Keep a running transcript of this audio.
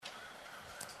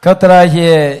கர்த்தராகிய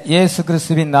இயேசு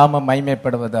கிறிஸ்துவின் நாமம்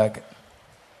மகிமைப்படுவதாக.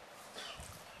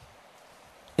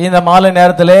 இந்த மாலை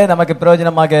நேரத்திலே நமக்கு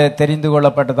பிரயோஜனமாக தெரிந்து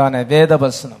கொள்ளப்பட்டதான வேத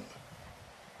வசனம்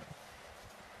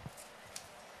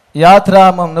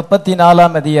யாத்ராமம்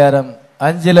 34 அதிகாரம்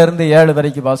 5-7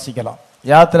 வரைக்கும் வாசிக்கலாம்.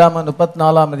 யாத்ராமம்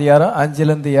 34 அதிகாரம்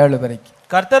 5-7 வரைக்கும்.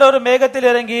 கர்த்தர் ஒரு மேகத்தில்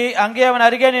இறங்கி அங்கே அவன்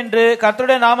அருகே நின்று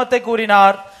கர்த்தருடைய நாமத்தை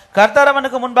கூறினார். கர்த்தர்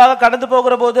அவனுக்கு முன்பாக கடந்து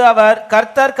போகிற போது அவர்,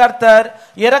 கர்த்தர் கர்த்தர்,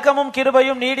 இரக்கமும்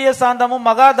கிருபையும் நீடிய சாந்தமும்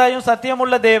மகாதயும்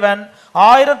சத்தியமுள்ள தேவன்,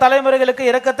 1000 தலைமுறைகளுக்கு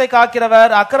இரக்கத்தை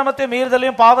காக்கிறவர், அக்கிரமத்தையும்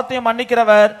மீறுதலையும் பாவத்தையும்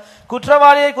மன்னிக்கிறவர்,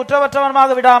 குற்றவாளியை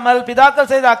குற்றவற்றவனமாக விடாமல் பிதாக்கள்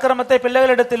செய்த அக்கிரமத்தை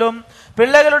பிள்ளைகளிடத்திலும்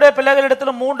பிள்ளைகளுடைய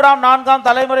பிள்ளைகளிடத்திலும் 3ஆம் 4ஆம்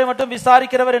தலைமுறை மட்டும்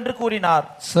விசாரிக்கிறவர் என்று கூறினார்.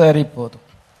 சரி, போதும்.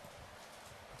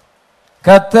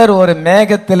 கர்த்தர் ஒரு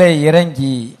மேகத்திலே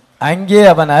இறங்கி அங்கே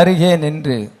அவன் அருகே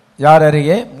நின்று, யார்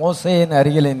அருகே? மோசேயின்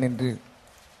அருகிலே நின்று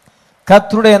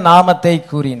கர்த்தருடைய நாமத்தை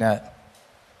கூறினார்.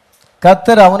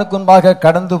 கர்த்தர் அவனுக்கு முன்பாக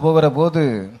கடந்து போகிற போது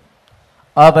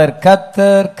அவர்,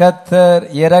 கர்த்தர் கர்த்தர்,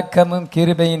 இரக்கமும்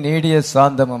கிருபையும் நீடிய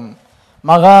சாந்தமும்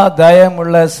மகா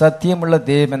தயமுள்ள சத்தியமுள்ள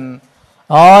தேவன்,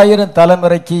 1000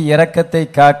 தலைமுறைக்கு இரக்கத்தை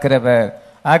காக்கிறவர்,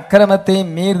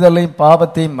 அக்கிரமத்தையும் மீறுதலையும்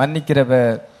பாவத்தையும்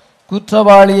மன்னிக்கிறவர்,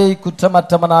 குற்றவாளியை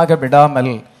குற்றமற்றவனாக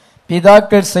விடாமல்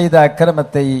பிதாக்கள் செய்த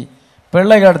அக்கிரமத்தை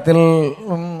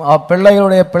பிள்ளைகளிடத்திலும்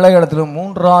பிள்ளைகளுடைய பிள்ளைகளிடத்திலும்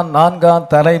 3ஆம் 4ஆம்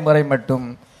தலைமுறை மட்டும்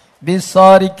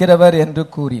விசாரிக்கிறவர் என்று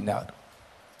கூறினார்.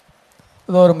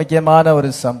 இது ஒரு முக்கியமான ஒரு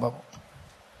சம்பவம்.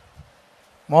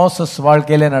 மோசஸ்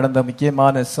வாழ்க்கையிலே நடந்த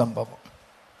முக்கியமான சம்பவம்.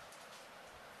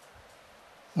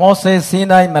 மோசே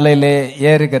சீனாய் மலையிலே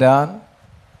ஏறுகிறான்.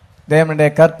 தேவனுடைய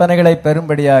கற்பனைகளை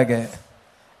பெறும்படியாக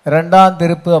 2ஆம்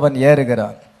திருப்பு அவன்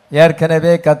ஏறுகிறான்.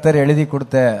 ஏற்கனவே கர்த்தர் எழுதி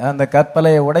கொடுத்த அந்த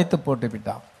கற்பலையை உடைத்து போட்டு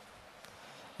விட்டான்.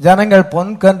 ஜனங்கள்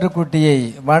பொன் கன்று குட்டியை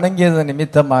வணங்கியது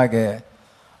நிமித்தமாக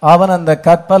அவன் அந்த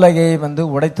கற்பலையை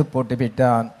உடைத்து போட்டு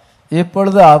விட்டான்.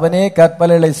 இப்பொழுது அவனே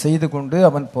கற்பலைகளை செய்து கொண்டு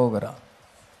அவன் போகிறான்.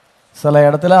 சில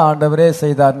இடத்துல ஆண்டவரே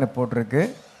செய்தார்னு போட்டிருக்கு.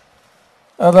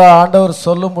 அதை ஆண்டவர்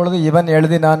சொல்லும் பொழுது இவன்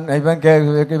எழுதினான்,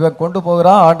 இவன் கொண்டு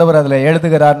போகிறான், ஆண்டவர் அதில்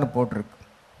எழுதுகிறார்னு போட்டிருக்கு.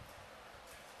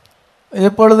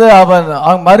 இப்பொழுது அவன்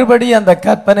மறுபடியும் அந்த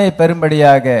கற்பனை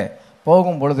பெறும்படியாக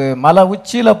போகும் பொழுது, மலை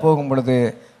உச்சியில போகும் பொழுது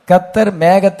கர்த்தர்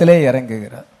மேகத்திலே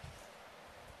இறங்குகிறார்.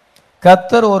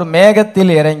 கர்த்தர் ஒரு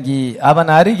மேகத்தில் இறங்கி அவன்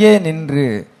அருகே நின்று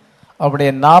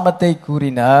அவருடைய நாமத்தை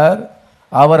கூறினார்.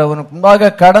 அவர் அவனுக்கு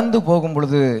முன்பாக கடந்து போகும்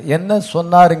பொழுது என்ன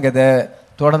சொன்னாருங்கிறத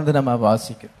தொடர்ந்து நம்ம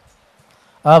வாசிக்கிறோம்.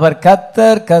 அவர்,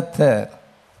 கர்த்தர் கர்த்தர்,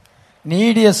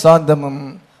 நீடிய சாந்தமும்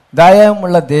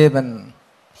தயமுள்ள தேவன்,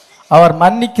 அவர்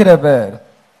மன்னிக்கிறவர்,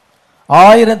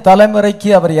 1000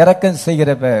 தலைமுறைக்கு அவர் இரக்கம்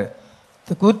செய்கிறவர்,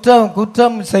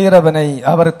 குற்றம் செய்கிறவனை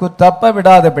அவர் தப்ப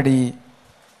விடாதபடி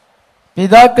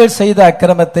பிதாக்கள் செய்த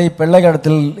அக்கிரமத்தை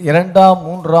பிள்ளைகளிடத்தில் 2ஆம்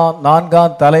 3ஆம்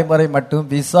 4ஆம் தலைமுறை மட்டும்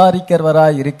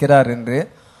விசாரிக்கிறவராய் இருக்கிறார் என்று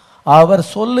அவர்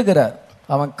சொல்லுகிறார்.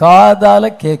 அவன்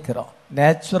காதால கேட்கிறான்,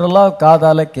 நேச்சுரலா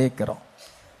காதால கேட்கிறான்.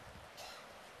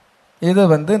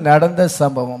 இது நடந்த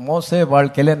சம்பவம், மோசே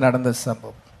வாழ்க்கையில நடந்த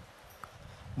சம்பவம்.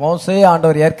 மோசே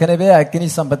ஆண்டவர் ஏற்கனவே அக்கினி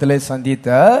சம்பத்திலே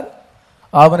சந்தித்தார்.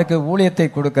 அவனுக்கு ஊழியத்தை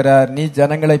கொடுக்கிறார். நீ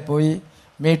ஜனங்களை போய்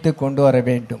மீட்டு கொண்டு வர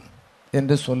வேண்டும்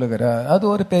என்று சொல்லுகிறார். அது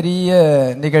ஒரு பெரிய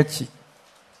நிகழ்ச்சி.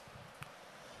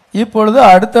 இப்பொழுது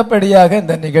அடுத்தபடியாக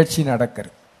இந்த நிகழ்ச்சி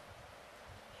நடக்கிறது.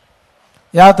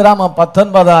 யாத்ராமம்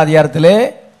 19ஆம் அதிகாரத்திலே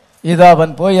இது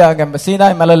அவன் போய் அங்க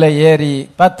சீனாய் மலையில ஏறி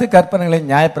 10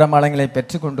 கற்பனைகளின் நியாயப்பிரமாணங்களை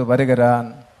பெற்றுக்கொண்டு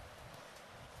வருகிறான்.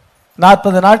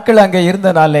 40 நாட்கள் அங்கே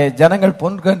இருந்தனாலே ஜனங்கள்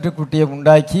பொன்கன்று குட்டியை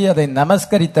உண்டாக்கி அதை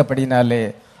நமஸ்கரித்தபடினாலே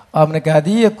அவனுக்கு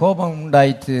அதிக கோபம்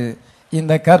உண்டாயிற்று.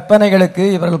 இந்த கற்பனைகளுக்கு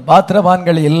இவர்கள்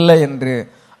பாத்திரவான்கள் இல்லை என்று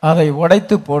அதை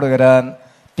உடைத்து போடுகிறான்.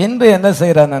 பின்பு என்ன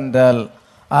செய்கிறான் என்றால்,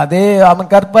 அதே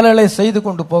அவன் கற்பனைகளை செய்து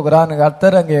கொண்டு போகிறான்.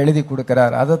 கர்த்தர் அங்கே எழுதி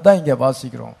கொடுக்கிறார். அதைத்தான் இங்கே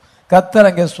வாசிக்கிறோம். கர்த்தர்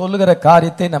அங்கே சொல்லுகிற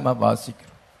காரியத்தை நம்ம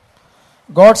வாசிக்கிறோம்.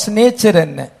 காட்ஸ் நேச்சர்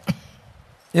என்ன,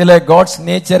 இதில் காட்ஸ்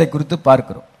நேச்சரை குறித்து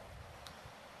பார்க்கிறோம்.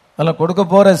 அதில் கொடுக்க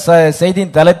போற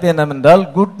செய்தியின் தலைப்பு என்னவென்றால்,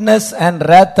 goodness and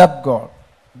wrath of God.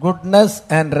 Goodness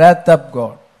and wrath of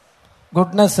God.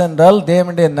 Goodness என்றால்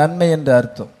தேவனுடைய நன்மை என்று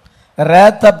அர்த்தம்.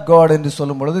 wrath of God என்று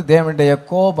சொல்லும் பொழுது தேவனுடைய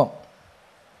கோபம்.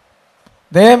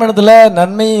 தேவனிடத்துல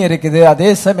நன்மையும் இருக்குது, அதே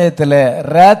சமயத்தில்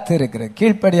wrath இருக்கிறது.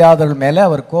 கீழ்ப்படியாதவர்கள் மேலே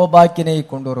அவர் கோபாக்கினை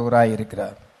கொண்டு வருவராய்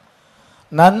இருக்கிறார்.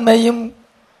 நன்மையும்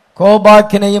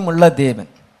கோபாக்கினையும் உள்ள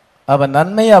தேவன். அவர்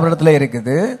நன்மை அவரிடத்துல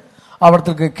இருக்குது,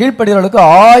 அவர்களுக்கு கீழ்ப்படியவர்களுக்கு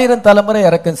 1000 தலைமுறை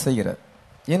இரக்கம் செய்கிறார்.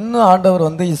 இன்னும்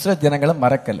ஆண்டவர் இஸ்ரவேல் ஜனங்களை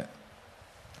மறக்கல.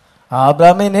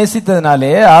 ஆபிரகாமை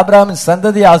நேசித்ததினாலே ஆபிரகாமின்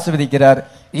சந்ததியை ஆசீர்வதிக்கிறார்.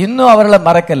 இன்னும் அவர்களை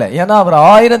மறக்கல. ஏன்னா அவர்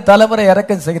 1000 தலைமுறை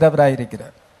இரக்கம் செய்கிறவராய்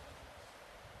இருக்கிறார்.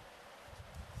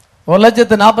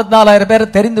 1,44,000 பேரை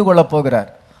தெரிந்து கொள்ள போகிறார்.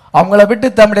 அவங்கள விட்டு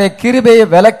தம்முடைய கிருபையை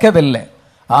விலக்கவில்லை.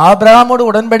 ஆபிரகாமோடு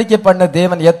உடன்படிக்கை பண்ண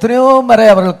தேவன் எத்தனையோ முறை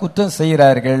அவர்கள் குற்றம்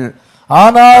செய்கிறார்கள்.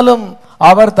 ஆனாலும்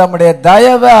அவர் தம்முடைய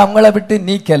தயவை அவங்கள விட்டு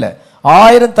நீக்கல.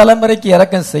 1000 தலைமுறைக்கு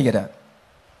இரக்கம் செய்கிறார்.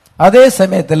 அதே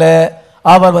சமயத்தில்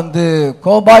அவர்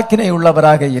கோபாக்கினை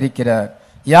உள்ளவராக இருக்கிறார்.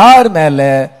 யார் மேல?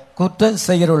 குற்றம்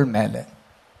செய்கிறவள் மேல.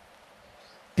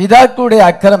 பிதாக்களுடைய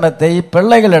அக்கிரமத்தை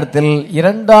பிள்ளைகளிடத்தில்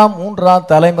 2ஆம் 3ஆம்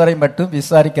தலைமுறை மட்டும்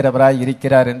விசாரிக்கிறவராய்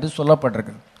இருக்கிறார் என்று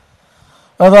சொல்லப்பட்டிருக்கு.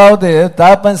 அதாவது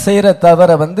தாப்பன் செய்யற தவற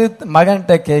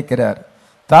மகன்கிட்ட கேட்கிறார்,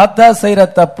 தாத்தா செய்யற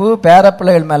தப்பு பேர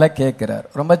பிள்ளைகள் மேல கேட்கிறார்.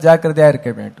 ரொம்ப ஜாக்கிரதையா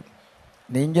இருக்க வேண்டும்.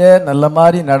 நீங்க நல்ல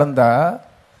மாதிரி நடந்தா,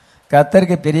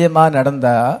 கர்த்தருக்கு பிரியமா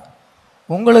நடந்தா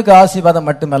உங்களுக்கு ஆசீர்வாதம்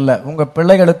மட்டுமல்ல, உங்க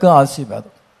பிள்ளைகளுக்கும்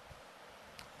ஆசீர்வாதம்.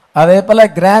 அதே போல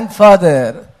கிராண்ட்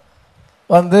ஃபாதர்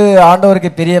ஆண்டவருக்கு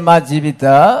பிரியமா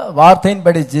ஜீவித்தா,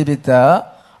 வார்த்தையின்படி ஜீவித்தா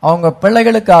அவங்க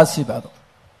பிள்ளைகளுக்கு ஆசீர்வாதம்,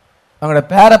 அவங்களோட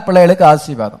பேர பிள்ளைகளுக்கு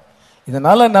ஆசீர்வாதம்.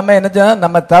 இதனால நம்ம என்ன செய்யணும்?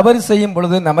 நம்ம தவறு செய்யும்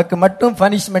பொழுது நமக்கு மட்டும்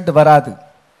பனிஷ்மெண்ட் வராது,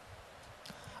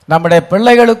 நம்முடைய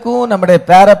பிள்ளைகளுக்கும் நம்முடைய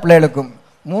பேர பிள்ளைகளுக்கும்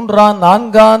 3ஆம்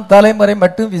 4ஆம் தலைமுறை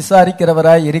மட்டும்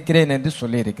விசாரிக்கிறவராய் இருக்கிறேன் என்று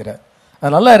சொல்லி இருக்கிறார்.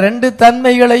 அதனால 2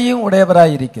 தன்மைகளையும்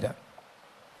உடையவராய் இருக்கிறார்.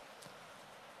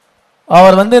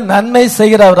 அவர் நன்மை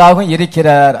செய்கிறவராகவும்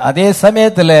இருக்கிறார். அதே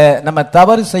சமயத்தில் நம்ம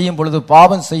தவறு செய்யும் பொழுது,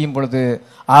 பாவம் செய்யும் பொழுது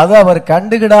அதை அவர்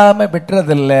கண்டுகிடாம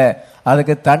விட்டுறதில்லை,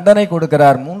 அதுக்கு தண்டனை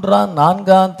கொடுக்கிறார் 3ஆம்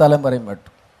 4ஆம் தலைமுறை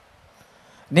மட்டும்.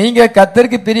 நீங்க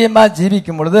கர்த்தருக்கு பிரியமா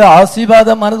ஜீவிக்கும் பொழுது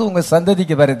ஆசீர்வாதமானது உங்க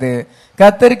சந்ததிக்கு வருது.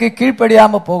 கர்த்தருக்கு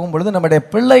கீழ்ப்படியாம போகும் பொழுது நம்முடைய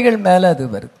பிள்ளைகள் மேல அது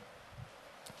வருது.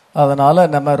 அதனால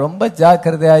நம்ம ரொம்ப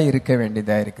ஜாக்கிரதையா இருக்க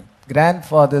வேண்டியதா இருக்கு. கிராண்ட்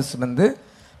ஃபாதர்ஸ்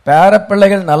பேர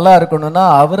பிள்ளைகள் நல்லா இருக்கணும்னா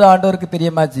அவர் ஆண்டவருக்கு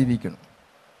பிரியமா ஜீவிக்கணும்.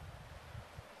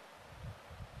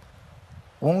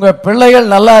 உங்க பிள்ளைகள்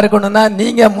நல்லா இருக்கணும்னா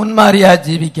நீங்க முன்மாதிரியா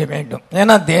ஜீவிக்க வேண்டும்.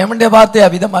 ஏன்னா தேவனுடைய வார்த்தை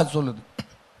அவிதமா சொல்லுது.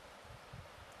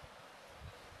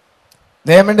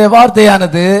 தேவனுடைய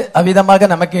வார்த்தையானது அவ்விதமாக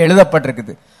நமக்கு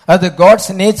எழுதப்பட்டிருக்குது. அது காட்ஸ்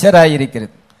நேச்சராய்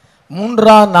இருக்கிறது.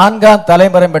 3ஆம் 4ஆம்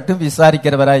தலைமுறை மட்டும்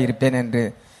விசாரிக்கிறவராய் இருப்பேன் என்று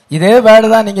இதே வேர்டு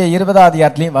தான் நீங்க 20ஆம்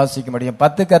அதிகாரத்திலையும் வாசிக்க முடியும்.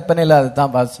 10 கற்பனையில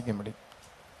அதுதான் வாசிக்க முடியும்.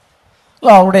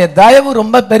 அவருடைய தயவு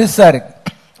ரொம்ப பெருசா இருக்கு.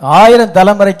 1000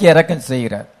 தலைமுறைக்கு இரக்கம்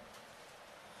செய்கிறார்.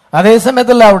 அதே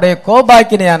சமயத்தில் அவருடைய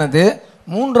கோபாக்கினையானது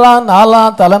 3ஆம்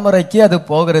 4ஆம் தலைமுறைக்கு அது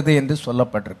போகிறது என்று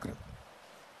சொல்லப்பட்டிருக்கு.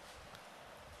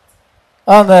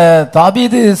 அந்த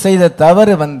தாவீது செய்த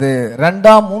தவறு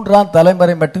 2ஆம் 3ஆம்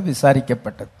தலைமுறை மட்டும்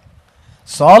விசாரிக்கப்பட்டது.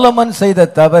 சாலமன் செய்த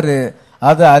தவறு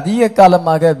அது அதிக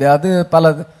காலமாக, அது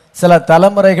சில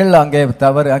தலைமுறைகள் அங்கே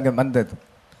தவறு அங்கே வந்தது.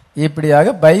 இப்படியாக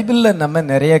பைபிள்ல நம்ம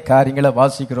நிறைய காரியங்களை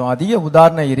வாசிக்கிறோம். அதிக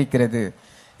உதாரணம் இருக்கிறது.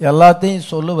 எல்லாத்தையும்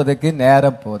சொல்லுவதற்கு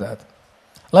நேரம் போதாது.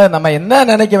 நம்ம என்ன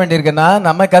நினைக்க வேண்டியிருக்குன்னா,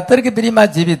 நம்ம கர்த்தருக்கு பிரியமா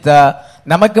ஜீவித்தா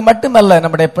நமக்கு மட்டுமல்ல,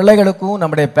 நம்முடைய பிள்ளைகளுக்கும்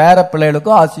நம்முடைய பேர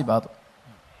பிள்ளைகளுக்கும் ஆசீர்வாதம்.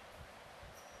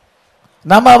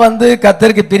 நம்ம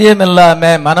கர்த்தருக்கு பிரியம்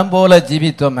இல்லாம மனம் போல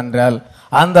ஜீவித்தோம் என்றால்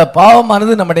அந்த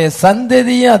பாவமானது நம்முடைய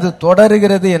சந்ததியை அது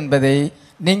தொடருகிறது என்பதை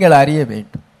நீங்கள் அறிய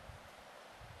வேண்டும்.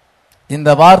 இந்த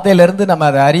வார்த்தையிலிருந்து நம்ம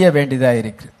அதை அறிய வேண்டியதா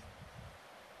இருக்கு.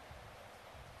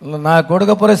 நான்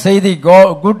கொடுக்க போற செய்தி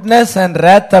goodness and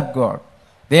wrath of God,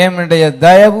 தேவனுடைய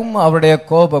தயவும் அவருடைய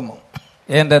கோபமும்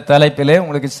என்ற தலைப்பிலே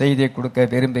உங்களுக்கு செய்தியை கொடுக்க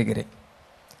விரும்புகிறேன்.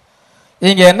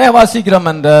 இங்க என்ன வாசிக்கிறோம்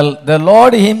என்றால், the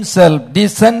Lord himself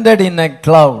descended in a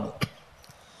cloud.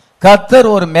 கர்த்தர்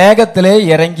ஒரு மேகத்திலே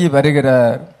இறங்கி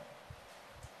வருகிறார்.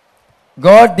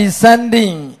 God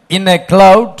descending in a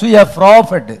cloud to a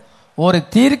prophet, ஒரு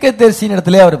தீர்க்கதரிசியின்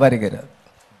இடத்திலே அவர் வருகிறார்.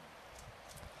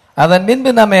 அதன் பின்பு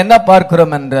நம்ம என்ன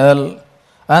பார்க்கிறோம் என்றால்,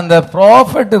 அந்த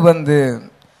ப்ராஃபட்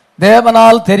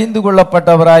தேவனால் தெரிந்து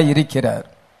கொள்ளப்பட்டவராய் இருக்கிறார்.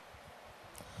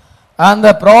 அந்த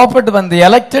ப்ராஃபட்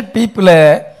எலெக்டட் பீப்புளை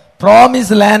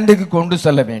ப்ராமிஸ் லேண்டுக்கு கொண்டு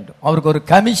செல்ல வேண்டும். அவருக்கு ஒரு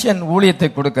கமிஷன் ஊழியத்தை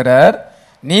கொடுக்கிறார்.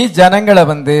 நீ ஜனங்களை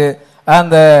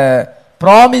அந்த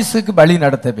ப்ராமிஸுக்கு வழி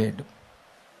நடத்த வேண்டும்.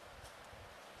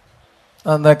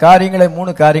 அந்த காரியங்களை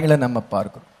 3 காரியங்களை நம்ம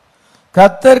பார்க்கிறோம்.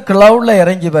 கர்த்தர் கிளவுட்ல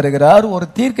இறங்கி வருகிறார், ஒரு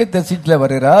தீர்க்கதரிசியில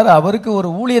வருகிறார், அவருக்கு ஒரு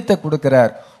ஊழியத்தை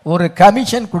கொடுக்கிறார், ஒரு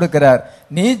கமிஷன் கொடுக்கிறார்.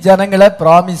 நீ ஜனங்களை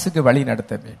ப்ராமிஸுக்கு வழி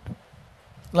நடத்த வேண்டும்.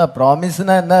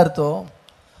 ப்ராமிஸ்னா என்ன அர்த்தம்?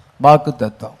 வாக்கு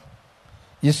தத்துவம்.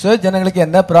 இஸ்ரவேல் ஜனங்களுக்கு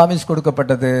என்ன ப்ராமிஸ்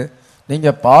கொடுக்கப்பட்டது? நீங்க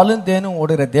பாலும் தேனும்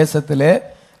ஓடுகிற தேசத்திலே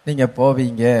நீங்க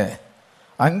போவீங்க,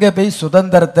 அங்க போய்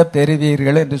சுதந்திரத்தை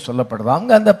பெறுவீர்கள் என்று சொல்லப்படுது.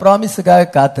 அவங்க அந்த ப்ராமிஸுக்காக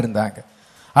காத்திருந்தாங்க.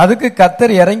 அதுக்கு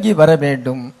கர்த்தர் இறங்கி வர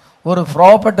வேண்டும், ஒரு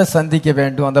ப்ராப்பர்ட்டை சந்திக்க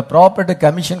வேண்டும். அந்த ப்ராப்பர்ட்டை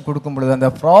கமிஷன் கொடுக்கும் பொழுது அந்த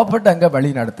ப்ராப்பர்ட் அங்க வழி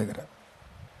நடத்துகிறார்.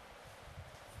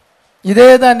 இதே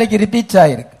தான் இன்னைக்கு ரிப்பீட்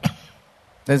ஆயிருக்கு.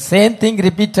 the same thing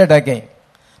repeated again.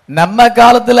 நம்ம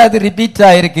காலத்துல அது ரிப்பீட்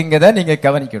ஆயிருக்குங்கத நீங்க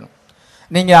கவனிக்கணும்.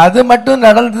 நீங்க அது மட்டும்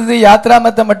நடந்தது,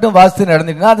 யாத்ராமத்தை மட்டும் வாசித்து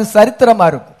நடந்துட்டீங்கன்னா அது சரித்திரமா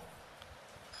இருக்கும்.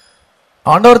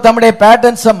 ஆண்டவர் தம்முடைய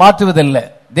பேட்டர்ன்ஸை மாற்றுவதில்லை,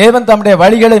 தேவன் தம்முடைய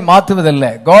வழிகளை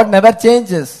மாற்றுவதில்லை. God never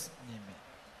changes.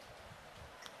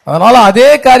 அதனால அதே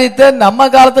காரியத்தை நம்ம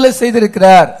காலத்துல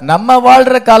செய்திருக்கிறார், நம்ம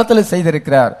வாழ்ற காலத்துல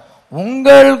செய்திருக்கிறார்,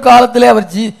 உங்கள் காலத்திலே அவர்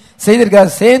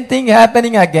செய்திருக்கார். சேம் திங்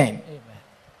ஹேப்பனிங் அகைன்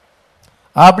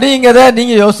அப்படிங்கிறத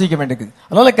நீங்க யோசிக்க வேண்டியது.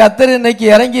 அதனால கர்த்தர் இன்னைக்கு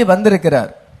இறங்கி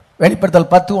வந்திருக்கிறார். வெளிப்படுத்தல்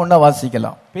 10:1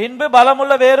 வாசிக்கலாம். பின்பு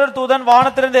பலமுள்ள வேறொரு தூதன்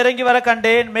வானத்திலிருந்து இறங்கி வர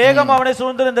கண்டேன். மேகம் அவனை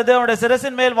சூழ்ந்திருந்தது, அவனுடைய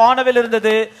சிரசின் மேல் வானவில்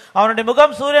இருந்தது, அவனுடைய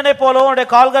முகம் சூரியனை போலவும் அவனுடைய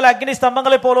கால்கள் அக்னி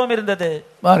ஸ்தம்பங்களை போலவும் இருந்தது.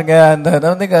 பாருங்க,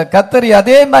 அந்த கர்த்தர்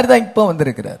அதே மாதிரி தான் இப்போ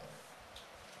வந்திருக்கிறார்.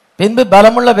 பின்பு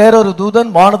பலமுள்ள வேறொரு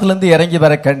தூதன் வானத்திலிருந்து இறங்கி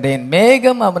வர கண்டேன்.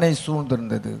 மேகம் அவனை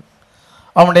சூழ்ந்திருந்தது,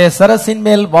 அவனுடைய சரசின்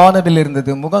மேல் வானவில்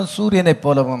இருந்தது, முகம் சூரியனை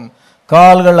போலவும்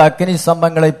கால்கள் அக்னி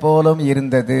ஸ்தம்பங்களைப் போலவும்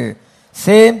இருந்தது.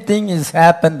 Same thing is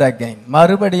happened again,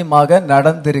 மறுபடியுமாக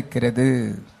நடந்திருக்கிறது.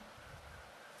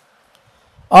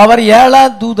 அவர்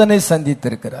 7ஆம் தூதனை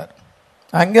சந்தித்திருக்கிறார்.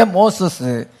 அங்க மோசஸ்,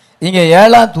 இங்க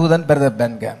 7ஆம் தூதன் பிரதர்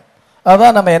பென்காம்.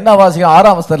 அதான் நம்ம என்ன வாசிக்கிறோம்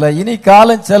 6ஆம் வசனத்துல, இனி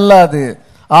காலம் செல்லாது,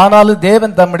 ஆனாலும்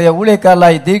தேவன் தம்முடைய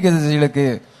ஊழியக்காரராய் தீர்க்கதரிசிகளுக்கு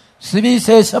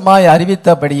சுவிசேஷமாய்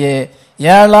அறிவித்தபடியே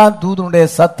 7ஆம் தூதனுடைய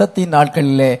சத்தத்தின்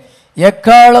நாட்களிலே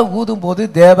எக்காலம் ஊதும் போது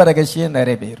தேவ ரகசியம்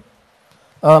நிறைவேறும்.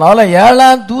 அதனால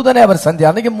 7ஆம் தூதனை அவர்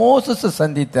அன்னைக்கு மோசஸ்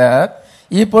சந்தித்தார்.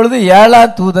 இப்பொழுது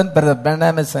 7ஆம் தூதன் பிரதர்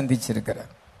பெர்னாமை சந்திச்சிருக்கிறார்.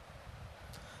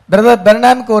 பிரதர்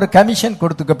பெர்னாமுக்கு ஒரு commission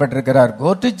கொடுத்துக்கப்பட்டிருக்கிறார்.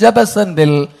 Go to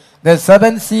Jeffersonville, the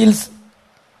 7 seals,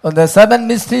 the 7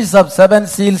 mysteries of 7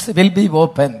 seals will be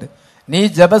opened. நீ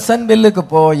ஜெபசன்வில்லுக்கு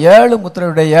போ, 7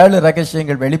 முத்திரையுடைய 7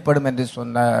 ரகசியங்கள் வெளிப்படும் என்று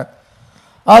சொன்னார்.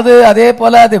 அது அதே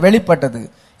போல அது வெளிப்பட்டது.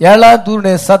 7ஆம்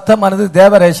தூதனுடைய சத்தமானது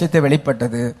தேவ ரகசியத்தை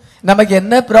வெளிப்பட்டது. நமக்கு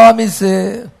என்ன ப்ராமிஸ்?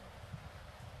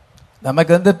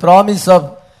 நமக்கு promise of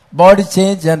body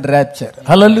change and rapture.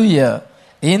 ஹல்லேலூயா.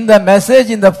 இந்த மெசேஜ்,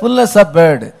 இந்த ஃபுல்னஸ் ஆஃப்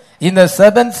வேர்ட், இந்த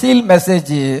 7 சீல்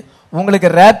மெசேஜ்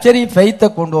உங்களுக்கு ராப்சரிங் ஃபெய்த்தை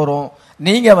கொண்டு வரும்.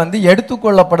 நீங்க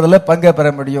எடுத்துக்கொள்ளப்படுறதுல பங்கு பெற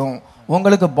முடியும்,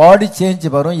 உங்களுக்கு பாடி சேஞ்ச்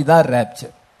வரும். இதான்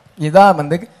ராப்சர், இதான்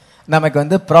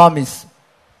நமக்கு ப்ராமிஸ்.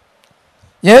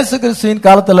 இயேசு கிறிஸ்துவின்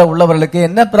காலத்தில் உள்ளவர்களுக்கு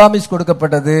என்ன பிராமிஸ்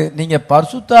கொடுக்கப்பட்டது? நீங்க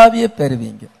பரிசுத்தாவியை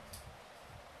பெறுவீங்க.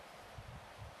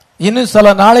 இன்னும்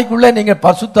சில நாளைக்குள்ள நீங்க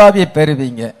பரிசுத்தாவியை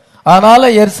பெறுவீங்க. அதனால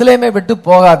எருசலேமை விட்டு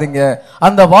போகாதீங்க,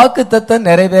 அந்த வாக்குத்தத்தம்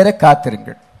நிறைவேற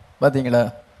காத்திருங்கள். பாத்தீங்களா,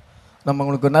 நம்ம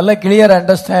உங்களுக்கு நல்ல கிளியர்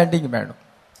அண்டர்ஸ்டாண்டிங் வேணும்.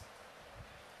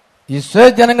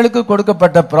 இஸ்ரேல் ஜனங்களுக்கு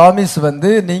கொடுக்கப்பட்ட பிராமிஸ்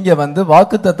நீங்க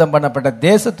வாக்குத்தத்தம் பண்ணப்பட்ட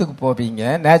தேசத்துக்கு போவீங்க,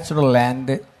 நேச்சுரல்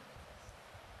லேண்டு,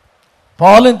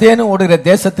 பாலும் தேனும் ஓடுகிற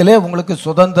தேசத்திலே உங்களுக்கு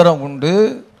சுதந்திரம் உண்டு.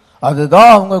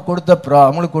 அதுதான் அவங்களுக்கு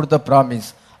கொடுத்த பிராமிஸ்.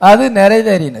 அது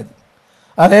நிறைவேறினது.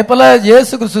 அதே போல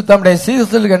இயேசு கிறிஸ்து தம்முடைய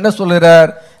சீசர்களுக்கு என்ன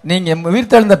சொல்கிறார்? நீங்க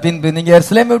உயிர்த்தெழுந்த பின்பு நீங்க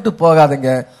எருசலேமை விட்டு போகாதீங்க,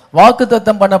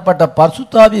 வாக்குத்தத்தம் பண்ணப்பட்ட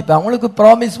பரிசுத்தாவி. அவங்களுக்கு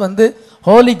பிராமிஸ்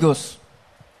ஹோலி கோஸ்ட்.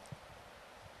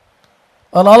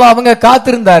 அதனால அவங்க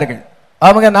காத்திருந்தார்கள்.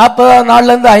 அவங்க 40ஆம்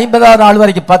நாள்ல இருந்து 50ஆம் நாள்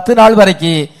வரைக்கும் 10 நாள்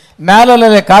வரைக்கும்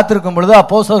மேலே காத்திருக்கும் பொழுது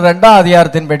அப்போஸ்தலர் 2ஆம்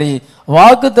அதிகாரத்தின்படி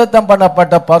வாக்குத்தத்தம்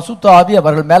பண்ணப்பட்ட பரிசுத்த ஆவி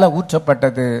அவர்கள் மேல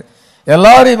ஊற்றப்பட்டது.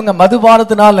 எல்லாரும் இவங்க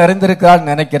மதுபானத்தினால்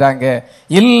நிறைந்திருக்கிறான்னு நினைக்கிறாங்க.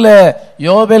 இல்ல,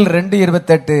 யோவேல்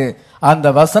 2:28 அந்த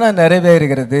வசனம்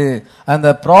நிறைவேறுகிறது, அந்த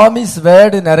ப்ராமிஸ்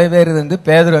வேர்டு நிறைவேறுது என்று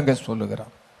பேதுரு அங்க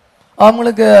சொல்லுகிறான்.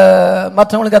 அவங்களுக்கு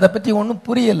மற்றவங்களுக்கு அதை பற்றி ஒன்றும்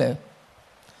புரியல.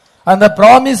 அந்த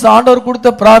ப்ராமிஸ், ஆண்டவர் கொடுத்த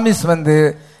ப்ராமிஸ்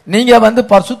நீங்க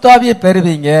பரிசுத்தாவியை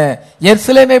பெறுவீங்க,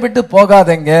 எருசலேமை விட்டு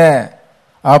போகாதீங்க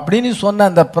அப்படின்னு சொன்ன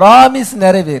அந்த ப்ராமிஸ்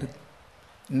நிறைவேறு.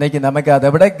 இன்னைக்கு நமக்கு அதை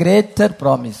விட கிரேட்டர்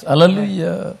ப்ராமிஸ்.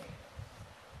 அல்லேலூயா.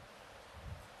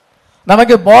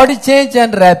 நமக்கு பாடி சேஞ்ச்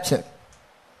அண்ட் ராப்சர்,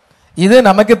 இது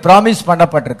நமக்கு ப்ராமிஸ்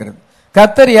பண்ணப்பட்டிருக்கிறது.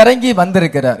 கர்த்தர் இறங்கி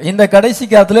வந்திருக்கிறார். இந்த கடைசி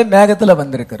காலத்துல மேகத்துல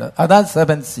வந்திருக்கிறார். அதான்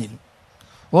 7 சீல்.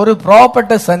 ஒரு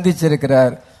ப்ராப்பர்ட்டை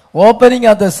சந்திச்சிருக்கிறார். ஓப்பனிங்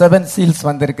ஆஃப் த 7 சீல்ஸ்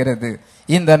வந்திருக்கிறது.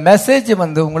 இந்த மெசேஜ்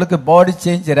உங்களுக்கு பாடி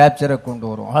சேஞ்ச் ராப்சரை கொண்டு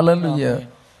வரும். ஹல்லேலூயா.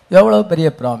 எவ்வளவு பெரிய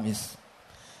ப்ராமிஸ்.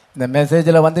 இந்த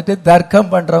மெசேஜ்ல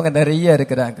தர்க்கம் பண்றவங்க நிறைய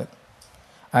இருக்கிறாங்க.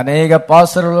 அநேக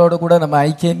பாஸ்டர்களோடு கூட நம்ம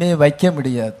ஐக்கியமே வைக்க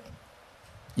முடியாது.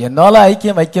 என்னால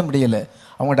ஐக்கியம் வைக்க முடியல.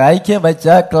 அவங்களோட ஐக்கியம்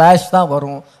வச்சா கிளாஷ் தான்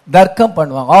வரும். தர்க்கம்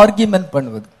பண்ணுவாங்க, ஆர்கியூமெண்ட்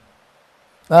பண்ணுவது.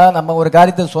 நம்ம ஒரு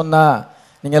காரியத்தை சொன்னா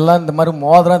நீங்க எல்லாம் இந்த மாதிரி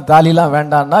மோதிரம் தாலிலாம்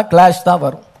வேண்டாம்னா கிளாஷ் தான்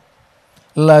வரும்.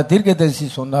 இல்ல, தீர்க்கதரிசி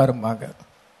சொன்னாருமாங்க.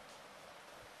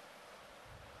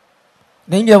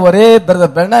 நீங்க ஒரே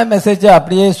பிரதர் மெசேஜ்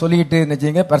அப்படியே சொல்லிட்டு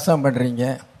நினைச்சீங்க பிரசங்கம் பண்றீங்க.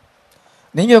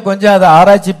 நீங்க கொஞ்சம் அதை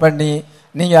ஆராய்ச்சி பண்ணி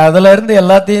நீங்க அதுல இருந்து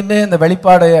எல்லாத்தையுமே இந்த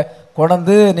வெளிப்பாடை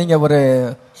கொண்டு நீங்க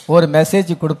ஒரு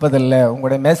மெசேஜ் கொடுப்பதில்லை.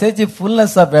 உங்களுடைய மெசேஜ்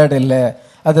ஃபுல்னஸ் ஆஃப் வேர்டு இல்லை,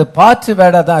 அது பார்ட்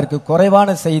வேர்டா தான் இருக்கு,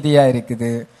 குறைவான செய்தியா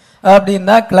இருக்குது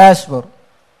அப்படின்னா கிளாஷ் வரும்.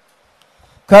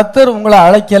 கர்த்தர் உங்களை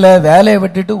அழைக்கல, வேலையை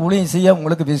விட்டுட்டு ஊழியம் செய்ய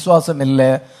உங்களுக்கு விசுவாசம் இல்லை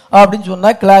அப்படின்னு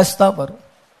சொன்னா கிளாஸ் தான் வரும்,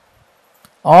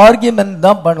 ஆர்கியூமெண்ட்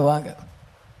தான் பண்ணுவாங்க.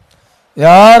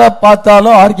 யாரை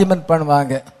பார்த்தாலும் ஆர்கியூமெண்ட்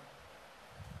பண்ணுவாங்க.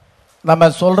 நம்ம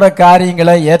சொல்ற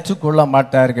காரியங்களை ஏற்றுக்கொள்ள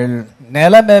மாட்டார்கள்.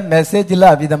 நிலைமை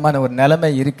மெசேஜில் அவ்விதமான ஒரு நிலைமை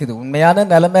இருக்குது. உண்மையான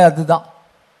நிலைமை அதுதான்.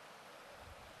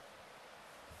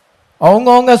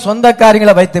 அவங்கவுங்க சொந்த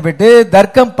காரியங்களை வைத்துவிட்டு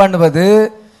தர்க்கம் பண்ணுவது,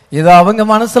 இது அவங்க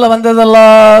மனசுல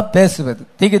வந்ததெல்லாம் பேசுவது.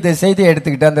 தீர்க்க செய்தியை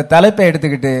எடுத்துக்கிட்டு அந்த தலைப்பை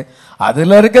எடுத்துக்கிட்டு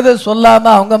அதுல இருக்கிறத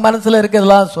சொல்லாம அவங்க மனசுல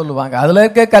இருக்கிறதெல்லாம் சொல்லுவாங்க. அதுல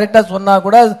இருக்க கரெக்டா சொன்னா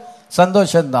கூட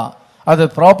சந்தோஷம்தான், அது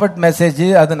ப்ராப்பர்ட் மெசேஜ்,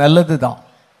 அது நல்லது தான்.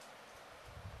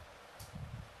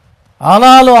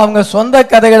 ஆனாலும் அவங்க சொந்த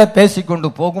கதைகளை பேசிக்கொண்டு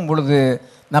போகும் பொழுது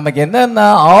நமக்கு என்னன்னா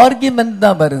ஆர்கியூமெண்ட்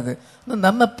தான் வருது.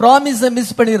 நம்ம ப்ராமிஸை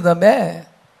மிஸ் பண்ணிருந்தோமே.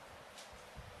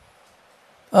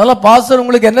 அதெல்லாம் பாஸ்டர்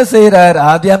உங்களுக்கு என்ன செய்யறார்,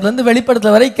 ஆதியாம்ல இருந்து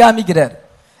வெளிப்படுத்தல் வரை காமிக்கிறார்.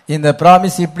 இந்த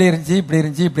ப்ராமிஸ் இப்படி இருந்துச்சு, இப்படி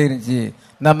இருந்துச்சு, இப்படி இருந்துச்சு,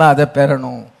 நம்ம அதை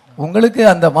பெறணும், உங்களுக்கு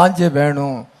அந்த வாஞ்சை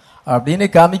வேணும் அப்படின்னு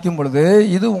காமிக்கும் பொழுது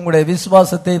இது உங்களுடைய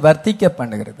விசுவாசத்தை வர்த்திக்க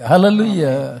பண்ணுகிறது.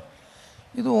 ஹல்லேலூயா.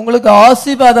 இது உங்களுக்கு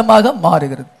ஆசீர்வாதமாக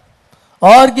மாறுகிறது.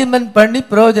 ஆர்கியூமெண்ட் பண்ணி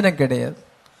பிரயோஜனம் கிடையாது.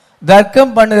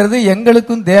 தர்க்கம் பண்ணுகிறது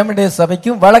எங்களுக்கும் தேவனுடைய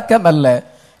சபைக்கும் வழக்கம் அல்ல.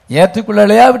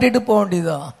 ஏற்றுக்கொள்ளலையா விட்டுட்டு போக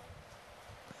வேண்டியதான்.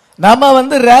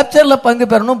 நம்ம ரேப்சர்ல பங்கு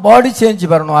பெறணும், பாடி சேஞ்ச்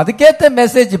பெறணும். அதுக்கேற்ற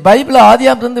மெசேஜ் பைபிள்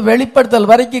ஆதியாகமத்திலிருந்து வெளிப்படுத்தல்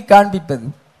வரைக்கும் காண்பிப்பது,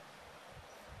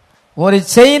 ஒரு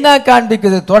செயினா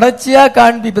காண்பிப்பது, தொடர்ச்சியா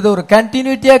காண்பிப்பது, ஒரு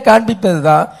கண்டினியூட்டியா காண்பிப்பது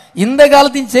தான் இந்த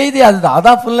காலத்தின் செய்தி. அதுதான்,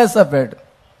 அதான் ஃபுல்னஸ் ஆஃப் வேர்ட்.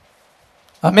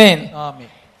 ஆமென்.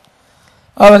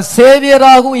 அவர்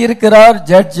சேவியராகவும் இருக்கிறார்,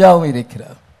 ஜட்ஜாகவும்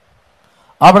இருக்கிறார்.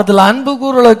 அவரத்தில் அன்பு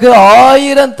கூறுகளுக்கு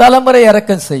 1000 தலைமுறை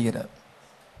இரக்கம் செய்கிறார்.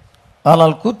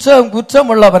 ஆனால் குற்றம்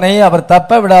உள்ளவனை அவர்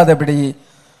தப்ப விடாதபடி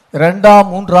 2ஆம்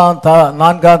 3ஆம்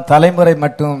 4ஆம் தலைமுறை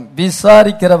மட்டும்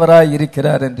விசாரிக்கிறவராய்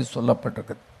இருக்கிறார் என்று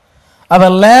சொல்லப்பட்டிருக்கிறது.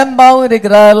 அவர் லேம்பாவும்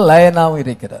இருக்கிறார், லயனாவும்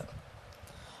இருக்கிறார்.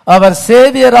 அவர்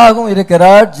சேவியராகவும்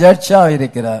இருக்கிறார், ஜட்ஜாகவும்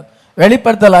இருக்கிறார்.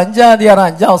 வெளிப்படுத்தல் 5ஆம் அதிகாரம்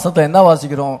 5ஆம் வசனத்துல என்ன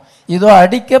வாசிக்கிறோம்? இதோ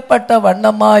அடிக்கப்பட்ட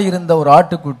வண்ணமா இருந்த ஒரு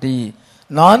ஆட்டுக்குட்டி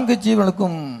 4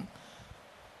 ஜீவனுக்கும்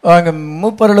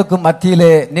மூப்பர்களுக்கும்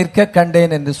மத்தியிலே நிற்க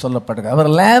கண்டேன் என்று சொல்லப்படுகிறார். அவர்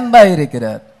லேம்பா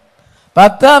இருக்கிறார்.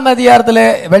 10ஆம் அதிகாரத்தில்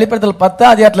வெளிப்படுத்தல்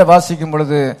 10ஆம் அதிகாரத்தில் வாசிக்கும்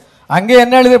பொழுது அங்கே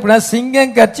என்ன எழுதி,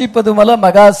 சிங்கம் கர்ச்சிப்பது போல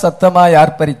மகா சத்தமாய்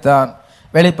ஆர்ப்பரித்தான்.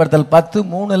 வெளிப்படுத்தல்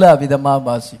 10:3 அவ்விதமா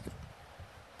வாசிக்கும்.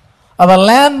 அவர்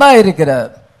லேம்பா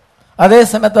இருக்கிறார், அதே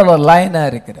சமயத்தில் அவர் லைனா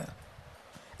இருக்கிறார்.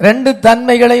 2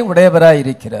 தன்மைகளை உடையவராய்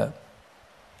இருக்கிறார்.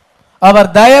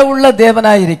 அவர் தயவுள்ள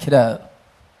தேவனாய் இருக்கிறார்.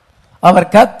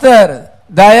 அவர் கர்த்தர்,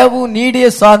 தயவு நீடிய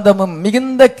சாந்தமும்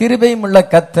மிகுந்த கிருபையும் உள்ள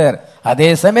கர்த்தர். அதே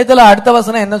சமயத்தில் அடுத்த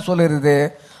வசனம் என்ன சொல்லுகிறது?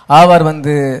 அவர்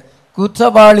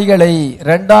குற்றவாளிகளை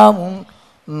 2ஆம்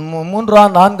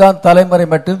 3ஆம் 4ஆம் தலைமுறை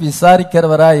மட்டும்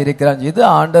விசாரிக்கிறவராய் இருக்கிறார். இது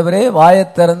ஆண்டவரே வாயை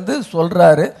திறந்து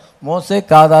சொல்றாரு, மோசே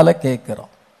காதால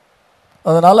கேட்கிறோம்.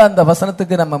 அதனால அந்த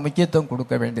வசனத்துக்கு நம்ம முக்கியத்துவம்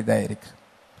கொடுக்க வேண்டியதா இருக்கு.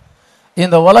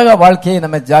 இந்த உலக வாழ்க்கையை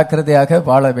நம்ம ஜாக்கிரதையாக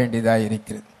வாழ வேண்டியதா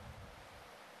இருக்கிறது.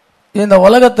 இந்த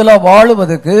உலகத்துல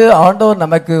வாழுவதற்கு ஆண்டவர்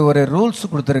நமக்கு ஒரு ரூல்ஸ்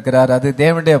கொடுத்திருக்கிறார். அது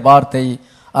தேவனுடைய வார்த்தை.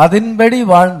 அதன்படி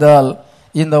வாழ்ந்தால்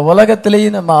இந்த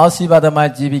உலகத்திலேயும் நம்ம ஆசீர்வாதமா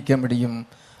ஜீவிக்க முடியும்,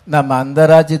 நம்ம அந்த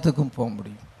ராஜ்யத்துக்கும் போக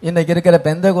முடியும். இன்னைக்கு இருக்கிற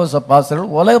பெந்தகோஸ்த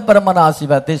பாஸ்டர்கள் உலகப்பரமான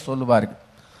ஆசீர்வாதத்தை சொல்லுவார்கள்.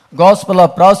 காஸ்பல்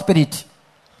ஆஃப் ப்ராஸ்பெரிட்டி,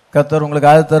 கர்த்தர்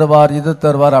உங்களுக்கு அது தருவார், இது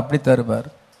தருவார், அப்படி தருவார்.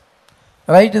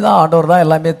 ரைட்டு தான், ஆண்டவர் தான்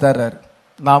எல்லாமே தர்றாரு,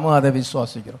 நாமும் அதை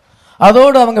விசுவாசிக்கிறோம்.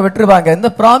 அதோடு அவங்க விட்டுருவாங்க. இந்த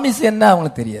ப்ராமிஸ் என்ன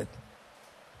அவங்களுக்கு தெரியாது.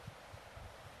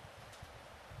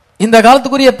 இந்த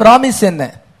காலத்துக்குரிய ப்ராமிஸ் என்ன?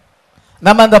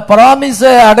 நம்ம அந்த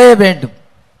ப்ராமிஸை அடைய வேண்டும்.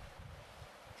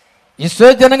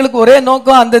 இஸ்ரேல் ஜனங்களுக்கு ஒரே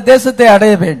நோக்கம், அந்த தேசத்தை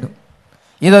அடைய வேண்டும்.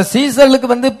 இத சீசர்களுக்கு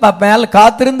மேல்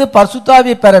காத்திருந்து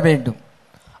பரிசுத்தாவியை பெற வேண்டும்.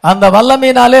 அந்த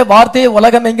வல்லமையினாலே வார்த்தையை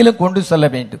உலகம் எங்கிலும் கொண்டு செல்ல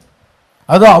வேண்டும்.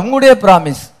 அது அவங்களுடைய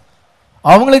ப்ராமிஸ்.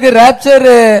 அவங்களுக்கு ரேப்சர்,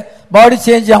 பாடி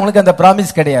சேஞ்ச், அவங்களுக்கு அந்த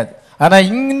ப்ராமிஸ் கிடையாது. ஆனா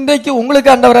இன்றைக்கு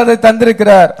உங்களுக்கு ஆண்டவர் அதை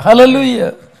தந்திருக்கிறார். ஹல்லேலூயா.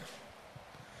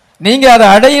 நீங்க அதை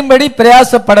அடையும்படி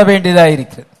பிரயாசப்பட வேண்டியதா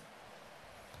இருக்கு.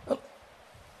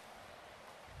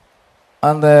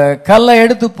 அந்த கல்லை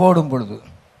எடுத்து போடும் பொழுது,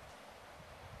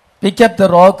 pick up the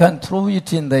rock and throw it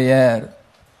in the air,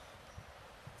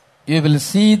 you will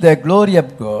see the glory of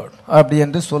God அப்படி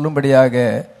என்று சொல்லும்படியாக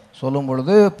சொல்லும்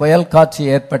பொழுது புயல் காற்று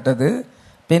ஏற்பட்டது.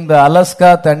 பின்பு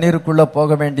அலஸ்கா தண்ணீருக்குள்ள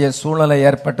போக வேண்டிய சூழ்நிலை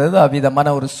ஏற்பட்டது. அவ்விதமான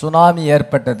ஒரு சுனாமி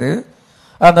ஏற்பட்டது.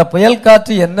 அந்த புயல்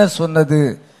காற்று என்ன சொன்னது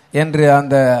என்று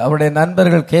அந்த அவருடைய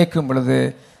நண்பர்கள் கேட்கும் பொழுது,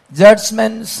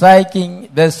 ஜட்ஜ்மெண்ட் ஸ்ட்ரைக்கிங்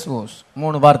வெஸ்ட் கோஸ்ட்,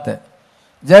 3 வார்த்தை,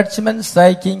 ஜட்ஜ்மெண்ட்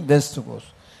ஸ்ட்ரைக்கிங் வெஸ்ட்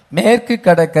கோஸ்ட், மேற்கு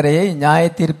கடற்கரையை நியாய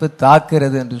தீர்ப்பு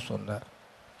தாக்குறது என்று சொன்னார்.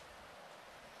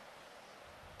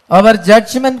 அவர்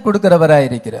ஜட்ஜ்மெண்ட் கொடுக்கிறவராய்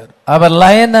இருக்கிறார். அவர்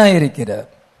லயனா இருக்கிறார்.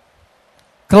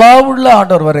 கிளவுட்ல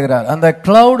ஆண்டவர் வருகிறார். அந்த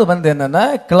கிளவுட் வந்து என்னன்னா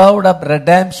cloud of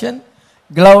redemption,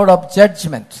 cloud of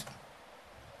judgement.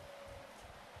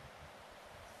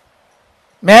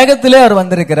 மேகத்திலே அவர்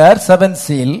வந்திருக்கிறார். 7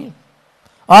 சீல்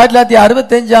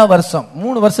 1965 வருஷம்,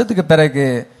 3 வருஷத்துக்கு பிறகு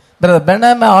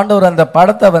பெனாம ஆண்டவர் அந்த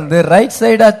படத்தை வந்து ரைட்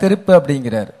சைடா திருப்பு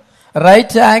அப்படிங்கிறார்.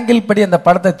 ரைட் ஆங்கிள் படி அந்த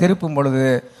படத்தை திருப்பும் பொழுது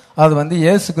அது வந்து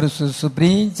இயேசு கிறிஸ்து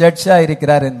சுப்ரீம் ஜட்ஜா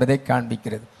இருக்கிறார் என்பதை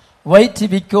காண்பிக்கிறது. ஒயிட்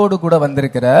விக்கோடு கூட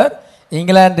வந்திருக்கிறார்.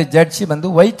 இங்கிலாந்து ஜட்ஜி வந்து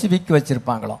ஒயிட் விக்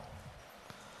வச்சிருப்பாங்களாம்.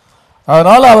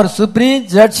 அதனால அவர் சுப்ரீம்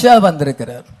ஜட்ஜா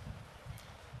வந்திருக்கிறார்.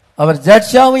 அவர்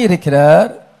ஜட்ஜாவும்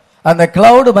இருக்கிறார். அந்த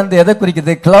கிளவுட் வந்து எதை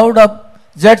குறிக்கிறது? Cloud of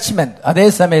judgment. அதே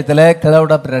சமயத்தில்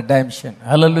கிளவுட் ஆஃப் ரெடம்ஷன்.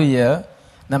 ஹல்லேலூயா.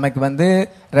 நமக்கு வந்து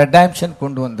ரெடம்ஷன்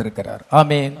கொண்டு வந்திருக்கிறார்.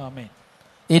 Amen.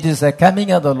 It is a coming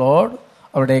of the Lord.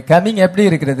 அவருடைய கமிங் எப்படி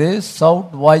இருக்கிறது?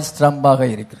 சவுட் வாய்ஸ் ட்ரம்பாக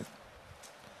இருக்கிறது.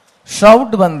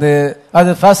 ஷவுட் வந்து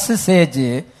அது ஃபர்ஸ்ட் ஸ்டேஜ்.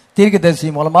 தீர்க்கதரிசி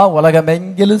மூலமா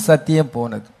உலகமெங்கிலும் சத்தியம்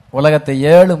போனது. உலகத்தை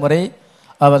 7 முறை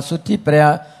அவர் சுற்றி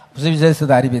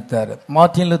சுவிசேஷத்தை அறிவித்தார்.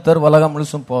 மார்ட்டின் லூத்தர் உலகம்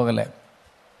முழுசும் போகல,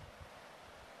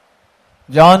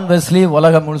 ஜான் வெஸ்லி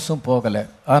உலகம் முழுசும் போகல,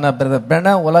 ஆனா பிரதர்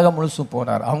பெர்னாம் உலகம் முழுசும்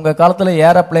போனார். அவங்க காலத்துல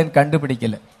ஏரோப்ளேன்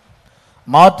கண்டுபிடிக்கல.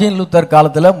 மார்ட்டின் லூத்தர்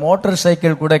காலத்துல மோட்டார்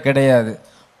சைக்கிள் கூட கிடையாது,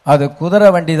 அது குதிரை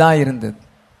வண்டி தான் இருந்தது.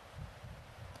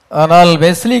 ஆனால்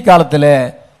வெஸ்லி காலத்துல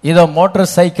இதோ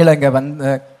மோட்டார் சைக்கிள் அங்க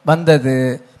வந்தது.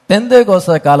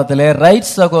 பெந்தேகோஸ்த காலத்துல ரைட்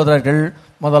சகோதரர்கள்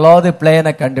முதலாவது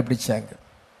பிளேனை கண்டுபிடிச்சாங்க.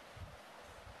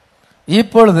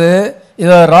 இப்பொழுது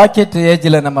இதோ ராக்கெட்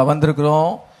ஏஜில் நம்ம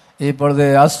வந்திருக்கிறோம். இப்பொழுது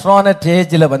அஸ்ட்ரானட்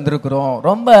ஏஜில் வந்திருக்கிறோம்.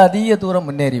 ரொம்ப அதிக தூரம்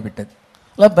முன்னேறி விட்டது.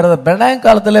 பிரதர் பெர்னாம்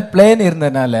காலத்தில் பிளேன்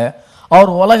இருந்ததுனால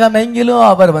அவர் உலகமெங்கிலும்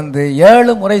அவர் வந்து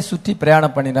 7 முறை சுற்றி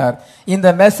பிரயாணம் பண்ணினார். இந்த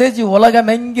மெசேஜ்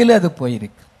உலகமெங்கிலும் அது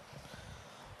போயிருக்கு.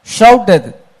 ஷவுட்.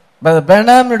 அது பிரதர்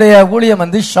பெர்னாமுடைய ஊழியம்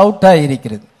வந்து ஷவுட்டா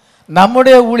இருக்கிறது.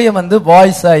 நம்முடைய ஊழியம் வந்து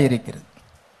வாய்ஸா இருக்கிறது.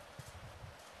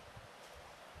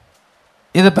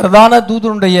 இது பிரதான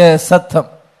தூதனுடைய சத்தம்.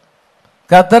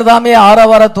 கர்த்தர் தாமே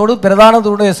ஆரவாரத்தோடும் பிரதான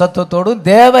தூதனுடைய சத்தத்தோடும்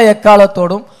தேவ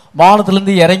எக்காலத்தோடும்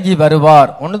வானத்திலிருந்து இறங்கி வருவார்.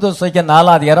 1 Thessalonians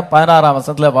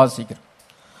 4:16 வாசிக்கிறோம்.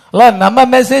 நம்ம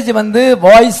மெசேஜ் வந்து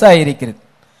வாய்ஸா இருக்கிறது.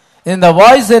 இந்த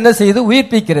வாய்ஸ் என்ன செய்யுது?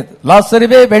 உயிர்ப்பிக்கிறது.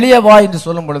 லாசருவே வெளியே வா என்று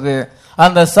சொல்லும் பொழுது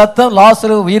அந்த சத்தம்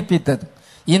லாசரு உயிர்ப்பித்தது.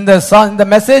 இந்த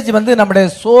மெசேஜ் வந்து நம்முடைய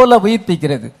சோலை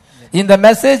உயிர்ப்பிக்கிறது. இந்த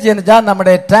மெசேஜ் என்ன?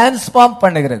 நம்முடைய டிரான்ஸ்ஃபார்ம்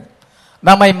பண்ணுகிறது.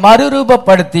 நம்மை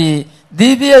மறுரூபப்படுத்தி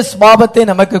திவ்ய ஸ்வாபத்தை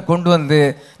நமக்கு கொண்டு வந்து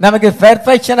நமக்கு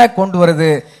பெர்ஃபெக்ஷனை கொண்டு வருது.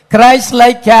 கிரைஸ்ட்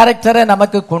லைக் கேரக்டரை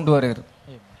நமக்கு கொண்டு வருகிறது.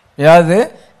 யாவது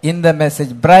இந்த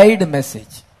மெசேஜ்? Bride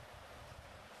message.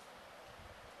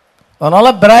 அதனால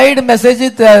பிரைட் மெசேஜ்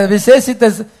விசேஷித்த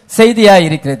செய்தியா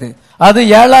இருக்கிறது. அது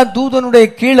 7ஆம் தூதனுடைய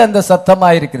கீழ் அந்த சத்தமா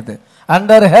இருக்கிறது.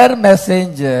 Under her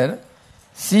messenger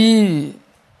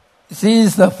she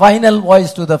is the final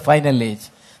voice to the final age.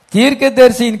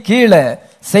 தீர்க்கதரிசியின் கீழே,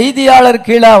 செய்தியாளர்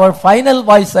கீழே அவர் ஃபைனல்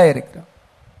வாய்ஸா இருக்கிறார்.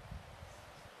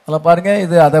 பாருங்க,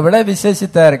 இது அதை விட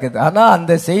விசேஷித்தா இருக்குது. ஆனா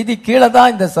அந்த செய்தி கீழே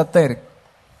தான் இந்த சத்தம் இருக்கு.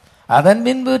 அதன்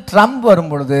பின்பு ட்ரம்ப்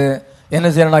வரும் பொழுது என்ன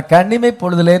செய்யணும்? கண்ணிமை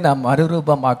பொழுதிலே நாம்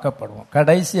மறுரூபமாக்கப்படுவோம்.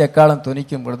 கடைசி எக்காலம்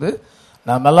துணிக்கும் பொழுது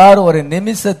நாம் எல்லாரும் ஒரு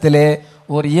நிமிஷத்திலே,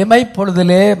 ஒரு இமை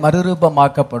பொழுதிலே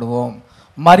மறுரூபமாக்கப்படுவோம்.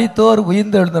 மரித்தோர்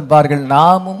உயிர்ந்து எழுந்திருப்பார்கள்,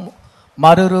 நாமும்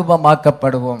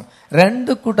மறுரூபமாக்கப்படுவோம்.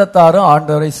 2 கூட்டத்தாரும்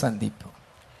ஆண்டவரை சந்திப்போம்.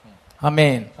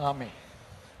 ஆமென்.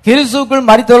 கிறிஸ்துவுக்குள்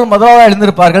மரித்தோர் முதலாவது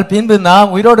எழுந்திருப்பார்கள். பின்பு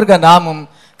நாம் உயிரோடு இருக்க நாமும்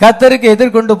கர்த்தருக்கு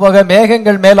எதிர்கொண்டு போக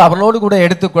மேகங்கள் மேல் அவர்களோடு கூட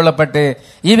எடுத்துக் கொள்ளப்பட்டு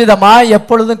இவ்விதமா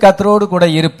எப்பொழுதும் கர்த்தரோடு கூட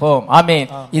இருப்போம். ஆமென்.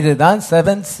 இதுதான்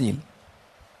 7th seal.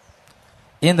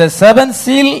 இந்த 7th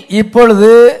seal இப்பொழுது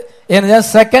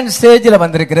செகண்ட் ஸ்டேஜில்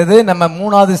வந்திருக்கிறது. நம்ம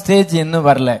 3வது ஸ்டேஜ் இன்னும்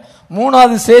வரல.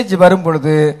 3வது ஸ்டேஜ் வரும்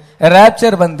பொழுது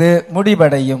ராப்சர் வந்து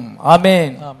முடிவடையும்.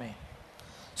 ஆமென்.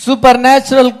 சூப்பர்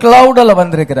நேச்சுரல் கிளவுட்ல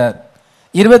வந்திருக்கிறார்.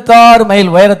 26 மைல்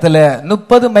உயரத்துல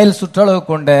 30 மைல் சுற்றளவு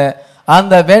கொண்ட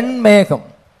அந்த வெண்மேகம்.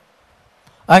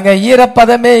 அங்க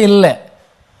ஈரப்பதமே இல்லை.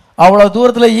 அவ்வளவு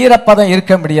தூரத்துல ஈரப்பதம்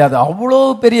இருக்க முடியாது. அவ்வளவு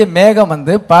பெரிய மேகம்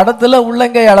வந்து படத்துல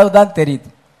உள்ளங்கை அளவு தான் தெரியுது.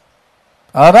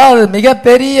 அதாவது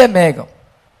மிகப்பெரிய மேகம்,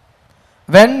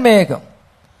 வெண்மேகம்.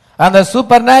 அந்த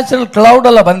சூப்பர் நேச்சுரல்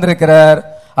கிளவுட்ல வந்திருக்கிறார்.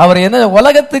 அவர் என்ன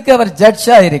உலகத்துக்கு அவர்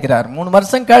ஜட்ஜா இருக்கிறார். 3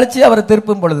 வருஷம் கழிச்சு அவர்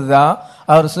திருப்பும் பொழுதுதான்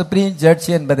அவர் சுப்ரீம் ஜட்ஜ்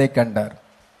என்பதை கண்டார்.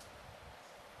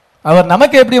 அவர்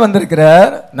நமக்கு எப்படி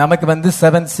வந்திருக்கிறார்? நமக்கு வந்து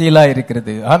 7th சீலா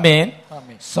இருக்கிறது. ஆமென்.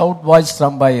 சவுட் வாய்ஸ்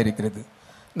ட்ரம்பா இருக்கிறது.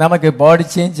 நமக்கு பாடி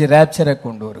சேஞ்ச் ராப்சரை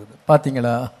கொண்டு வருது.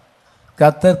 பாத்தீங்களா?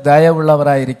 கர்த்தர்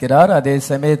தயவுள்ளவராய் இருக்கிறார். அதே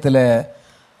சமயத்துல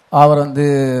அவர் வந்து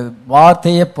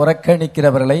வார்த்தையை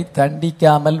புறக்கணிக்கிறவர்களை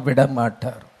தண்டிக்காமல் விட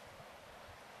மாட்டார்.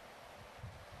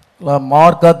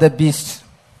 Mark of the beast.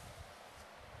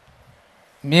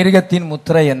 மிருகத்தின்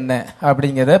முத்திரை என்ன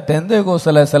அப்படிங்கிறத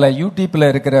பெந்தேகோஸ்ல சில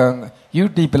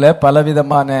யூடியூப்ல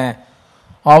பலவிதமான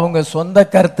அவங்க சொந்த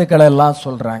கருத்துக்களை எல்லாம்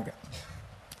சொல்றாங்க.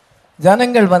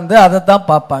 ஜனங்கள் அதை தான்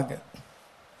பார்ப்பாங்க.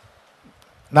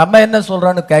 நம்ம என்ன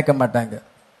சொல்றோன்னு கேட்க மாட்டாங்க.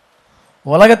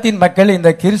 உலகத்தின் மக்கள்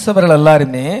இந்த கிறிஸ்தவர்கள்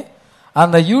எல்லாருமே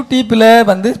அந்த யூடியூப்ல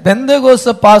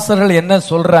பெந்தேகோஸ்த பாஸ்டர்கள் என்ன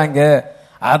சொல்றாங்க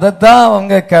அதைத்தான்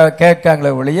அவங்க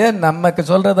கேட்காங்களே ஒழிய நமக்கு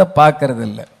சொல்றத பார்க்கறது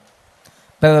இல்லை.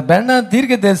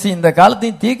 தீர்க்கதரிசி இந்த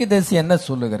காலத்தின் தீர்க்கதரிசி என்ன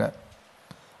சொல்லுகிறார்,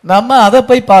 நம்ம அதை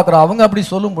போய் பார்க்குறோம். அவங்க அப்படி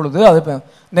சொல்லும் பொழுது அது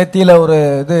நெத்தியில ஒரு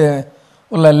இது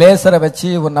உள்ள லேசரை வச்சு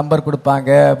ஒரு நம்பர் கொடுப்பாங்க,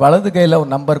 வலது கையில் ஒரு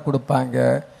நம்பர் கொடுப்பாங்க.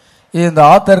 இந்த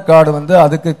ஆதார் கார்டு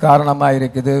அதுக்கு காரணமாக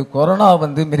இருக்குது, கொரோனா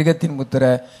மிருகத்தின்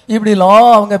முத்திரை, இப்படிலாம்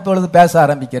அவங்க இப்பொழுது பேச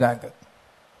ஆரம்பிக்கிறாங்க.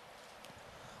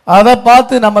 அதை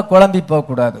பார்த்து நம்ம குழம்பி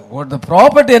போகக்கூடாது.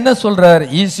 ப்ராப்பர்ட் என்ன சொல்றார்,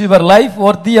 is your life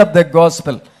worthy of the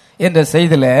gospel என்ற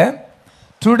செய்தியில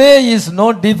today is no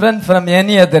different from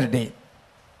any other day.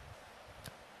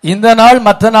 இந்த நாள்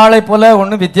மற்ற நாளை போல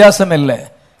ஒன்றும் வித்தியாசம் இல்லை.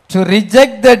 To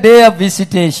reject the day of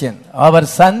visitation, அவர்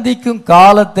சந்திக்கும்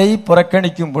காலத்தை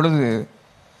புறக்கணிக்கும் பொழுது,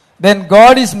 then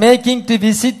God is making to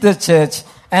visit the church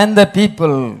and the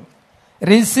people.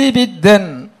 Receive it then,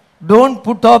 don't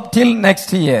put off till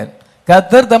next year.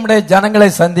 கர்த்தர் தம்முடைய ஜனங்களை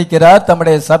சந்திக்கிறார்,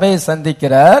 தம்முடைய சபையை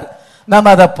சந்திக்கிறார். நம்ம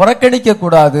அதை புறக்கணிக்க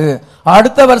கூடாது.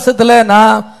 அடுத்த வருஷத்துல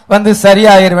நான்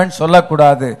சரியாயிருவேன்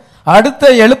சொல்லக்கூடாது. அடுத்த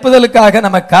எழுப்புதலுக்காக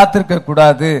நம்ம காத்திருக்க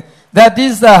கூடாது. that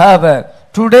is the hour.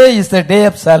 today is the day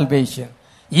of salvation.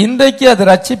 இன்றைக்கு அது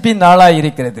ரட்சிப்பின் நாளாய்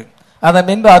இருக்கிறது. அதன்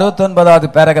பின்பு 69வது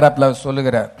பேராகிராஃப்ல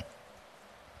சொல்லுகிறார்,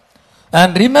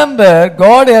 and remember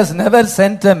God has never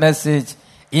sent a message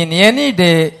in any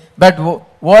day but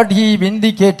what he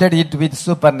vindicated it with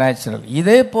supernatural.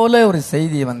 இதே போல ஒரு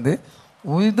செய்தி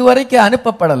இதுவரைக்கும்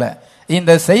அனுப்பப்படல.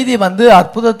 இந்த செய்தி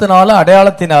அற்புதத்தினாலும்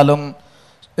அடையாளத்தினாலும்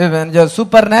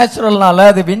சூப்பர் நேச்சுரல்னால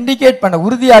அது விண்டிகேட் பண்ண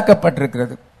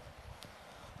உறுதியாக்கப்பட்டிருக்கிறது.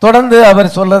 தொடர்ந்து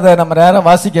அவர் சொல்றதை நம்ம நேரம்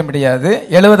வாசிக்க முடியாது.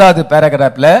 70வது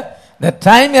பேராகிராஃப்ல the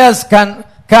time has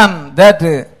come that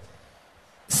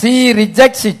she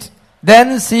rejects it, then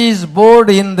she is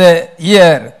bored in the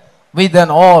ear with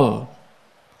an all.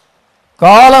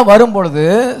 காலம் வரும் பொழுது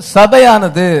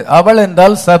சபையானது, அவள்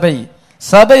என்றால் சபை,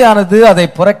 சபையானது அதை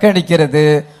புறக்கணிக்கிறது.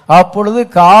 அப்பொழுது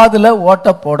காதுல ஓட்ட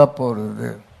போட போறது.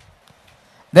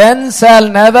 then shall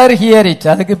never hear it,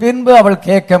 அதுக்கு பின்பு அவள்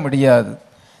கேட்க முடியாது.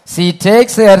 she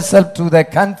takes herself to the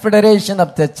confederation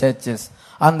of the churches,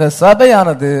 அந்த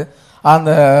சபையானது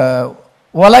அந்த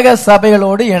உலக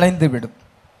சபைகளோடு இணைந்து விடும்.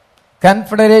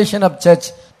 confederation of church,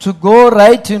 to go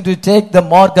right into take the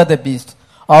mark of the beast,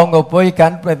 அவங்க போய்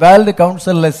வேர்ல்டு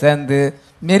கவுன்சில்ல சேர்ந்து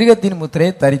மிருகத்தின்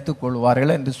முத்திரையை தரித்துக்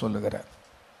கொள்வார்கள் என்று சொல்லுகிறார்.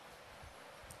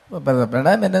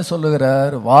 என்ன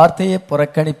சொல்லுகிறார், வார்த்தையை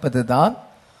புறக்கணிப்பது தான்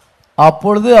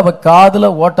அப்பொழுது அவ காதுல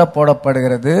ஓட்ட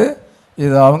போடப்படுகிறது.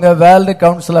 இது அவங்க வேர்ல்டு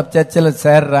கவுன்சில் ஆஃப் சர்ச்சில்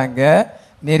சேர்றாங்க,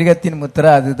 மிருகத்தின் முத்திரை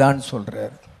அதுதான்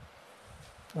சொல்றாரு.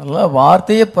 நல்லா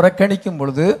வார்த்தையை புறக்கணிக்கும்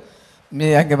பொழுது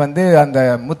அங்க அந்த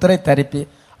முத்திரை தரிப்பி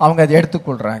அவங்க அதை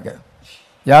எடுத்துக்கொள்றாங்க.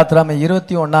 யாத்ராம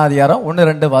 21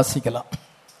 1-2 வாசிக்கலாம்.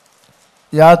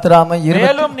 யாத்ராம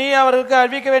மேலும் நீ அவருக்கு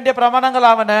அறிவிக்க வேண்டிய பிரமாணங்கள்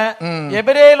ஆவன.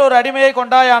 எபிரேயில் ஒரு அடிமையை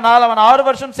கொண்டாயானால் அவன் 6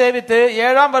 வருஷம் சேவித்து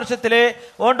 7ஆம் வருஷத்திலே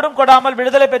ஒன்றும் கொடாமல்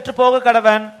விடுதலை பெற்று போக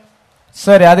கடவன்.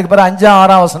 சரி, அதுக்கு பிறகு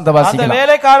 5-6 வசனத்தை வாசிக்கலாம். அந்த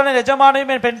வேலைக்காரன் எஜமானையும்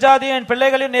என் பெண்ஜாதியும் என்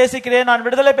பிள்ளைகளையும் நேசிக்கிறேன், நான்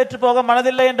விடுதலை பெற்று போக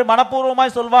மனதில்லை என்று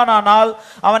மனப்பூர்வமாய் சொல்வானானால்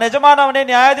அவன் எஜமான அவனை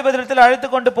நியாயாதிபதியிடத்தில்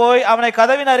அழைத்துக் கொண்டு போய் அவனை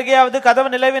கதவின் அருகேயாவது கதவு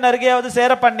நிலைவின் அருகேயாவது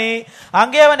சேர பண்ணி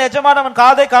அங்கே அவன் எஜமான அவன்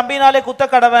காதை கம்பினாலே குத்த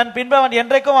கடவன். பின்பு அவன்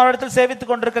என்றைக்கும் அவனிடத்தில்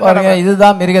சேவித்துக் கொண்டிருக்க.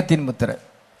 இதுதான் மிருகத்தின் முத்திரை.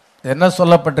 என்ன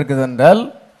சொல்லப்பட்டிருக்குது என்றால்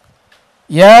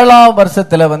 7ஆம்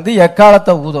வருஷத்துல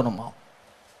எக்காலத்தை ஊதணுமா,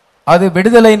 அது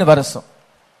விடுதலையின் வருஷம்,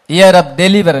 இயர் ஆஃப்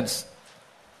டெலிவரன்ஸ்.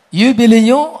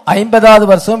 யூபிலியும் 50வது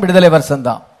வருஷம் விடுதலை வருஷம்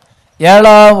தான்.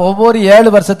 ஒவ்வொரு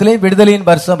 7 வருஷத்திலையும் விடுதலையின்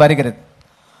வருஷம் வருகிறது.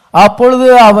 அப்பொழுது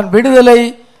அவன் விடுதலை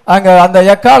அங்க அந்த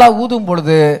எக்கால ஊதும்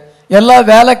பொழுது எல்லா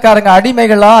வேலைக்காரங்க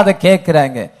அடிமைகளா அதை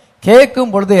கேட்கிறாங்க.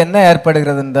 கேட்கும் பொழுது என்ன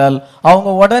ஏற்படுகிறது என்றால் அவங்க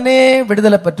உடனே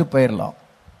விடுதலை பெற்று போயிடலாம்.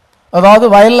 அதாவது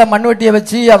வயல்ல மண்வெட்டியை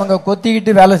வச்சு அவங்க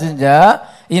கொத்திக்கிட்டு வேலை செஞ்சா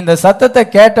இந்த சத்தத்தை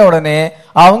கேட்ட உடனே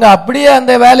அவங்க அப்படியே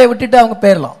அந்த வேலையை விட்டுட்டு அவங்க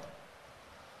போயிடலாம்.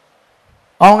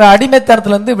 அவங்க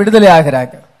அடிமைத்தனத்திலிருந்து விடுதலை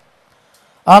ஆகிறாங்க.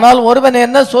 ஆனால் ஒருவன்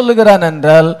என்ன சொல்லுகிறான்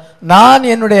என்றால், நான்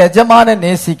என்னுடைய எஜமான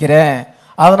நேசிக்கிறேன்,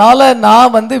 அதனால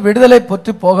நான் விடுதலை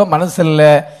பெற்று போக மனசில்ல,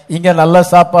 இங்க நல்ல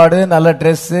சாப்பாடு நல்ல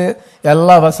ட்ரெஸ்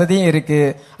எல்லா வசதியும் இருக்கு,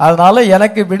 அதனால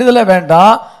எனக்கு விடுதலை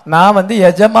வேண்டாம், நான்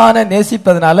எஜமான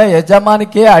நேசிப்பதனால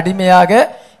எஜமானுக்கே அடிமையாக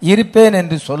இருப்பேன்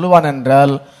என்று சொல்லுவான்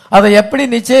என்றால் அதை எப்படி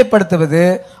நிச்சயப்படுத்துவது?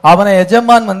 அவனை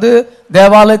எஜமான்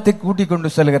தேவாலயத்துக்கு கூட்டிக் கொண்டு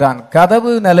செல்கிறான்,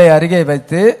 கதவு நிலை அருகே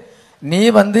வைத்து நீ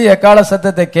எக்கால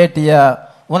சத்தத்தை கேட்டியா,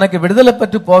 உனக்கு விடுதலை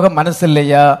பெற்று போக மனசு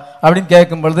இல்லையா அப்படின்னு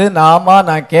கேட்கும் பொழுது, நாமா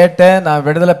நான் கேட்டேன், நான்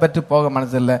விடுதலை பெற்று போக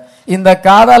மனசு இல்லை. இந்த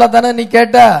காதால தானே நீ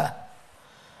கேட்ட,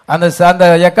 அந்த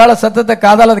எக்கால சத்தத்தை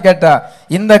காதால கேட்டா.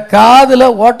 இந்த காதுல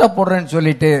ஓட்ட போடுறேன்னு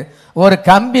சொல்லிட்டு ஒரு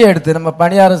கம்பி எடுத்து, நம்ம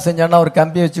பணியாரம் செஞ்சோம்னா ஒரு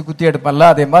கம்பி வச்சு குத்தி எடுப்போம்ல,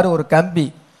 அதே மாதிரி ஒரு கம்பி,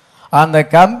 அந்த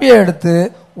கம்பியை எடுத்து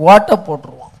ஓட்ட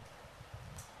போட்டுருவான்.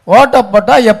 ஓட்ட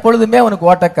போட்டா எப்பொழுதுமே அவனுக்கு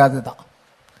ஓட்டக்காது தான்.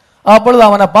 அப்பொழுது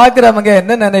அவனை பார்க்கிறவங்க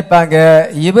என்ன நினைப்பாங்க,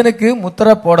 இவனுக்கு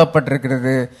முத்திரை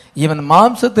போடப்பட்டிருக்கிறது, இவன்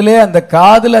மாம்சத்திலே அந்த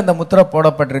காதுல அந்த முத்திரை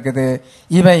போடப்பட்டிருக்குது,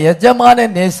 இவன் எஜமான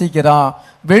நேசிக்கிறான்,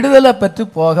 விடுதலை பெற்று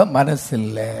போக மனசு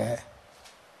இல்லை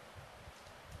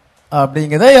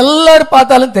அப்படிங்கிறத எல்லாரும்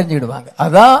பார்த்தாலும் தெரிஞ்சுக்கிடுவாங்க.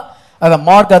 அதான் அத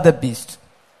மார்க் ஆஃப் த பீஸ்ட்.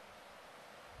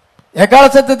 எக்கால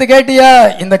சத்தத்தை கேட்டியா,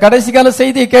 இந்த கடைசி கால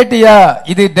செய்தியை கேட்டியா,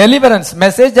 இது deliverance,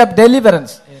 message of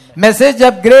deliverance, message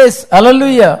of grace.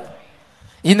 Hallelujah.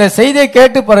 இந்த செய்தியை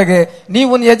கேட்டு பிறகு நீ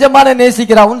உன் எஜமான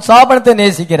நேசிக்கிறா, உன் சாபனத்தை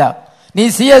நேசிக்கிறா, நீ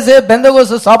சிஎஸ்ஏ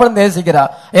பெந்தகோஸ்து சாபனம் நேசிக்கிறா,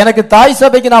 எனக்கு தாய்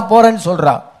சபைக்கு நான் போறேன்னு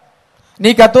சொல்றா, நீ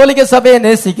கத்தோலிக்க சபையை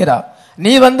நேசிக்கிறா,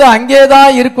 நீ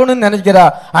அங்கேதான் இருக்கணும்னு நினைக்கிறா,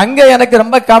 அங்க எனக்கு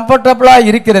ரொம்ப கம்ஃபர்டபுளா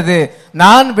இருக்கிறது,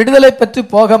 நான் விடுதலை பெற்று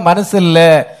போக மனசு இல்ல,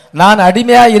 நான்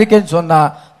அடிமையா இருக்கேன்னு சொன்னா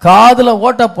காதுல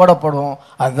ஓட்ட போடப்படும்.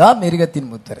 அதுதான் மிருகத்தின்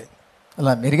முத்திரை.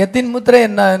 மிருகத்தின் முத்திரை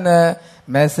என்ன,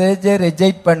 மெசேஜை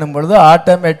ரிஜெக்ட் பண்ணும் பொழுது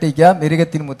ஆட்டோமேட்டிக்கா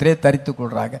மிருகத்தின் முத்திரையை தரித்து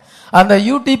கொள்றாங்க. அந்த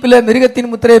யூடியூப்ல மிருகத்தின்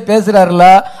முத்திரையை பேசுறாருல,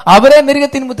 அவரே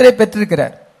மிருகத்தின் முத்திரையை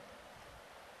பெற்றிருக்கிறார்.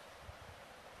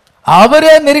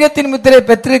 அவரே மிருகத்தின் முத்திரையை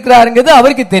பெற்றிருக்கிறாருங்கிறது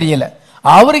அவருக்கு தெரியல.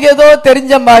 அவருக்கு ஏதோ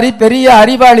தெரிஞ்ச மாதிரி பெரிய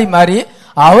அறிவாளி மாதிரி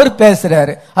அவர்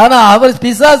பேசுறாரு. ஆனா அவர்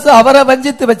பிசாசு அவரை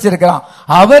வஞ்சித்து வச்சிருக்கிறான்.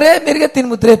 அவரே மிருகத்தின்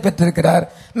முத்திரையை பெற்றிருக்கிறார்,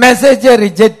 மெசேஜை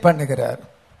ரிஜெக்ட் பண்ணுகிறார்.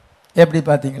 எப்படி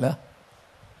பாத்தீங்களா?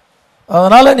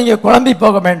 அதனால நீங்க குழம்பி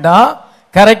போக வேண்டாம்,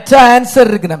 கரெக்டா ஆன்சர்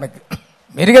இருக்கு நமக்கு.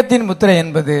 மிருகத்தின் முத்திரை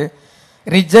என்பது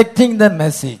ரிஜெக்டிங் த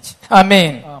மெசேஜ்.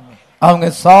 ஆமென். அவங்க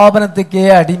சாபனத்துக்கே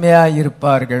அடிமையா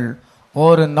இருப்பார்கள்.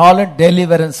 ஒரு நாளும்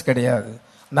டெலிவரன்ஸ் கிடையாது.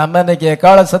 நம்ம இன்னைக்கு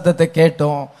எக்கால சத்தத்தை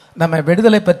கேட்டோம், நம்ம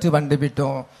விடுதலை பற்றி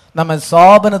வந்துவிட்டோம், நம்ம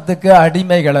சாபனத்துக்கு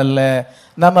அடிமைகள் அல்ல,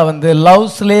 நம்ம love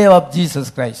slave of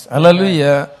Jesus Christ.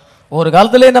 Hallelujah. ஒரு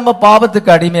காலத்திலே நம்ம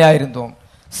பாவத்துக்கு அடிமையா இருந்தோம்,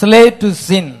 ஸ்லேவ் டு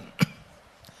சின்.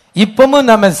 இப்பவும்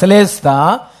நம்ம ஸ்லேவ்ஸ்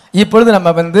தான். இப்பொழுது நம்ம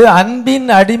அன்பின்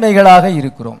அடிமைகளாக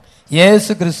இருக்கிறோம்.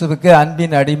 இயேசு கிறிஸ்துவுக்கு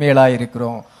அன்பின் அடிமைகளாக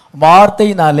இருக்கிறோம்.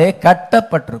 வார்த்தையினாலே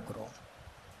கட்டப்பட்டிருக்கிறோம்.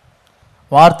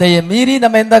 வார்த்தையை மீறி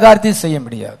நம்ம எந்த காரியத்தையும் செய்ய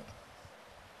முடியாது.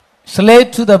 slave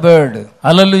to the word.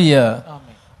 Hallelujah.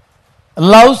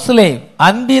 love slave,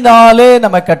 அன்பினாலே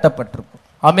நம்ம கட்டப்பட்டிருக்கோம்.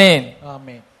 ஆமென்.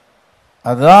 ஆமென்.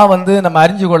 அதான் நம்ம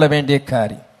அறிஞ்சு கொள்ள வேண்டிய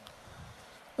காரியம்.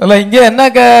 இங்க என்ன,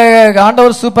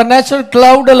 ஆண்டவர் சூப்பர் நேச்சுரல்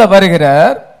கிளவுட்ல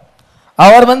வருகிறார்.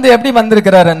 அவர் எப்படி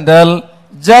வந்திருக்கிறார் என்றால்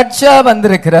ஜட்ஜா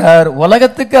வந்திருக்கிறார்.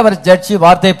 உலகத்துக்கு அவர் ஜட்ஜி,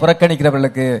 வார்த்தையை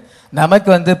புறக்கணிக்கிறவர்களுக்கு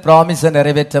நமக்கு ப்ராமிஸை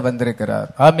நிறைவேற்ற வந்திருக்கிறார்.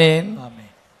 Amen.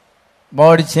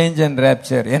 Body change and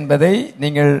rapture என்பதை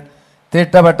நீங்கள்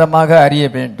திட்டவட்டமாக அறிய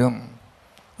வேண்டும்.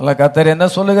 கர்த்தர் என்ன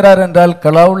சொல்லுகிறார் என்றால்,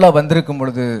 கிளவுட்ல வந்திருக்கும்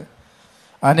பொழுது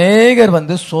அநேகர்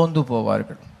சோர்ந்து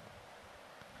போவார்கள்.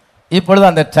 இப்பொழுது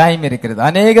அந்த டைம் இருக்கிறது,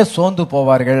 அநேக சோர்ந்து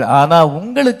போவார்கள். ஆனா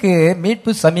உங்களுக்கு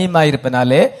மீட்பு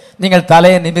சமீபமாயிருப்பனாலே நீங்கள்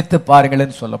தலையை நிமித்து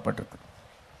பாருங்கள் சொல்லப்பட்டிருக்கு.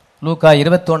 லூக்கா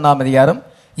 21ஆம் அதிகாரம்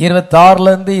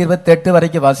 26 28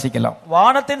 வரைக்கும் வாசிக்கலாம்.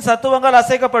 வானத்தின் சத்துவங்கள்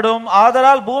அசைக்கப்படும்,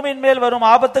 ஆதலால் பூமியின் மேல் வரும்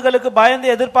ஆபத்துகளுக்கு பயந்து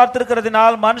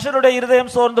எதிர்பார்த்திருக்கிறதுனால் மனுஷனுடைய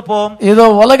இருதயம் சோர்ந்து போம். இதோ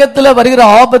உலகத்துல வருகிற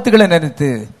ஆபத்துகளை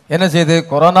நினைத்து என்ன செய்து,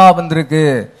 கொரோனா வந்திருக்கு,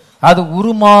 அது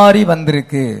உருமாறி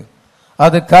வந்திருக்கு,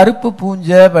 அது கருப்பு பூஞ்ச,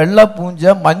 வெள்ளை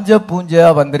பூஞ்ச, மஞ்ச பூஞ்சா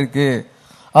வந்திருக்கு,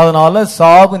 அதனால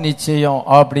சாவு நிச்சயம்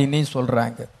அப்படின்னு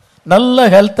சொல்றாங்க. நல்ல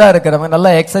ஹெல்த்தா இருக்கிறவங்க, நல்ல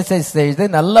எக்ஸசைஸ் செய்து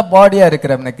நல்ல பாடியா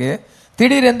இருக்கிறவனுக்கு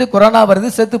திடீரென்று கொரோனா வருது,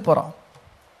 செத்து போறான்.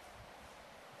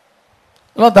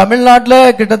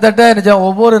 தமிழ்நாட்டில் கிட்டத்தட்ட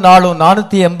ஒவ்வொரு நாளும்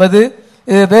 480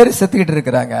 பேர் செத்துக்கிட்டு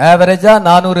இருக்கிறாங்க. ஆவரேஜா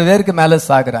 400 பேருக்கு மேல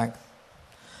சாகுறாங்க.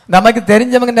 நமக்கு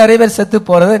தெரிஞ்சவங்க நிறைய பேர் செத்து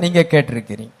போறதை நீங்க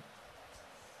கேட்டிருக்கிறீங்க.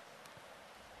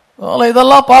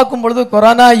 இதெல்லாம் பார்க்கும் பொழுது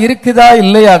கொரோனா இருக்குதா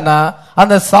இல்லையான்னா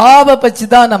அந்த சாவை பற்றி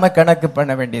தான் நம்ம கணக்கு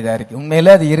பண்ண வேண்டியதா இருக்கு.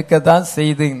 உண்மையில அது இருக்கத்தான்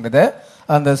செய்துங்கிறத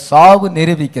அந்த சாவு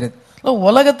நிரூபிக்கிறது.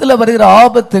 உலகத்துல வருகிற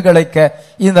ஆபத்துகளை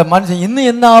இந்த மனுஷன் இன்னும்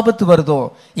என்ன ஆபத்து வருதோ,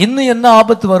 இன்னும் என்ன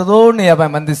ஆபத்து வருதோன்னு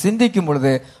அவன் சிந்திக்கும்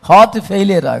பொழுது ஹார்ட்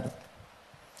ஃபெயிலியர் ஆகுது.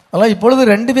 அதெல்லாம் இப்பொழுது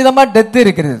 2 விதமா டெத்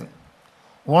இருக்கிறது.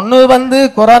 ஒன்னு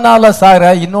கொரோனால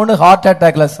சாகுற, இன்னொன்னு ஹார்ட்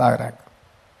அட்டாக்ல சாகுறாங்க.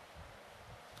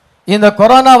 இந்த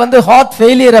கொரோனா ஹார்ட்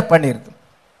ஃபெயிலியரை பண்ணிருது.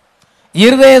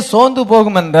 இருதயம் சோர்ந்து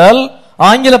போகும் என்றால்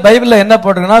ஆங்கில பைபிள்ல என்ன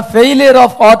போட்டிருக்குன்னா ஃபெயிலியர்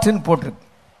ஆஃப் ஹார்ட்னு போட்டிருக்கு.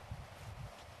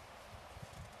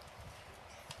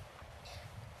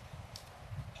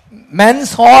 men's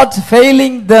hearts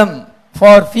failing them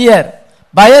for fear.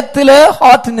 பயத்துல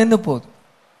ஹார்ட் நின்னு போகுது.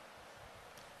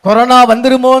 கொரோனா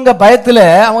வந்துருமோங்க பயத்துல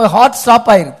அவங்க ஹார்ட் ஸ்டாப்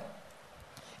ஆயிருது.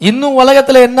 இன்னும்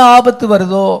உலகத்துல என்ன ஆபத்து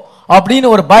வருதோ அப்படின்னு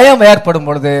ஒரு பயம் ஏற்படும்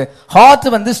பொழுது ஹார்ட்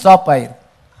வந்து ஸ்டாப் ஆயிருது.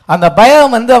 அந்த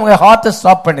பயம் வந்து அவங்க ஹார்ட்டை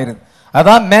ஸ்டாப் பண்ணிருது.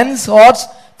 அதான் men's hearts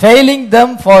failing them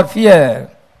for fear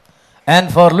and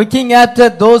for looking after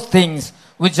those things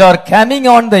which are coming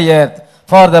on the earth,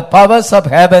 for the powers of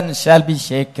heaven shall be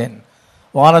shaken.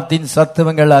 வானத்தின்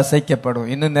சத்துவங்கள் அசைக்கப்படும்.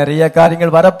 இன்னும் நிறைய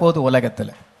காரியங்கள் வரப்போகுது உலகத்துல.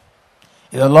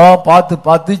 இதெல்லாம் பார்த்து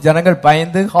பார்த்து ஜனங்கள்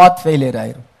பயந்து ஹார்ட் ஃபெயிலியர்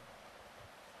ஆயிரும்.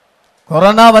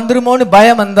 கொரோனா வந்துருமோன்னு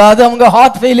பயம் வந்தாது அவங்க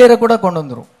ஹார்ட் ஃபெயிலியரை கூட கொண்டு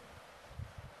வந்துரும்.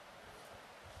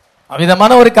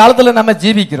 அவ்விதமான ஒரு காலத்துல நம்ம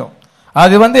ஜீவிக்கிறோம்.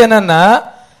 அது வந்து என்னன்னா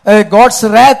காட்ஸ்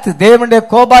wrath, தேவனுடைய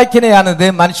கோபாக்கினையானது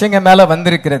மனுஷங்க மேல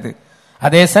வந்திருக்கிறது.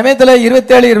 அதே சமயத்துல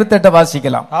 27, 28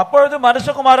 வாசிக்கலாம். அப்பொழுது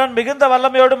மனுஷகுமாரன் மிகுந்த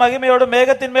வல்லமையோடு மகிமையோடு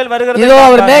மேகத்தின் மேல் வருகிறது. இதோ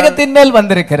அவர் மேகத்தின் மேல்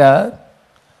வந்திருக்கிறார்.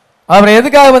 அவர்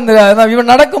எதுக்காக வந்து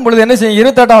இவன் நடக்கும் பொழுது என்ன செய்யும்?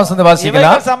 28ஆம் வசனத்தை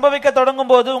வாசிக்கலாம். சம்பவிக்க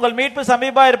தொடங்கும் போது உங்கள் மீட்பு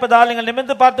சமீபமா இருப்பதால் நீங்கள்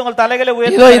நிமிர்ந்து பார்த்து உங்கள் தலைகளை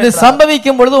உயர்த்தி. இதோ இது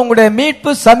சம்பவிக்கும் பொழுது உங்களுடைய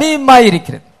மீட்பு சமீபமாய்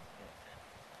இருக்கிறது.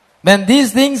 When these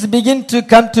things begin to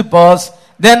come to pass,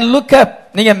 then look up.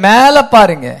 நீங்க மேல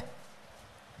பாருங்க,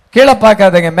 கீழே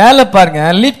பார்க்காதீங்க, மேல பாருங்க.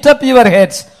 Lift up your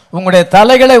heads. உங்களுடைய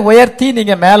தலைகளை உயர்த்தி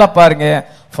நீங்க மேல பாருங்க.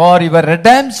 For your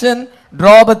redemption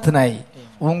draweth nigh.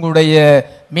 உங்களுடைய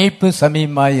மீட்பு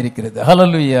சமீபமாய் இருக்கிறது.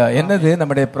 ஹல்லேலூயா. என்னது?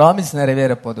 நம்முடைய ப்ராமிஸ்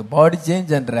நிறைவேற போகுது. Body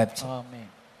change and rapture. Amen.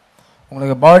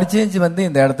 உங்களுக்கு பாடி சேஞ்ச் வந்து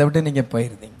இந்த இடத்தை விட்டு நீங்க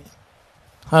போயிருந்தீங்க.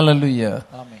 ஹல்லேலூயா.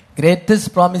 ஆமென்.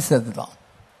 கிரேட்டஸ்ட் ப்ராமிஸ் அதுதான்.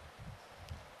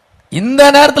 இந்த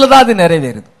நேரத்துல தான் அது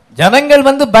நிறைவேறுது. ஜனங்கள்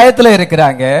வந்து பயத்துல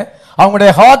இருக்கிறாங்க,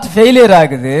 அவங்களுடைய ஹார்ட் ஃபெயிலியர்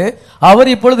ஆகுது. அவர்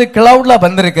இப்பொழுது கிளவுட்ல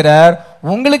வந்திருக்கிறார்.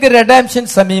 உங்களுக்கு ரெடம்ஷன்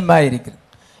சமீபமா இருக்குது.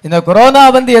 இந்த கொரோனா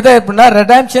வந்து எதை எப்படின்னா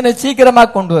ரெடம்ஷனை சீக்கிரமா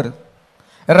கொண்டு வருது,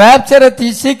 ராப்சரை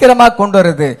சீக்கிரமா கொண்டு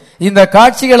வருது. இந்த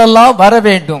காட்சிகள் எல்லாம் வர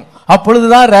வேண்டும்,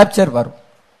 அப்பொழுதுதான் ராப்சர் வரும்.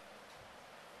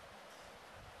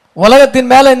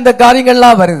 உலகத்தின் மேல இந்த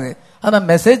காரியங்கள்லாம் வருது. ஆனா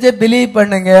மெசேஜை பிலீவ்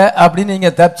பண்ணுங்க அப்படின்னு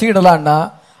நீங்க தப்பிச்சுக்கிடலாம்னா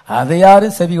அதை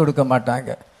யாரும் செவி கொடுக்க மாட்டாங்க.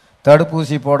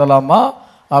 தடுப்பூசி போடலாமா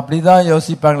அப்படிதான்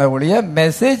யோசிப்பாங்களே ஒழிய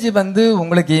மெசேஜ் வந்து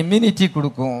உங்களுக்கு இம்யூனிட்டி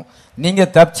கொடுக்கும், நீங்க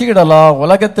தப்பிச்சுக்கிடலாம்,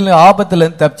 உலகத்துல ஆபத்துல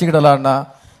இருந்து தப்பிச்சுக்கிடலாம்னா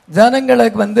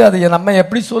ஜனங்களுக்கு வந்து அதை நம்ம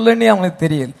எப்படி சொல்லணும்னு அவங்களுக்கு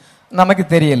தெரியல, நமக்கு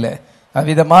தெரியல.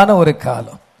 அவ்விதமான ஒரு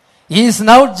காலம். Is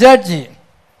now judging.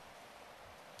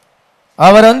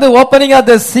 அவர் வந்து ஓப்பனிங் ஆஃப்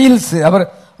த சீல்ஸ், அவர்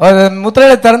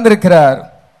முத்திரையை திறந்திருக்கிறார்.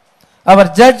 அவர்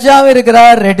ஜட்ஜாகவும்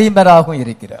இருக்கிறார், ரெடீமராகவும்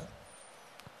இருக்கிறார்.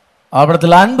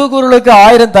 அவரத்தில் அன்பு கூறுகளுக்கு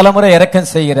 1000 தலைமுறை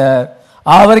இரக்கம் செய்கிறார்.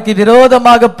 அவருக்கு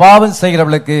விரோதமாக பாவம்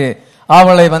செய்கிறவர்களுக்கு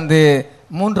அவளை வந்து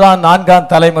 3ஆம் 4ஆம்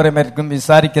தலைமுறை மேற்கும்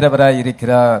விசாரிக்கிறவராய்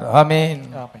இருக்கிறார். ஆமென்.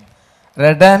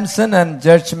 Redemption and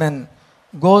judgement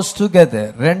cos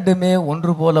together. ரெண்டுமே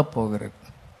ஒன்று போல போகிறது.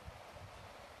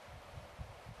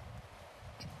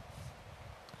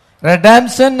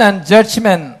 Redemption and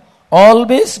judgment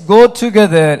always go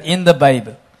together in the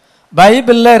Bible.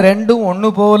 பைபிள்ல ரெண்டும் ஒன்னு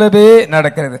போலவே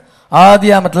நடக்கிறது.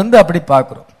 ஆதியாமத்திலிருந்து அப்படி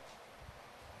பார்க்கிறோம்.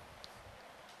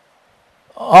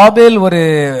 ஆபேல் ஒரு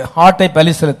ஆட்டை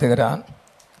பலி செலுத்துகிறான்,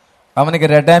 அவனுக்கு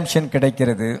ரெடம்ஷன்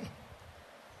கிடைக்கிறது.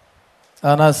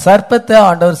 ஆனா சர்ப்பத்தை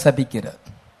ஆண்டவர் சபிக்கிறார்.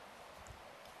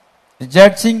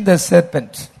 ஜட்ஜிங் த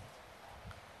சர்பென்ட்.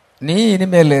 நீ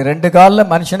இனிமேல் 2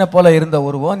 காலில் மனுஷனை போல இருந்த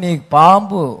உருவம், நீ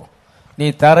பாம்பு, நீ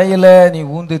தரையில நீ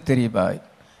ஊந்து திரிவாய்,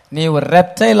 நீ ஒரு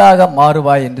ரெப்டைலாக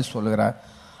மாறுவாய் என்று சொல்கிறார்.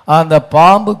 அந்த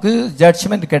பாம்புக்கு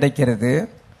ஜட்ஜ்மெண்ட் கிடைக்கிறது,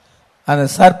 அந்த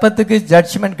சர்ப்பத்துக்கு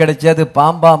ஜட்ஜ்மெண்ட் கிடைச்சி அது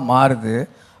பாம்பா மாறுது.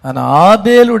 ஆனா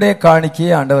ஆபேலுடைய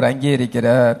காணிக்கையை ஆண்டவர்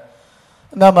அங்கீகரிக்கிறார்.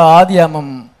 நம்ம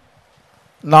ஆதியாமம்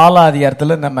 4ஆம்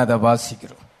அதிகாரத்தில் நம்ம அதை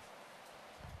வாசிக்கிறோம்.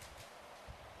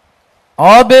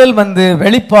 ஆபேல் வந்து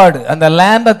வெளிப்பாடு, அந்த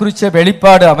லேம்பை குறிச்ச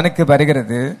வெளிப்பாடு அவனுக்கு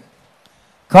வருகிறது.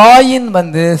 காயின்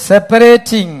வந்து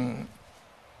separating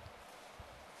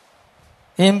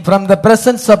him from the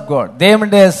presence of God,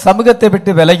 தேவனுடைய சமூகத்தை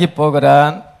விட்டு விலகி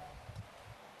போகிறான்.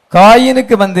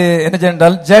 காயினுக்கு வந்து என்ன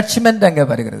சொன்னால் ஜட்ஜ்மெண்ட் அங்க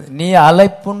வருகிறது. நீ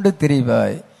அலைப்புண்டு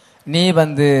திரிவாய், நீ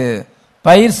வந்து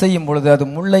பயிர் செய்யும் பொழுது அது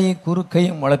முள்ளையும்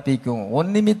குறுக்கையும் முளைப்பிக்கும், உன்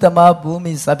நிமித்தமா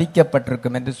பூமி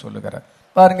சபிக்கப்பட்டிருக்கும் என்று சொல்லுகிறார்.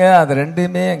 பாருங்க, அது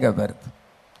ரெண்டுமே அங்க வருது.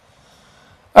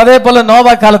 அதே போல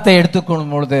நோவா காலத்தை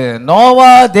எடுத்துக்கொள்ளும் பொழுது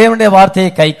நோவா தேவனுடைய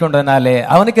வார்த்தையை கை கொண்டனாலே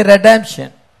அவனுக்கு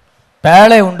ரெடம்ஷன்,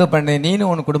 பேழை உண்டு பண்ணி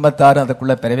நீனும் உன் குடும்பத்தாரும்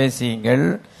அதுக்குள்ள பிரவேசியுங்கள்,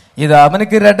 இது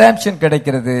அவனுக்கு ரெடம்ஷன்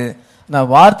கிடைக்கிறது.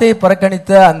 நான் வார்த்தையை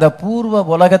புறக்கணித்த அந்த பூர்வ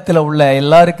உலகத்தில் உள்ள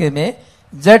எல்லாருக்குமே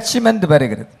ஜட்ஜ்மெண்ட்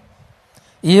வருகிறது.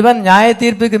 ஈவன் நியாய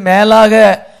தீர்ப்புக்கு மேலாக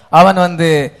அவன் வந்து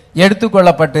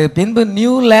எடுத்துக்கொள்ளப்பட்டு பின்பு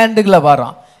நியூ லேண்டுகளை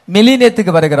வரான்,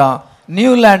 மில்லினியத்துக்கு வருகிறான்.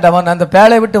 நியூ லேண்ட் அவன் அந்த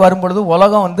பேழை விட்டு வரும்பொழுது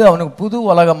உலகம் வந்து அவனுக்கு புது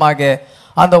உலகமாக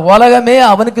அந்த உலகமே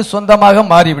அவனுக்கு சொந்தமாக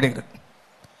மாறிவிடுகிறது.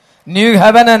 New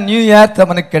heaven and new earth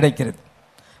அவனுக்கு கிடைக்கிறது.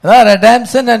 அதான்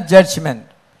redemption and judgment,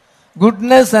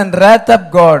 goodness and wrath of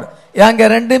God, அங்க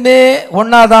ரெண்டுமே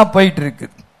ஒன்னாதான் போயிட்டு இருக்கு.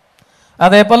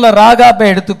 அதே போல ராகாபை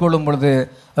எடுத்துக்கொள்ளும் பொழுது,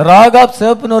 ராகாப்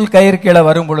சிவப்பு நூல் கயிறு கீழே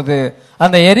வரும் பொழுது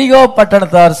அந்த எரிகோ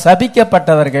பட்டணத்தார்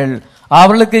சபிக்கப்பட்டவர்கள்,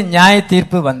 அவர்களுக்கு நியாய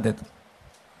தீர்ப்பு வந்தது.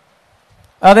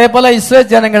 அதே போல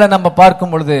இஸ்ரேல் ஜனங்களை நம்ம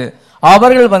பார்க்கும் பொழுது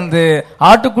அவர்கள்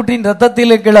ஆட்டுக்குட்டியின்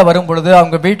ரத்தத்திலே கீழே வரும் பொழுது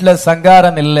அவங்க வீட்டுல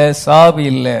சங்காரம் இல்லை, சாவு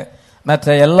இல்லை.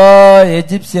 மற்ற எல்லா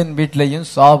எஜிப்சியன் வீட்லையும்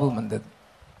சாவு வந்தது.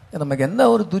 நமக்கு என்ன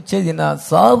ஒரு துச்செய்தினா,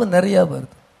 சாவு நிறைய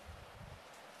வருது.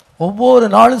 ஒவ்வொரு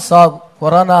நாளும் சாவு.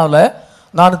 கொரோனாவில்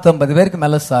 450 பேருக்கு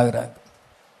மேல சாகுறாங்க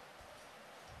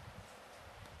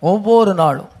ஒவ்வொரு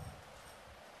நாளும்.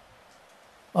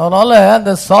 அதனால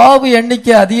அந்த சாவு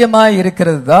எண்ணிக்கை அதிகமா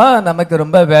இருக்கிறது தான் நமக்கு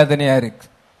ரொம்ப வேதனையா இருக்கு.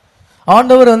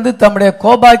 ஆண்டவர் தம்முடைய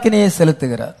கோபாக்கினையை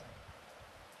செலுத்துகிறார்.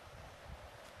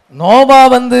 நோவா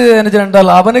என்ன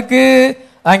சொன்னால் அவனுக்கு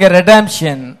அங்க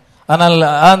ரெடம்ஷன், ஆனால்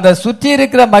அந்த சுற்றி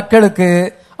இருக்கிற மக்களுக்கு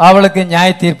அவளுக்கு நியாய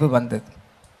தீர்ப்பு வந்தது.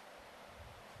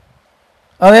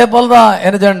 அதே போலதான்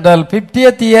என்ன சொன்னால்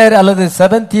 50th இயர் அல்லது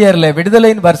 7th இயர்ல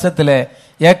விடுதலையின் வருஷத்துல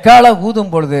எக்கால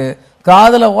ஊதும் பொழுது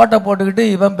காதல ஓட்ட போட்டுக்கிட்டு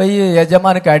இவன் போய்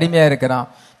எஜமானுக்கு அடிமையா இருக்கிறான்.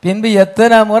 பின்பு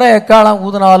எத்தனை முறை எக்காலம்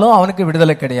ஊதினாலும் அவனுக்கு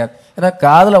விடுதலை கிடையாது. ஏன்னா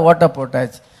காதல ஓட்ட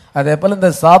போட்டாச்சு. அதே போல இந்த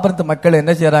சாபரத்து மக்கள்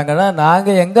என்ன செய்யறாங்கன்னா, நாங்க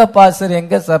எங்க பாஸ்டர்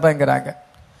எங்க சபைங்கிறாங்க.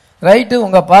 ரைட்டு,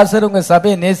 உங்க பாஸ்டர் உங்க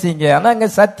சபையை நேசிங்க, ஆனா அங்க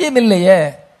சத்தியம் இல்லையே.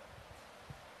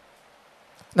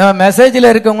 நம்ம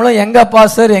மெசேஜ்ல இருக்கவங்களும் எங்க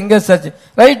பாஸ்டர் எங்க சர்ச்,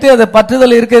 ரைட்டு, அது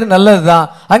பற்றுதல் இருக்கிறது நல்லதுதான்.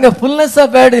 அங்க ஃபுல்னஸ்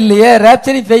ஆஃப் வேர்ட் இல்லையே,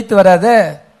 ராப்சரி ஃபெய்த் வராதே.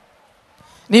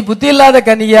 நீ புத்தி இல்லாத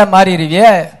கன்னிகையா மாறிடுவிய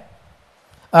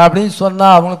அப்படின்னு சொன்னா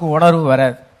அவங்களுக்கு உணர்வு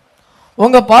வராது.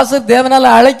 உங்க பாஸ்டர் தேவனால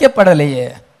அழைக்கப்படலையே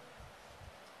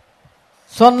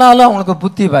சொன்னாலும் அவங்களுக்கு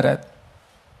புத்தி வராது.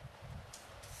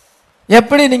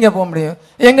 எப்படி நீங்க போக முடியும்?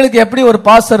 எங்களுக்கு எப்படி ஒரு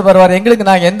பாஸ்டர் வருவார், எங்களுக்கு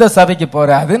நான் எந்த சபைக்கு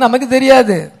போறேன் அது நமக்கு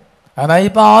தெரியாது. ஆனா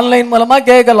இப்ப ஆன்லைன் மூலமா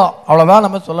கேட்கலாம், அவ்வளவுதான்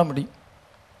நம்ம சொல்ல முடியும்.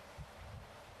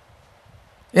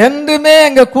 என்றுமே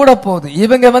அங்க கூட போகுது.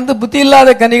 இவங்க புத்தி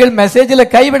இல்லாத கன்னிகள் மெசேஜ்ல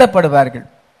கைவிடப்படுவார்கள்,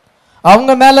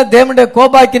 அவங்க மேல தேவனுடைய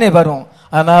கோபாக்கினை வரும்.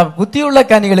 ஆனா புத்தியுள்ள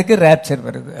கன்னிகளுக்கு ரேப்சர்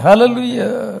வருது. ஹல்லேலூயா.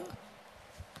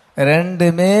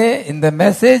 ரெண்டுமே இந்த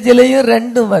மெசேஜ்லயும்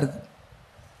ரெண்டும் வருது.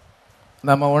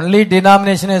 நம்ம ஒன்லி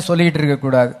டினாமினேஷனே சொல்லிட்டு இருக்க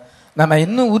கூடாது. நம்ம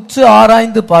இன்னும் உற்று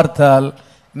ஆராய்ந்து பார்த்தால்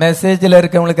மெசேஜில்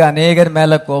இருக்கவங்களுக்கு அநேகர்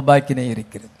மேல கோபாக்கினை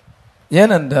இருக்கிறது.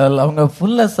 ஏனென்றால் அவங்க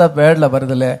ஃபுல்னஸ் ஆஃப் வேர்ட்ல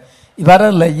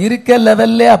வரல, இருக்க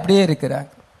லெவல்ல அப்படியே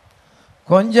இருக்கிறாங்க.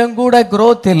 கொஞ்சம் கூட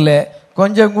growth இல்லை,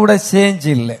 கொஞ்சம் கூட சேஞ்ச்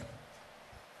இல்லை.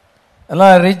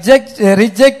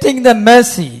 ரிஜெக்டிங் த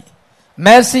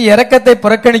mercy இரக்கத்தை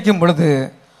புறக்கணிக்கும் பொழுது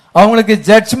அவங்களுக்கு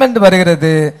ஜட்ஜ்மெண்ட்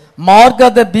வருகிறது, மார்க்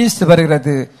ஆஃப் த பீஸ்ட்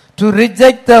வருகிறது. To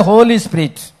reject the Holi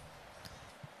spirit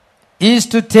is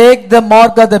to take the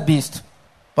mark of the Beast.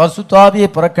 பரிசுத்தாவியை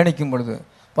புறக்கணிக்கும் பொழுது,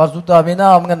 பரிசுத்தாவினா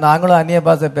அவங்க நாங்களும் அந்நிய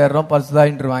பாஷை பேர்றோம்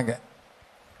பரிசுத்தாவின்றுவாங்க.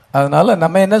 அதனால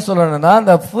நம்ம என்ன சொல்லணும்னா,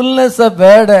 அந்த ஃபுல்னஸ் ஆஃப்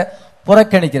வேர்டை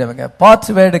புறக்கணிக்கிறவங்க,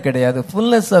 பார்ட்ஸ் வேர்டு கிடையாது,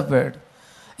 ஃபுல்னஸ் ஆஃப் வேர்டு.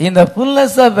 இந்த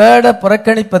ஃபுல்னஸ் ஆஃப் வேர்டை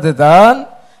புறக்கணிப்பது தான்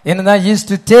என்னன்னா, is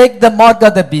to take the mark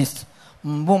of the beast,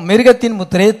 மிருகத்தின்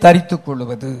முத்திரையை தரித்துக்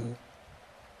கொள்வது.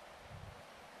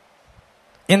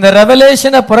 இந்த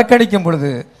ரெவலேஷனை புறக்கணிக்கும்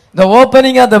பொழுது, இந்த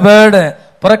ஓப்பனிங் ஆஃப் த வேர்டை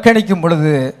புறக்கணிக்கும்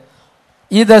பொழுது,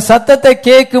 இந்த சத்தத்தை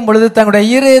கேட்கும் பொழுது தங்களுடைய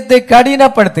இதயத்தை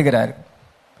கடினப்படுத்துகிறார்.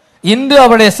 இன்று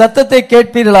அவருடைய சத்தத்தை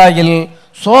கேட்பீர்களாகில்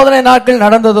சோதனை நாட்கள்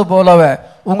நடந்தது போலவே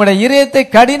உங்களுடைய இதயத்தை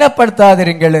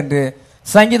கடினப்படுத்தாதிருங்கள் என்று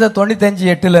சங்கீதம்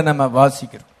 95:8 நம்ம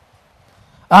வாசிக்கிறோம்.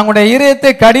 அவங்களுடைய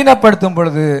இதயத்தை கடினப்படுத்தும்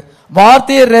பொழுது,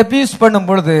 வார்த்தையை ரெபியூஸ் பண்ணும்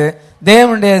பொழுது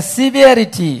தேவனுடைய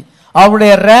சிவியாரிட்டி,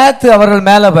 அவருடைய wrath அவர்கள்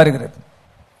மேல வருகிறது.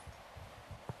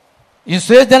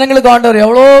 இஸ்ரேல் ஜனங்களுக்கு ஆண்டவர்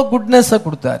எவ்வளோ குட்னஸ்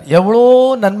கொடுத்தார், எவ்வளோ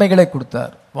நன்மைகளை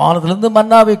கொடுத்தார். வானத்திலிருந்து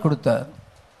மன்னாவை கொடுத்தார்,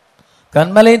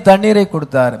 கண்மலையின் தண்ணீரை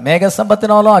கொடுத்தார், மேக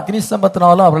சம்பத்தினாலும் அக்னி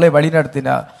சம்பத்தினாலும் அவர்களை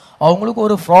வழிநடத்தினார். அவங்களுக்கு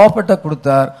ஒரு ப்ராஃபட்டை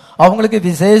கொடுத்தார், அவங்களுக்கு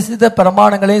விசேஷித்த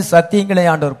பிரமாணங்களையும்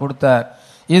சத்தியங்களையும் ஆண்டவர் கொடுத்தார்.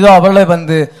 இதோ அவர்களை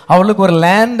அவளுக்கு ஒரு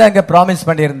லேண்ட் அங்க ப்ராமிஸ்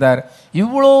பண்ணியிருந்தார்.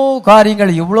 இவ்வளோ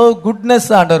காரியங்கள், இவ்வளோ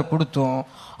குட்னஸ் ஆண்டவர் கொடுத்தும்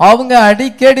அவங்க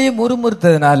அடிக்கடி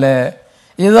முறுமுறுத்ததுனால,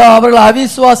 இதோ அவர்கள்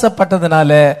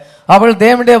அவிசுவாசப்பட்டதுனால, அவர்கள்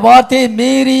தேவனுடைய வார்த்தையை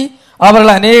மீறி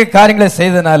அவர்கள் அநேக காரியங்களை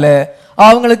செய்தனால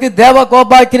அவங்களுக்கு தேவ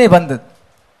கோபாக்கினை வந்தது.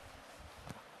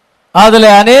 அதுல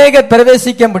அநேக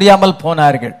பிரவேசிக்க முடியாமல்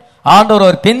போனார்கள். ஆண்டவர்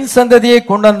ஒரு பின் சந்ததியை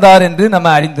கொண்டு வந்தார் என்று நம்ம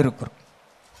அறிந்திருக்கிறோம்.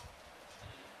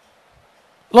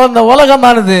 இந்த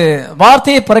உலகமானது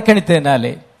வார்த்தையை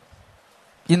புறக்கணித்ததினாலே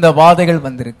இந்த வாதைகள்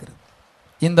வந்திருக்கிறது.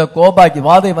 இந்த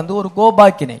வாதை ஒரு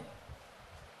கோபாக்கினை,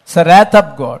 wrath of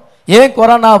God. ஏன்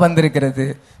கொரோனா வந்திருக்கிறது?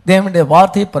 தேவனுடைய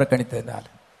வார்த்தையை புறக்கணித்ததினால்.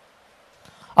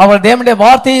 அவள் தேவனுடைய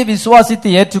வார்த்தையை விசுவாசித்து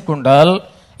ஏற்றுக்கொண்டால்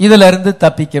இதுல இருந்து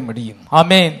தப்பிக்க முடியும்.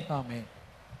 ஆமென். ஆமென்.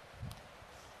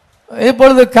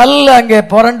 இப்பொழுது கல் அங்கே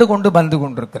புரண்டு கொண்டு வந்து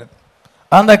கொண்டிருக்கிறது.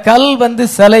 அந்த கல்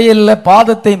சிலையில்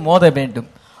பாதத்தை மோத வேண்டும்.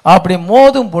 அப்படி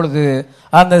மோதும் பொழுது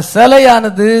அந்த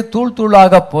சிலையானது தூள்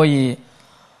தூளாக போய்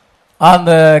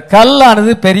அந்த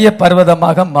கல்லானது பெரிய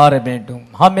பர்வதமாக மாற வேண்டும்.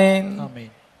 ஆமென். ஆமென்.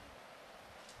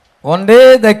 One day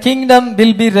the kingdom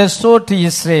will be restored to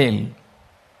Israel.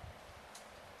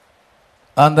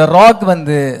 அந்த ராக்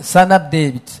சன் ஆப்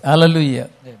டேவிட். ஹல்லேலூயா.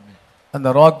 அந்த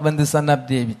ராக் சன் ஆப்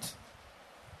டேவிட்.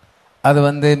 அது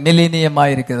மில்லினியமா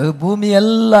இருக்குது. அது பூமி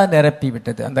எல்லாம் நிரப்பி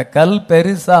விட்டது. அந்த கல்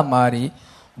பெருசா மாறி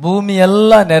பூமி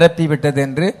எல்லாம் நிரப்பி விட்டது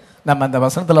என்று நம்ம அந்த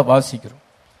வசனத்துல வாசிக்கிறோம்.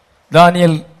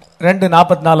 தானியேல்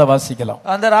 2:44 வாசிக்கலாம்.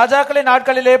 அந்த ராஜாக்களின்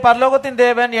நாட்களிலே பரலோகத்தின்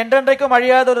தேவன் என்றென்றைக்கும்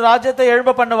அழியாத ஒரு ராஜ்யத்தை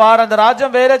எழும்ப பண்ணுவார். அந்த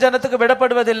ராஜ்யம் வேற ஜனத்துக்கு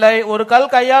விடப்படுவதில்லை. ஒரு கல்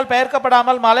கையால்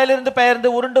பெயர்க்கப்படாமல் மலையிலிருந்து பெயர்ந்து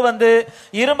உருண்டு வந்து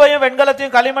இரும்பையும்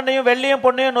வெண்கலத்தையும் களிமண்ணையும் வெள்ளியும்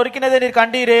பொன்னையும் நொறுக்கினதை நீர்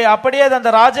கண்டீரே, அப்படியே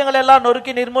அந்த ராஜ்யங்கள் எல்லாம்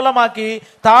நொறுக்கி நிர்மூலமாக்கி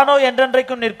தானோ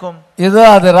என்றென்றைக்கும் நிற்கும். இது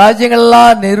அது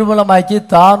ராஜ்யங்கள்லாம் நிர்மூலமாக்கி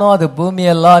தானோ அது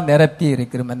பூமியெல்லாம் நிரப்பி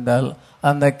இருக்கிறோம் என்றால்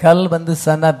அந்த கல்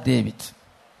சன் ஆப் டேவிட்.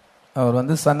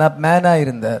 அவர் சன் ஆப் மேனா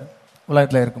இருந்தார்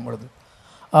உலகத்தில் இருக்கும் பொழுது.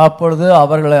 அப்பொழுது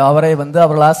அவரை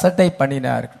அவர்கள் அசட்டை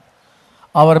பண்ணினார்கள்.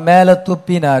 அவர் மேலே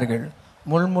துப்பினார்கள்,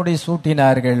 முள்முடி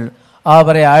சூட்டினார்கள்,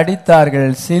 அவரை அடித்தார்கள்,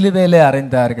 சிலுவையிலே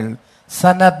அறைந்தார்கள்.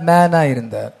 சன் ஆப் மேனா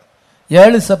இருந்தார்.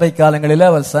 7 சபை காலங்களில்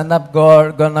அவர் சன் ஆப்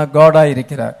காடா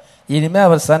இருக்கிறார். இனிமே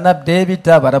அவர் சன் ஆப்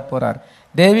டேவிட்டா வரப்போறார்.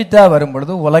 டேவிட்டா வரும்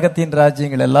பொழுது உலகத்தின்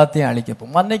ராஜ்யங்கள் எல்லாத்தையும்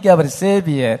அழிக்கப்போம். அன்னைக்கு அவர்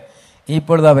சேவியர்,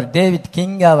 இப்பொழுது அவர் டேவிட்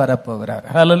கிங்கா வரப்போகிறார்.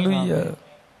 ஹல்லேலூயா.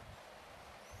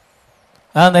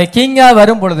 அந்த கிங்கா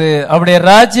வரும் பொழுது அவருடைய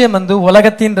ராஜ்யம்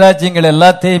உலகத்தின் ராஜ்யங்கள்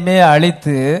எல்லாத்தையுமே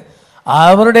அழித்து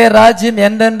அவருடைய ராஜ்யம்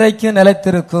என்றென்றைக்கும்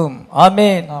நிலைத்திருக்கும்.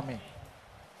 ஆமென். ஆமென்.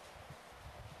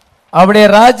 அவருடைய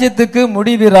ராஜ்யத்துக்கு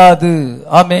முடிவிராது.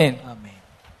 ஆமென். ஆமென்.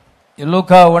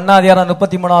 லூக்கா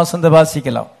 1:33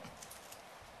 வாசிக்கலாம்.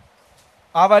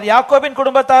 அவர் யாக்கோபின்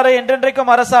குடும்பத்தாரை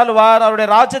என்றென்றைக்கும் அரசாளுவார், அவருடைய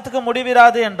ராஜ்யத்துக்கு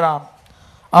முடிவிராது என்றான்.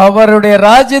 அவருடைய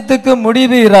ராஜ்யத்துக்கு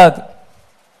முடிவு இராது.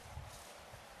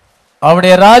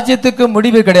 அவருடைய ராஜ்யத்துக்கு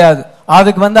முடிவு கிடையாது.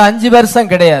 அதுக்கு 5 வருஷம்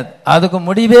கிடையாது. அதுக்கு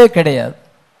முடிவே கிடையாது.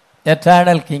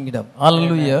 Eternal kingdom.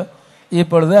 ஹல்லேலூயா.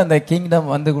 இப்பொழுது அந்த கிங்டம்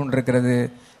வந்து கொண்டிருக்கிறது.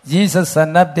 ஜீசஸ்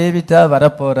சன் ஆப் டேவிட்டா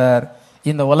வரப்போறார்.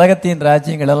 இந்த உலகத்தின்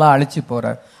ராஜ்யங்கள் எல்லாம் அழிச்சு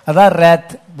போறார். அதான்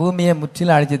ராத், பூமியை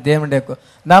முற்றிலும் அழிச்சு தேவனுடைய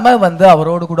நம்ம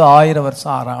அவரோடு கூட 1000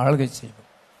 வருஷம் ஆளுகை செய்வோம்.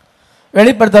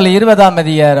 வெளிப்படுத்தல்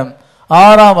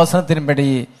 20:6 வசனத்தின்படி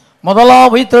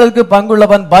முதலாம் உயிர்த்தெழுதலுக்கு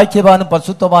பங்குள்ளவன் பாக்கியவானும்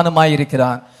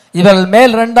பரிசுத்தவானுமாயிருக்கிறான். இவர்கள்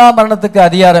மேல் 2ஆம் மரணத்துக்கு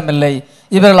அதிகாரம் இல்லை.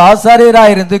 இவர்கள்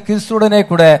ஆசாரியராயிருந்து கிறிஸ்துடனே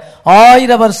கூட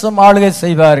 1000 வருஷம் ஆளுகை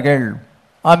செய்வார்கள்.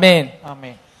 ஆமென்.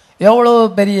 ஆமென். எவ்வளவு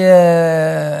பெரிய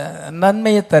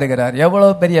நன்மையை தருகிறார்,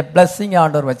 எவ்வளவு பெரிய பிளஸிங்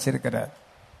ஆண்டவர் வச்சிருக்கிறார்.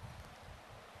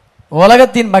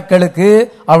 உலகத்தின் மக்களுக்கு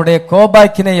அவருடைய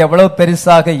கோபாக்கினை எவ்வளவு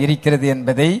பெருசாக இருக்கிறது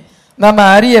என்பதை நம்ம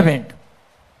அறிய வேண்டும்.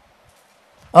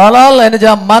 ஆனால்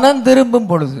மனம் திரும்பும்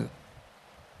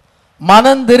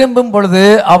பொழுது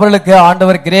அவர்களுக்கு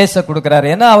ஆண்டவர் கிரேஸ கொடுக்கிறார்.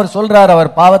 ஏன்னா அவர் சொல்றார், அவர்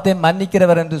பாவத்தை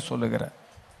மன்னிக்கிறவர் என்று சொல்லுகிறார்.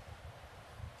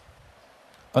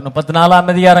 34ஆம்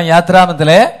அதிகாரம்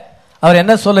யாத்திராமத்திலே அவர்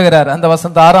என்ன சொல்லுகிறார்? அந்த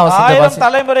வசந்த 6ஆம் வசனத்தை 1000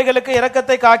 தலைமுறைகளுக்கு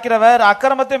இரக்கத்தை காக்கிறவர்,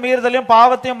 அக்கிரமத்தை மீறுதலையும்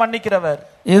பாவத்தையும் மன்னிக்கிறவர்.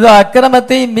 இது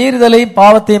அக்கிரமத்தையும் மீறுதலையும்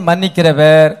பாவத்தையும்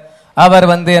மன்னிக்கிறவர். அவர்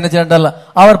என்ன சொன்னால்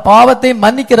அவர் பாவத்தை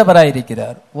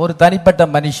மன்னிக்கிறவராயிருக்கிறார். ஒரு தனிப்பட்ட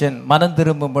மனுஷன் மனம்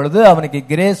திரும்பும் பொழுது அவனுக்கு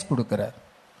கிரேஸ் கொடுக்கிறார்.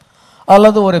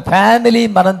 அல்லது ஒரு ஃபேமிலி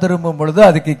மனம் திரும்பும் பொழுது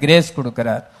அதுக்கு கிரேஸ்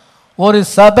கொடுக்கிறார். ஒரு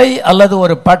சபை அல்லது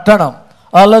ஒரு பட்டணம்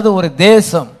அல்லது ஒரு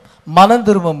தேசம் மனம்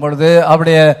திரும்பும் பொழுது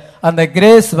அவருடைய அந்த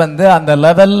கிரேஸ் அந்த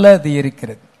லெவல்ல அது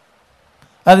இருக்கிறது.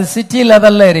 அது சிட்டி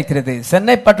லெவல்ல இருக்கிறது.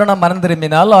 சென்னை பட்டணம் மனம்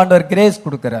திரும்பினால் ஆண்டவர் கிரேஸ்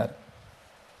கொடுக்கிறார்.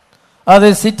 அது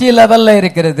சிட்டி லெவல்ல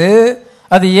இருக்கிறது,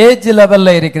 அது ஏஜ் லெவல்ல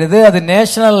இருக்கிறது, அது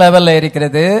நேஷனல் லெவல்ல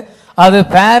இருக்கிறது, அது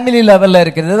ஃபேமிலி லெவல்ல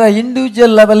இருக்கிறது, அது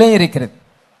இண்டிவிஜுவல் லெவல்லையும் இருக்கிறது.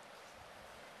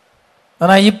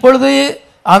 ஆனா இப்பொழுது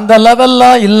அந்த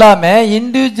லெவல்லாம் இல்லாம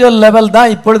இண்டிவிஜுவல் லெவல்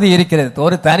தான் இப்பொழுது இருக்கிறது.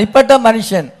 ஒரு தனிப்பட்ட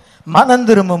மனுஷன் மனம்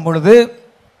திரும்பும் பொழுது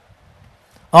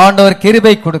ஆண்டவர்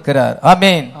கிருபை கொடுக்கிறார்.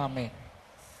 Amen. Amen.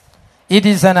 It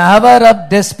is an hour of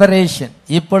desperation.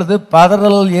 இப்பொழுது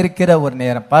பதறல் இருக்கிற ஒரு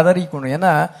நேரம். பதறிக்கணும்.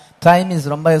 ஏன்னா டைம் இஸ்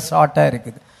ரொம்ப ஷார்ட்டா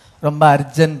இருக்குது, ரொம்ப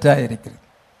அர்ஜென்டா இருக்குது.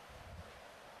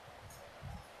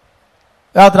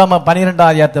 யாத்ராமா 12ஆம்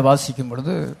அதிகாரத்தை வாசிக்கும்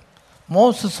பொழுது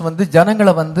மோசஸ்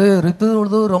ஜனங்களை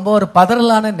ரொம்ப ஒரு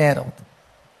பதறலான நேரம்.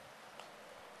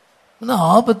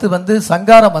 ஆபத்து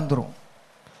சங்காரம் வந்துடும்.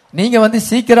 நீங்க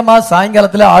சீக்கிரமா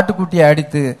சாயங்காலத்துல ஆட்டுக்குட்டியை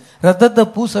அடித்து ரத்தத்தை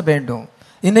பூச வேண்டும்.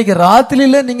 இன்னைக்கு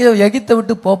ராத்திரியில நீங்க எகிப்தை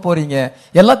விட்டு போறீங்க,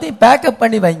 எல்லாத்தையும் பேக்கப்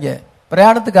பண்ணி வைங்க,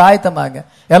 பிரயாணத்துக்கு ஆயத்தமாங்க,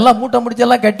 எல்லாம் மூட்டை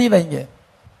முடிச்செல்லாம் கட்டி வைங்க.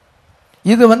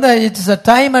 இது it's a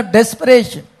time of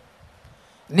desperation.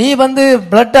 நீ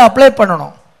பிளட்டை அப்ளை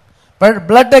பண்ணணும்.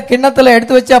 பிளட்டை கிண்ணத்துல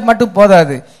எடுத்து வச்சா மட்டும்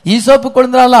போதாது, ஈசோப்பு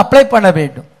கொழுந்தாலும் அப்ளை பண்ண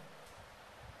வேண்டும்.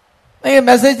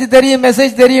 மெசேஜ்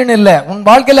தெரியும் இல்ல, உன்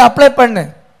வாழ்க்கையில அப்ளை பண்ணு,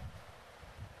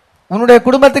 உன்னுடைய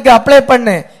குடும்பத்துக்கு அப்ளை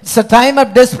பண்ணு. It's a time of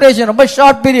desperation. ரொம்ப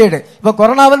ஷார்ட் பீரியட். இப்ப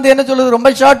கொரோனா என்ன சொல்லுது? ரொம்ப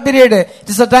short period.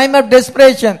 It's a time of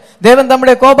desperation. தேவன்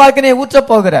தம்முடைய கோபாக்கினை ஊற்ற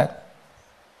போகிறார்.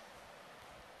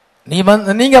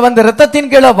 நீங்க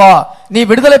ரத்தத்தின் கீழே வா, நீ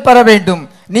விடுதலை பெற வேண்டும்.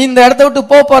 நீ இந்த இடத்தை விட்டு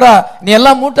போறா, நீ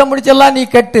எல்லாம் மூட்டை முடிச்செல்லாம் நீ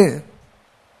கட்டு.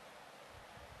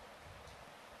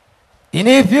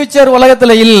 இனி ஃபியூச்சர்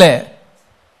உலகத்துல இல்ல.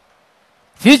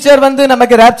 ஃபியூச்சர்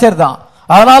நமக்கு ராப்சர் தான்.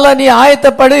 அதனால நீ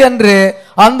ஆயத்தப்படு என்று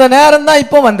அந்த நேரம் தான்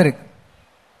இப்போ வந்திருக்கு.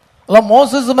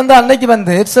 மோசஸ் அன்னைக்கு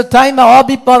இட்ஸ் a டைம்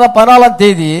ஆபிப்பாத 14ஆம்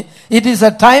தேதி. It is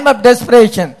a time of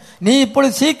desperation. நீ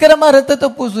இப்பொழுது சீக்கிரமா ரத்தத்தை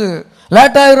பூசு,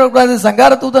 லேட் ஆகிடக்கூடாது,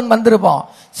 சங்கார தூதன் வந்திருப்பான்.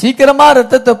 சீக்கிரமா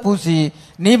ரத்தத்தை பூசி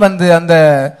நீ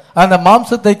அந்த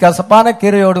மாம்சத்தை கசப்பான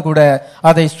கீரையோடு கூட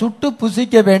அதை சுட்டு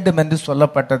புசிக்க வேண்டும் என்று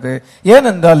சொல்லப்பட்டது.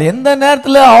 ஏனென்றால் எந்த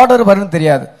நேரத்தில் ஆர்டர் வரும்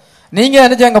தெரியாது. நீங்க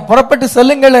நினைச்சாங்க புறப்பட்டு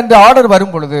செல்லுங்கள் என்று ஆர்டர்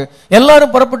வரும் பொழுது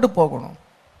எல்லாரும் புறப்பட்டு போகணும்.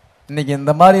 இன்னைக்கு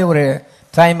இந்த மாதிரி ஒரு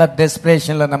டைம் ஆஃப்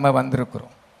டெஸ்பிரேஷன்ல நம்ம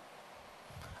வந்திருக்கிறோம்.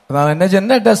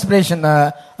 என்ன desperation?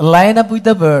 Line up with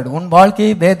the word. உன்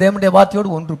வாழ்க்கையை தேவனுடைய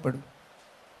வார்த்தையோடு ஒன்றுபடும்.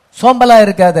 சோம்பலா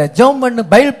இருக்காத, ஜெபம் பண்ணு,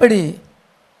 பைபிள் படி.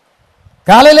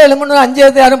 காலையில எழுமணி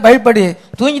 5 யாரும் பைபிள் படி,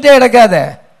 தூங்கிட்டே கிடக்காத.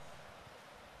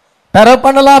 பெரவ்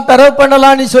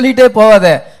பண்ணலாம் நீ சொல்லிட்டே போவாத.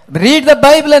 Read the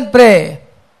Bible and pray.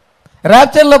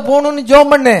 ராப்சர்ல போகணும்னு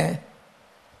ஜெபம் பண்ணு.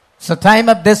 It's a time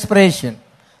of desperation.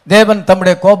 தேவன்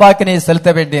தம்முடைய கோபாக்கினை செலுத்த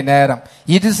வேண்டிய நேரம்.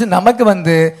 இட் இஸ் நமக்கு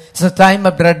it's a time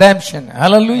of redemption.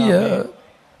 Hallelujah.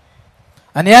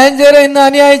 அநியாயம் செய்யற இன்னும்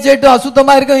அநியாயம் செய்யட்டும்,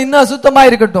 அசுத்தமா இருக்க இன்னும் அசுத்தமா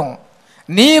இருக்கட்டும்,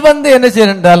 நீ என்ன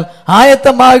செய்யறால்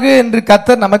ஆயத்தமாக என்று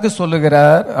கர்த்தர் நமக்கு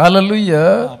சொல்லுகிறார். ஹல்லேலூயா.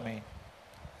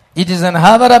 It is an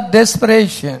hour of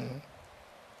desperation.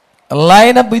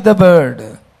 Line up with the word.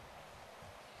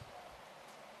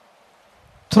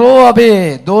 Throw away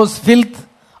those filth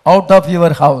out of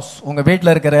your house. உங்க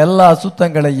வீட்டில் இருக்கிற எல்லா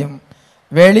அசுத்தங்களையும்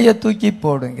வெளியே தூக்கி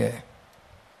போடுங்க.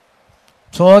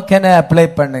 டோக்கனை அப்ளை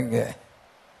பண்ணுங்க.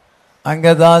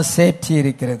 அங்கதான் சேஃப்டி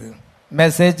இருக்கிறது.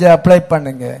 மெசேஜ் அப்ளை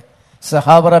பண்ணுங்க. It's a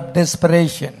hour of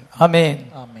desperation. Amen.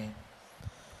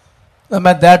 நம்ம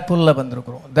தேட்புல்ல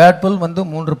வந்திருக்கிறோம். தேட்புல்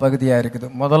 3 பகுதியா இருக்குது.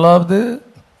 முதலாவது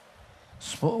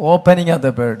ஓப்பனிங் ஆஃப்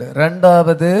த வேர்ட்,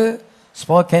 ரெண்டாவது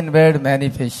ஸ்போக்கன் வேர்ட்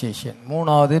மேனிஃபெஸ்டேஷன்,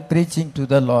 மூணாவது ப்ரீச்சிங் டு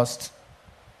த லாஸ்ட்.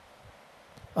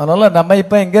 அதனால நம்ம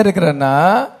இப்ப எங்க இருக்கிறோன்னா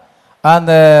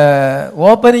அந்த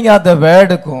ஓப்பனிங் ஆஃப் த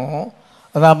வேர்டுக்கும்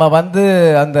நம்ம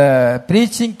அந்த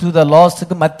ப்ரீச்சிங் டு த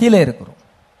லாஸ்டுக்கு மத்தியில இருக்கிறோம்.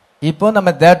 இப்போ நம்ம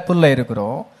தேட்புல்ல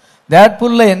இருக்கிறோம்.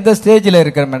 தேட்புல்ல எந்த ஸ்டேஜில்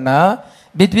இருக்கிறோம்னா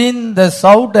between the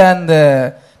south and the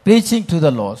preaching to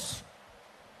the lost.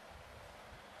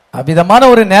 அவ்விதமான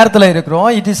ஒரு நேரத்தில் இருக்கிறோம்.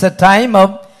 it is a time of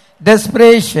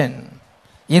desperation.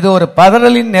 இது ஒரு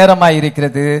பதறலின் நேரமாக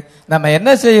இருக்கிறது. நம்ம என்ன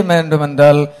செய்ய வேண்டும்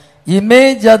என்றால்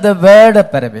இமேஜ் ஆஃப் த வேர்டை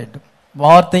பெற வேண்டும்,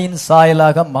 வார்த்தையின்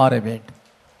சாயலாக மாற வேண்டும்.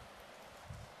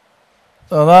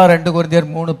 அதான் 2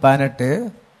 கொரிந்தியர் 3:18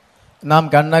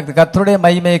 நாம் கர்த்தருடைய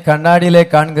மகிமையை கண்ணாடியிலே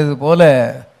காண்கிறது போல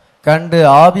கண்டு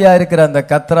ஆவியா இருக்கிற அந்த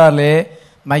கர்த்தராலே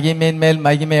மகிமையின் மேல்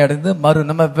மகிமை அடைந்து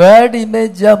நம்ம வேர்ட்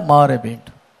இமேஜா மாற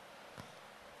வேண்டும்.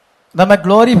 நம்ம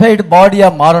குளோரிஃபைடு பாடியா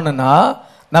மாறணும்னா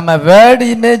நம்ம வேர்ட்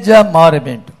இமேஜா மாற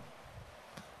வேண்டும்.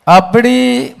 அப்படி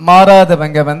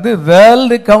மாறாதவங்க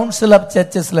வேர்ல்டு கவுன்சில் ஆஃப்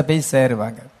சர்ச்சஸ்ல போய்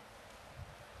சேருவாங்க.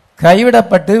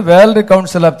 கைவிடப்பட்டு வேர்ல்டு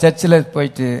கவுன்சில் ஆஃப் சர்ச்சில்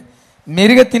போயிட்டு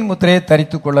மிருகத்தின் முத்திரையை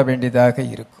தரித்து கொள்ள வேண்டியதாக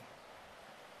இருக்கும்.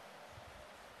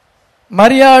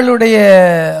 மரியாளுடைய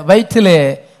வயிற்றிலே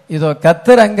இதோ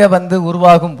கத்தர் அங்க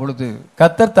உருவாகும் பொழுது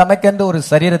கத்தர் தமக்கென்று ஒரு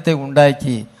சரீரத்தை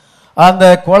உண்டாக்கி அந்த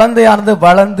குழந்தையானது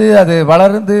வளர்ந்து அது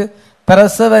வளர்ந்து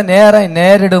பிரசவ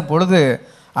நேரிடும் பொழுது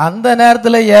அந்த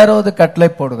நேரத்தில் ஏரோது கட்டளை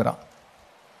போடுகிறான்.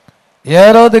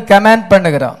 ஏரோது கமாண்ட்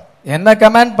பண்ணுகிறான். என்ன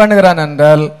கமாண்ட் பண்ணுகிறான்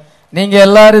என்றால் நீங்க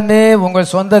எல்லாருமே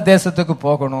உங்கள் சொந்த தேசத்துக்கு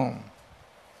போகணும்.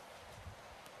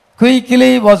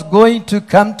 Quickly was going to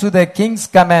come to the king's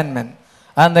commandment.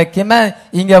 அந்த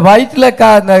இங்க வயிற்றுல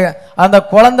அந்த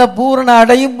குழந்தை பூரண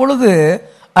அடையும் பொழுது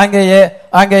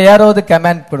அங்க யாராவது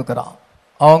கமாண்ட் கொடுக்கறான்.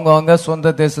 அவங்க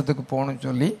சொந்த தேசத்துக்கு போகணும்னு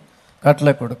சொல்லி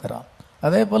கட்டளை கொடுக்கறான்.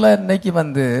 அதே போல இன்னைக்கு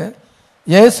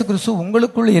இயேசு கிறிஸ்து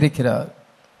உங்களுக்குள் இருக்கிறார்.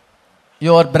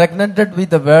 You are பிரெக்னன்டட்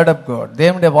with the word of God.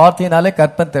 தேவனுடைய வார்த்தையினாலே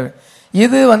கற்பனை.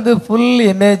 இது ஃபுல்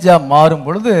இமேஜா மாறும்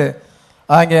பொழுது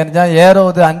அங்க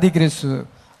ஏரோது அந்தி கிறிஸ்து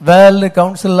வேர்ல்டு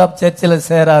கவுன்சில் ஆஃப் சர்ச்சில்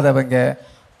சேராதவங்க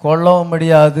கொல்லவும்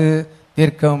முடியாது,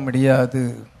 விற்கவும் முடியாது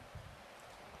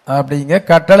அப்படிங்க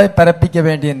கட்டளை பிறப்பிக்க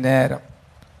வேண்டிய நேரம்.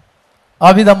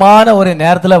 அவ்விதமான ஒரு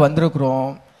நேரத்தில்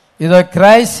வந்திருக்கிறோம். இதோ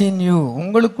கிரைஸ்ட் இன் யூ,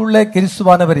 உங்களுக்குள்ள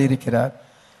கிறிஸ்துவானவர் இருக்கிறார்.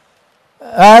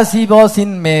 as he was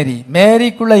in மேரி,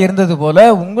 மேரிக்குள்ள இருந்தது போல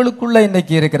உங்களுக்குள்ள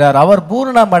இன்னைக்கு இருக்கிறார். அவர்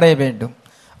பூரணம் அடைய வேண்டும்,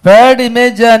 பேர்ட்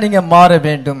இமேஜா நீங்க மாற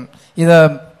வேண்டும். இத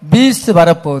பீஸ்ட்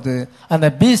வரப்போகுது, அந்த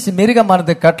பீஸ்ட்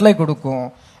மிருகமானது கட்டளை கொடுக்கும்,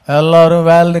 எல்லாரும்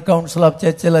வேர்ல்டு கவுன்சில் ஆஃப்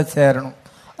சர்ச்சில் சேரணும்,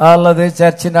 அல்லது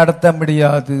சர்ச்சு நடத்த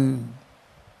முடியாது,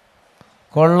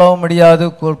 கொல்லவும் முடியாது,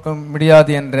 கொடுக்க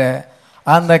முடியாது என்ற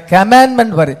அந்த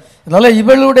கமாண்ட்மெண்ட் வரும். அதனால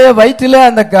இவளுடைய வயிற்றில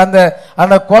அந்த அந்த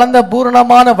அந்த குழந்தை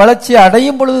பூரணமான வளர்ச்சி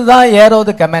அடையும் பொழுதுதான்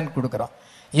ஏரோது கமாண்ட் கொடுக்கிறான்.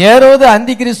 ஏரோது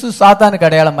அந்தி கிறிஸ்து சாத்தானுக்கு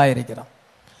அடையாளமாக இருக்கிறான்.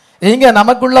 இங்க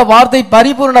நமக்குள்ள வார்த்தை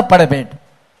பரிபூர்ணப்பட வேண்டும்,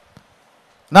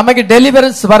 நமக்கு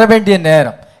டெலிவரன்ஸ் வர வேண்டிய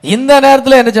நேரம். இந்த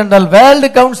நேரத்தில் என்ன சொன்னால் வேர்ல்டு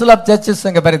கவுன்சில் ஆஃப் சர்ச்சஸ்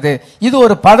அங்க வருது. இது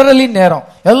ஒரு பதறலின் நேரம்,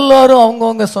 எல்லாரும்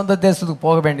அவங்கவுங்க சொந்த தேசத்துக்கு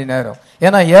போக வேண்டிய நேரம்.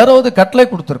 ஏன்னா ஏரோது கட்டளை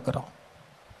கொடுத்திருக்கிறோம்.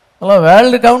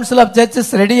 வேர்ல்டு கவுன்சில் ஆஃப்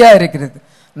சர்ச்சஸ் ரெடியா இருக்கிறது.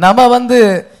 நம்ம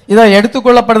இதை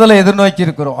எடுத்துக்கொள்ளப்படுதலை எதிர்நோக்கி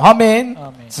இருக்கிறோம். ஆமென்.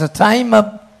 It's a time of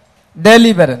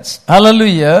deliverance.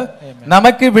 ஹல்லேலூயா.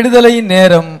 நமக்கு விடுதலையின்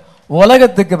நேரம்.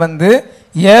 உலகத்துக்கு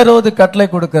ஏரோது கட்டளை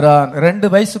கொடுக்கிறான், 2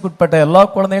 வயசுக்குட்பட்ட எல்லா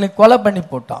குழந்தைகளையும் கொலை பண்ணி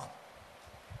போட்டான்.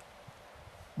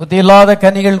 புத்தி இல்லாத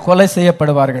கன்னிகள் கொலை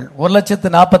செய்யப்படுவார்கள்,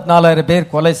 1,44,000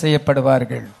 பேர் கொலை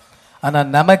செய்யப்படுவார்கள். ஆனா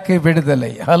நமக்கு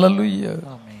விடுதலை. ஹல்லேலூயா.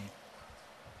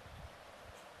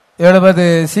 70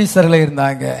 சீசர்கள்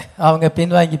இருந்தாங்க, அவங்க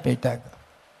பின்வாங்கி போயிட்டாங்க.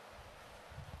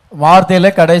 வார்த்தையில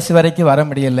கடைசி வரைக்கும் வர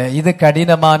முடியல, இது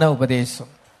கடினமான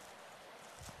உபதேசம்,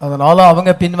 அதனால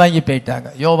அவங்க பின்வாங்கி போயிட்டாங்க.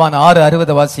 யோவான்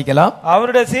 6:60 வாசிக்கலாம்.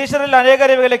 அவருடைய சீஷரில்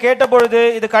அநேகர் இவைகளை கேட்டபொழுது,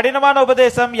 இது கடினமான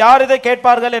உபதேசம், யார் இதை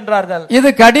கேட்பார்கள் என்றார்கள். இது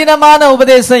கடினமான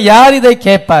உபதேசம், யார் இதை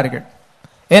கேட்பார்கள்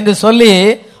என்று சொல்லி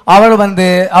அவர்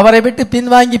அவரை விட்டு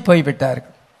பின்வாங்கி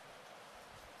போய்விட்டார்கள்.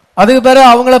 அதுக்கு பிறகு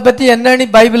அவங்கள பத்தி என்னன்னு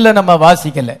பைபிள்ல நம்ம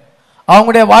வாசிக்கல,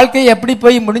 அவங்களுடைய வாழ்க்கை எப்படி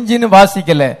போய் முடிஞ்சுன்னு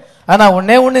வாசிக்கல. ஆனா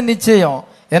ஒண்ணு நிச்சயம்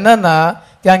என்னன்னா,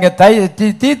 அங்க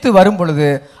தீத்து வரும் பொழுது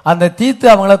அந்த தீத்து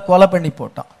அவங்கள கொலை பண்ணி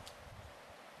போட்டான்.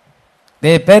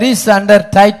 they perished under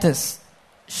Titus.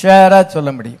 ஷேரா சொல்ல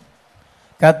முடியும்.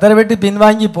 கர்த்தரை விட்டு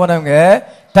பின்வாங்கி போனவங்க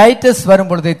டைட்டஸ் வரும்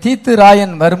பொழுது, தீத்து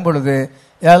ராயன் வரும் பொழுது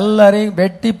எல்லாரையும்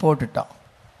வெட்டி போட்டுட்டான்.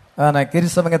 ஆனா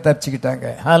கிறிஸ்தவங்க தப்பிச்சுக்கிட்டாங்க.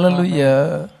 ஹல்லேலூயா.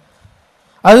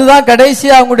 அதுதான்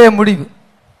கடைசியா அவங்களுடைய முடிவு.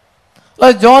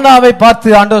 ஜோனாவை பார்த்து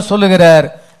ஆண்டவர் சொல்லுகிறார்,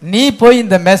 நீ போய்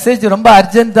இந்த மெசேஜ் ரொம்ப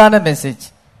அர்ஜென்டான மெசேஜ்,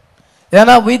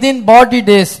 ஏன்னா within 40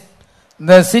 days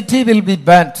the city will be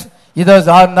burnt. இது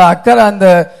அந்த அக்கறை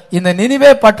இந்த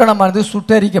நினிவே பட்டணமானது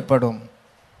சுட்டரிக்கப்படும்.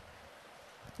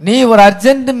 நீ ஒரு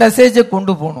அர்ஜென்ட் மெசேஜை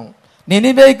கொண்டு போகணும்,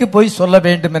 நினிவேக்கு போய் சொல்ல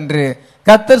வேண்டும் என்று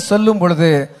கர்த்தர் சொல்லும் பொழுது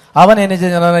அவன் என்ன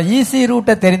செஞ்சான், ஈஸி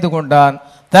ரூட்டை தெரிந்து கொண்டான்,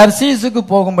 தர்சீசுக்கு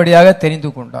போகும்படியாக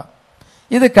தெரிந்து கொண்டான்.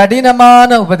 இது கடினமான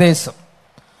உபதேசம்.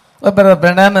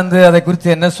 பிரணாம் அதை குறித்து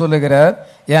என்ன சொல்லுகிறார்,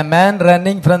 a man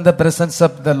running from the presence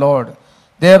of the Lord,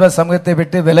 தேவ சமூகத்தை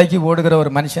விட்டு விலகி ஓடுகிற ஒரு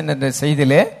மனுஷன் என்ற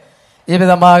செய்தியிலே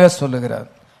இவ்விதமாக சொல்லுகிறார்.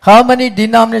 how many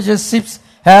denominations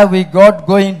have we got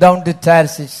going down to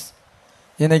Tarsus?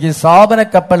 இன்னைக்கு சாபன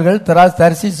கப்பல்கள்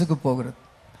தர்சீசுக்கு போகிறது.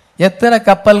 எத்தனை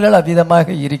கப்பல்கள் அவ்விதமாக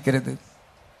இருக்கிறது.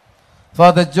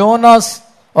 for the Jonas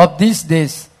of these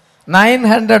days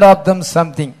 900 of them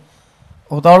something,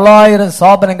 900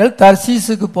 சாபனங்கள்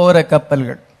தர்சீசுக்கு போகிற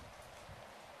கப்பல்கள்.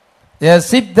 a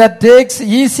ship that takes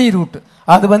easy route,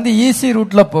 அது ஈஸி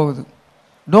ரூட்ல போகுது.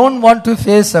 don't want to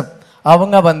face up,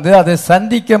 அவங்க அதை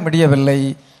சந்திக்க முடியவில்லை.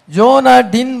 ஜோனா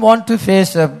didn't want to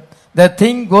face up the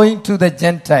thing going to the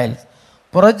Gentiles,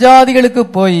 புறஜாதிகளுக்கு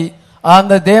போய்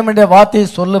அந்த தேவனுடைய வார்த்தையை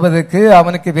சொல்லுவதற்கு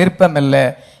அவனுக்கு விருப்பம் இல்லை.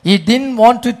 he didn't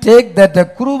want to take that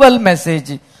cruel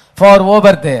message for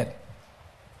over there.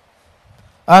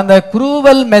 அந்த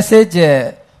குரூவல் மெசேஜ்,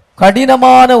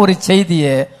 கடினமான ஒரு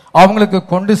செய்தியை அவங்களுக்கு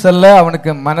கொண்டு செல்ல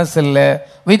அவனுக்கு மனசு இல்லை.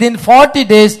 within 40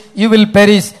 days you will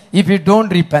perish if you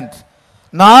don't repent.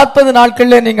 40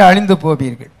 நாட்கள்ல நீங்க அழிந்து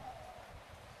போவீர்கள்.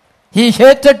 he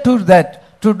hated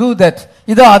to do that.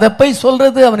 இதோ அதை போய்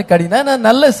சொல்றது அவனுக்கு கடினம்,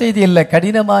 நல்ல செய்தி இல்லை,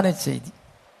 கடினமான செய்தி.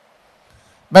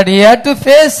 but he had to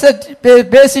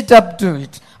face it up to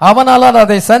it. அவனால்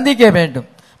அதை சந்திக்க வேண்டும்.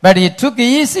 but he took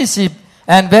easy ship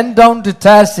and went down to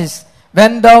Tarsus,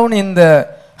 went down in the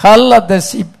hull of the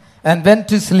ship and went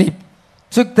to sleep.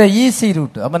 took the easy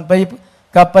route. அவன் போய்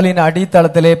கப்பலின்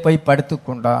அடித்தளத்திலே போய் படுத்துக்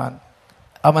கொண்டான்.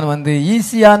 அவன்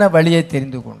ஈஸியான வழியை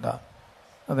தெரிந்து கொண்டான்.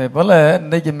 அதே போல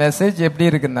இன்னைக்கு மெசேஜ் எப்படி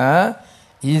இருக்குன்னா,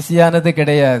 ஈஸியானது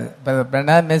கிடையாது.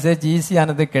 மெசேஜ்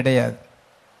ஈஸியானது கிடையாது.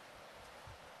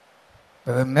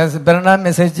 பெர்னாம்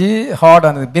மெசேஜ்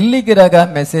ஹார்டானது, பில்லி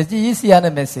கிரகாம் மெசேஜ் ஈஸியான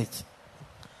மெசேஜ்.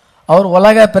 அவர்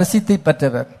உலக பிரசித்தி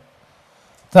பெற்றவர்.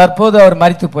 தற்போது அவர்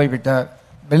மரித்து போய்விட்டார்.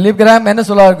 பில்லி கிரகாம் என்ன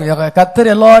சொல்லுவார்?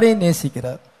 கர்த்தர் எல்லாரையும்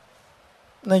நேசிக்கிறார்.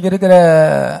 இன்னைக்கு இருக்கிற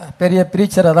பெரிய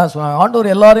பிரீச்சரை தான் சொல்லுவாங்க,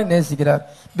 ஆண்டவர் எல்லாரையும் நேசிக்கிறார்,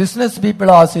 பிசினஸ்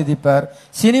பீப்புளை ஆசீர்வதிப்பார்,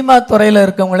 சினிமா துறையில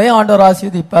இருக்கவங்களையும் ஆண்டவர்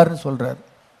ஆசீர்வதிப்பார்னு சொல்றார்.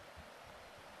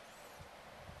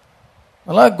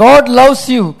 God loves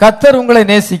you, கர்த்தர் உங்களை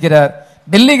நேசிக்கிறார்.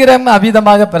 பில்லிகிராம்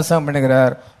அவிதமாக பிரசங்கம்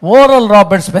பண்ணுகிறார். ஓரல்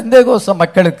ராபர்ட்ஸ் பெந்தேகோஸ்த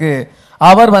மக்களுக்கு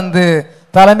அவர்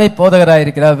தலைமை போதகராக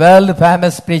இருக்கிறார், வேர்ல்டு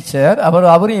ஃபேமஸ் பிரீச்சர்.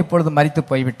 அவரும் இப்பொழுது மரித்து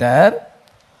போய்விட்டார்.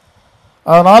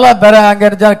 அதனால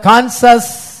அங்க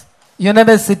கான்சாஸ்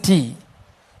யூனிவர்சிட்டி,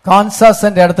 கான்சாஸ்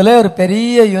என்ற இடத்துல ஒரு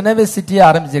பெரிய யூனிவர்சிட்டியை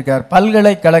ஆரம்பிச்சிருக்கார்,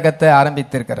 பல்கலைக்கழகத்தை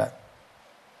ஆரம்பித்திருக்கிறார்.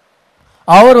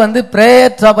 அவர்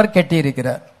பிரேயர் டவர் கட்டி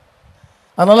இருக்கிறார்.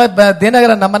 அதனால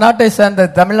தினகரன், நம்ம நாட்டை சேர்ந்த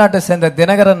தமிழ்நாட்டை சேர்ந்த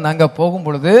தினகரன் அங்க போகும்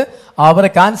பொழுது அவர்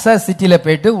கான்சாஸ் சிட்டியில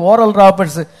போயிட்டு ஓரல்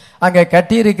ராபர்ட்ஸ் அங்க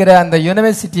கட்டி இருக்கிற அந்த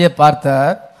யூனிவர்சிட்டியை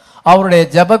பார்த்தார், அவருடைய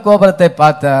ஜப கோபுரத்தை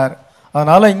பார்த்தார்.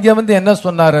 அதனால இங்க என்ன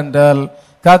சொன்னார் என்றால்,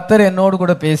 கர்த்தர் என்னோடு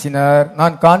கூட பேசினார்.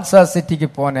 நான் கான்சாஸ் சிட்டிக்கு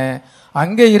போனேன்,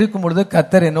 அங்கே இருக்கும் பொழுது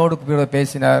கர்த்தர் என்னோடு கூட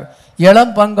பேசினார்,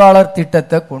 இளம் பங்காளர்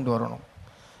திட்டத்தை கொண்டு வரணும்.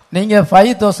 நீங்க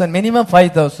 5,000 மினிமம்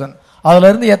 5,000, அதுல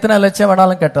இருந்து எத்தனை லட்சம்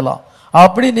வேணாலும் கட்டலாம்.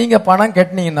 அப்படி நீங்க பணம்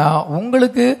கட்டினீங்கன்னா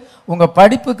உங்களுக்கு உங்க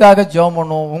படிப்புக்காக ஜெபம்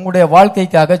பண்ணுவோம், உங்களுடைய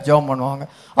வாழ்க்கைக்காக ஜெபம் பண்ணுவாங்க.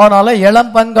 அதனால இளம்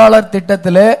பங்காளர்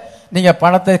திட்டத்திலே நீங்க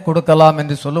பணத்தை கொடுக்கலாம்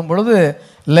என்று சொல்லும் பொழுது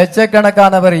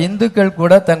லட்சக்கணக்கானவர் இந்துக்கள்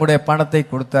கூட தங்களுடைய பணத்தை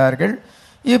கொடுத்தார்கள்.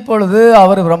 இப்பொழுது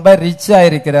அவர் ரொம்ப ரிச்சா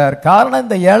இருக்கிறார். காரணம்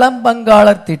இந்த இளம்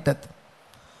பங்காளர் திட்டத்தை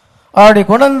அப்படி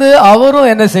கொண்டு அவரும்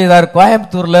என்ன செய்தார்,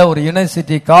 கோயம்புத்தூர்ல ஒரு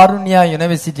யூனிவர்சிட்டி, காருண்யா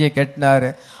யூனிவர்சிட்டியை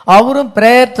கட்டினாரு. அவரும்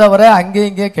பிரேயர் டவரை அங்கே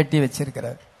இங்கே கட்டி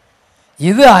வச்சிருக்கிறார்.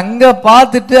 இது அங்க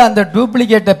பார்த்துட்டு அந்த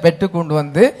டூப்ளிகேட்டை பெற்று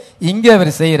கொண்டு இங்க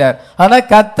அவர் செய்யறார். ஆனா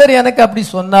கர்த்தர் எனக்கு அப்படி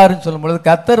சொன்னாருன்னு சொல்லும் பொழுது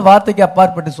கர்த்தர் வார்த்தைக்கு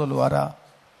அப்பாற்பட்டு சொல்லுவாரா?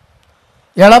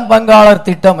 இளம் பங்காளர்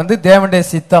திட்டம் தேவனுடைய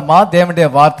சித்தமா, தேவனுடைய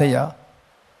வார்த்தையா?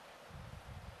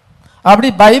 அப்படி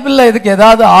பைபிள்ல இதுக்கு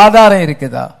ஏதாவது ஆதாரம்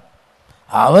இருக்குதா?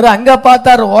 அவர் அங்க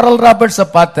பார்த்தார், ஓரல் ராபர்ட்ஸ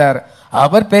பார்த்தார்,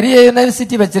 அவர் பெரிய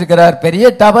யூனிவர்சிட்டி வச்சிருக்கிறார், பெரிய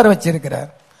டவர் வச்சிருக்கிறார்.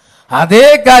 அதே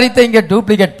காரியத்தை இங்க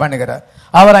டூப்ளிகேட் பண்ணுகிறார்.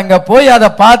 அவர் அங்க போய் அதை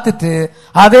பார்த்துட்டு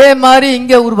அதே மாதிரி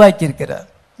இங்க உருவாக்கி இருக்கிறார்.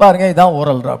 பாருங்க, இதான்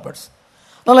ஓரல் ராபர்ட்ஸ்.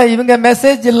 அதனால இவங்க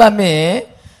மெசேஜ் எல்லாமே,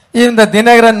 இந்த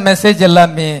தினகரன் மெசேஜ்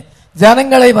எல்லாமே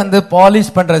ஜனங்களை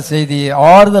பாலிஷ் பண்ற செய்தி,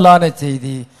 ஆறுதலான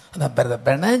செய்தி.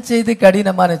 செய்தி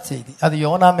கடினமான செய்தி. அது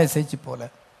யோனா மெசேஜ் போல.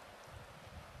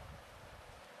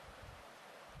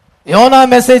 யோனா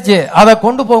மெசேஜ் அதை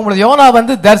கொண்டு போகும்போது யோனா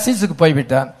தர்சிஸுக்கு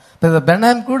போய்விட்டான்.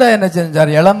 பெனாம் கூட என்ன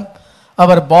செஞ்சார்,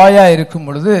 அவர் பாயா இருக்கும்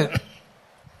பொழுது,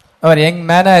 அவர் யங்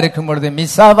மேனா இருக்கும் பொழுது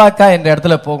மிசாவாக்கா என்ற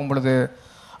இடத்துல போகும் பொழுது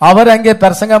அவர் அங்கே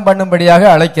பிரசங்கம் பண்ணும்படியாக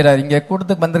அழைக்கிறார். இங்க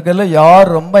கூட்டத்துக்கு வந்திருக்கிறதுல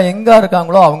யார் ரொம்ப எங்கா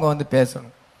இருக்காங்களோ அவங்க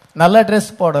பேசணும். நல்ல ட்ரெஸ்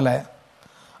போடல,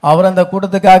 அவர் அந்த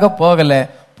கூட்டத்துக்காக போகல.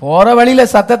 போற வழியில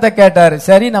சத்தத்தை கேட்டார்,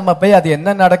 சரி நம்ம போய் அது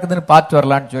என்ன நடக்குதுன்னு பார்த்து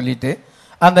வரலான்னு சொல்லிட்டு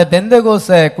அந்த பெந்தகோச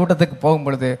கூட்டத்துக்கு போகும்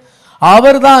பொழுது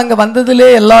அவர் தான் அங்க வந்ததுலே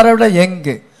எல்லாரோட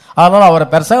யங்கு. அதனால அவரை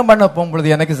பிரசங்கம் பண்ண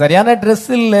போகும்பொழுது எனக்கு சரியான ட்ரெஸ்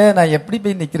இல்லை, நான் எப்படி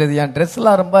போய் நிக்கிறது, என் ட்ரெஸ்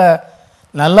எல்லாம் ரொம்ப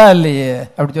நல்லா இல்லையே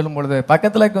அப்படி சொல்லும் பொழுது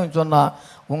பக்கத்துல சொன்னா,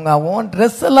 உங்க உன்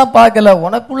ட்ரெஸ் எல்லாம் பார்க்கல,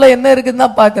 உனக்குள்ள என்ன இருக்குன்னு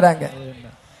தான் பாக்குறாங்க,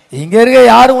 இங்க இருக்க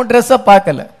யாரும் உன் ட்ரெஸ்ஸ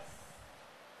பார்க்கல.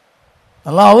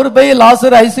 அவரு போய்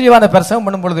லாசர் ஐஸ்வர்யவான பிரசங்கம்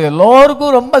பண்ணும் பொழுது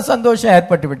எல்லோருக்கும் ரொம்ப சந்தோஷம்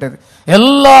ஏற்பட்டு விட்டது.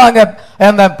 எல்லாம் அங்க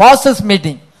அந்த பாஸ்டர்ஸ்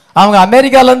மீட்டிங், அவங்க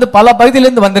அமெரிக்கால இருந்து பல பகுதியில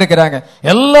இருந்து வந்திருக்கிறாங்க.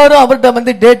 எல்லாரும்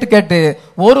அவர்கிட்ட டேட் கேட்டு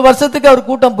ஒரு வருஷத்துக்கு அவர்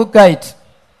கூட்டம் புக் ஆயிடுச்சு.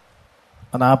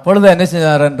 ஆனா அப்பொழுது என்ன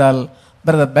செஞ்சார் என்றால்,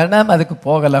 பிரதர் பெனாம் அதுக்கு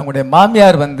போகல. அவங்களுடைய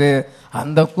மாமியார்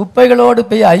அந்த குப்பைகளோடு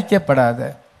போய் ஐக்கியப்படாத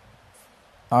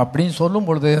அப்படின்னு சொல்லும்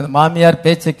பொழுது மாமியார்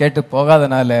பேச்சை கேட்டு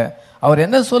போகாதனால அவர்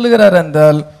என்ன சொல்லுகிறார்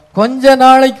என்றால், கொஞ்ச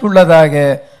நாளைக்குள்ளதாக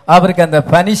அவருக்கு அந்த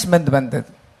பனிஷ்மெண்ட் வந்தது.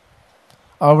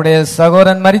 அவருடைய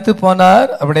சகோதரன் மரித்து போனார்,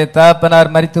 அவருடைய தகப்பனார்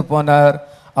மரித்து போனார்,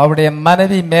 அவருடைய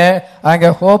மனைவி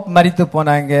அங்க ஹோப் மரித்து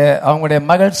போனாங்க, அவங்களுடைய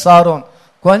மகள் சாரோன்.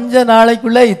 கொஞ்ச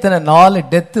நாளைக்குள்ள இத்தனை 4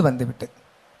 டெத்து வந்து விட்டு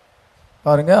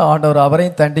பாருங்க. ஆண்டவர்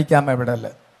அவரையும் தண்டிக்காம விடல.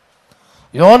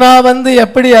 யோனா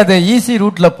எப்படி அது ஈஸி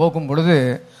ரூட்ல போகும் பொழுது,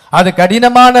 அது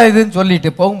கடினமான இதுன்னு சொல்லிட்டு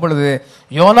போகும் பொழுது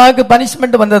யோனாக்கு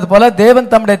பனிஷ்மெண்ட் வந்தது போல தேவன்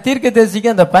தம்முடைய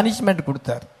தீர்க்கதரிசிக்கு அந்த பனிஷ்மெண்ட்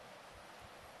கொடுத்தார்.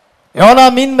 யோனா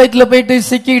மீன் வயிற்றுல போயிட்டு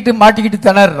சிக்கிட்டு மாட்டிக்கிட்டு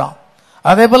திணறான்.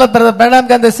 அதே போல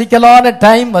பெனாம்க்கு அந்த சிக்கலான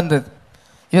டைம் வந்தது.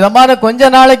 விதமான கொஞ்ச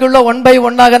நாளைக்குள்ள 1 by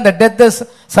 1 அந்த டெத்தை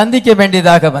சந்திக்க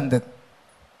வேண்டியதாக வந்தது.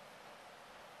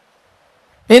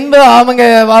 பின்பு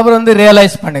அவர்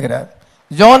ரியலைஸ் பண்ணுகிறார்,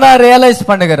 ஜோனா ரியலைஸ்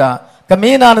பண்ணுகிறான்,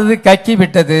 மீனானது கக்கி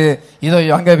விட்டது. இதோ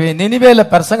அங்க நினிவேல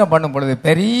பிரசங்கம் பண்ணும் பொழுது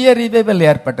பெரிய ரிவைவல்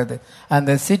ஏற்பட்டது.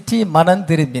 அந்த சிட்டி மனம்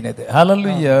திரும்பினது.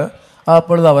 ஹல்லேலூயா.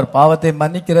 அப்பொழுது அவர் பாவத்தை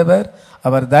மன்னிக்கிறவர்,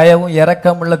 அவர் தயவும்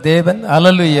இரக்கமுள்ள தேவன்.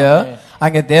 ஹல்லேலூயா.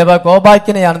 அங்கே தேவ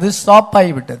கோபாக்கினையானது ஸ்டாப்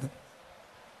ஆகிவிட்டது.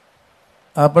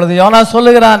 அப்பொழுது யோனா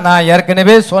சொல்லுகிறான், நான்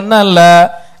ஏற்கனவே சொன்னல்ல,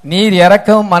 நீர்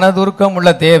இரக்கம் மனதுருக்கம்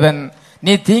உள்ள தேவன்,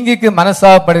 நீ தீங்குக்கு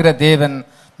மனசாகப்படுகிற தேவன்.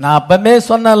 நான் அப்பமே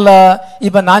சொன்னல்ல,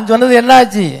 இப்ப நான் சொன்னது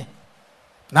என்னாச்சு?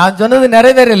 நான் சொன்னது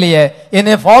நிறைவேறலையே.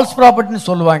 என்னை ஃபால்ஸ் ப்ராப்பர்ட்டின்னு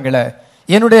சொல்லுவாங்களே,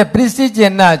 என்னுடைய பிரிஸ்டீஜ்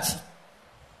என்ன ஆச்சு?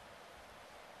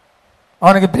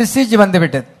 அவனுக்கு பிரிஸ்டீஜ் வந்து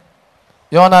விட்டது.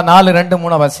 யோனா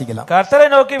 4:2-3 வாசிக்கலாம். கர்த்தரை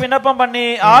நோக்கி விண்ணப்பம் பண்ணி,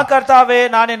 கர்த்தாவே,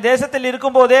 நான் என் தேசத்தில்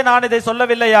இருக்கும் போதே நான் இதை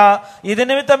சொல்லவில்லையா? இது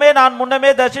நிமித்தமே நான்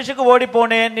முன்னமே தர்ஷிஷுக்கு ஓடி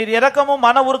போனேன். நீர் இரக்கமும்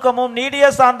மன உருக்கமும்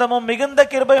நீடிய சாந்தமும் மிகுந்த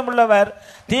கிருபையும் உள்ளவர்,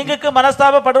 தீங்குக்கு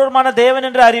மனஸ்தாபப்படுவருமான தேவன்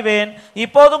என்று அறிவேன்.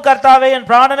 இப்போதும் கர்த்தாவே, என்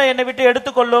பிராணனை என்னை விட்டு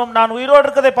எடுத்துக்கொள்ளும். நான் உயிரோடு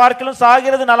இருக்கிறதை பார்க்கலும்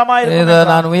சாகிறது நலமாயிருக்கு.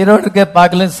 நான் உயிரோடு இருக்க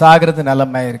பார்க்கலும் சாகிறது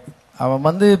நலமாயிருக்கு.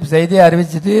 அவன் செய்தியை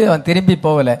அறிவிச்சுட்டு அவன் திரும்பி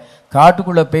போகல.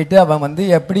 காட்டுக்குள்ள போயிட்டு அவன்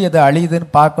எப்படி அதை அழியுதுன்னு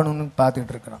பார்க்கணும்னு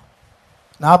பார்த்துக்கிட்டு இருக்கிறான்.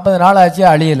 40 நாள் ஆச்சு,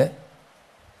 அழியல.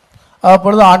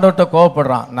 அப்பொழுது ஆண்டவர்கிட்ட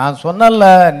கோபப்படுறான். நான் சொன்னல,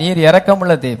 நீர்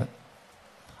இரக்கமுள்ள தேவன்.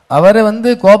 அவர்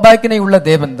கோபாக்கினை உள்ள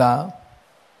தேவன் தான்.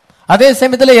 அதே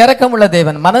சமயத்தில் இரக்கமுள்ள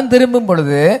தேவன். மனம் திரும்பும்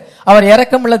பொழுது அவர்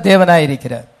இரக்கமுள்ள தேவனாய்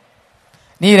இருக்கிறார்.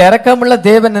 நீர் இரக்கமுள்ள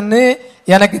தேவன்னு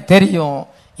எனக்கு தெரியும்.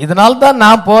 இதனால்தான்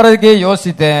நான் போறதுக்கே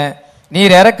யோசித்தேன்.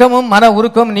 நீர் இரக்கமும் மன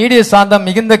உருக்கம் நீடிய சாந்தம்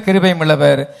மிகுந்த கிருபையும்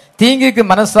உள்ளவர், தீங்குக்கு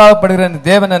மனசாகப்படுகிற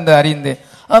தேவன் என்று அறிந்து.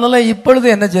 அதனால இப்பொழுது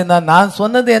என்ன செய்ய, நான்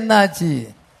சொன்னது என்ன ஆச்சு?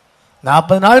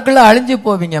 40 நாட்கள்ல அழிஞ்சு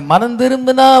போவீங்க, மனம்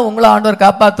திரும்பினா உங்களை ஆண்டவர்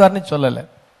காப்பாற்றுவார்னு சொல்லல.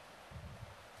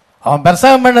 அவன்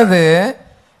பிரசங்கம் பண்ணது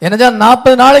என்னஜா,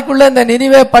 40 நாளைக்குள்ள இந்த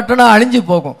நினிவே பட்டணம் அழிஞ்சு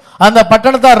போகும். அந்த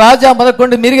பட்டணத்தை ராஜா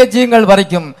முதற்கொண்டு மிருக ஜீவங்கள்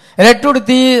வரைக்கும்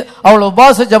ரெட்டுடுத்தி அவள்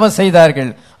உபாச ஜபம்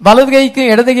செய்தார்கள். வலது கைக்கும்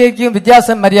இடது கைக்கும்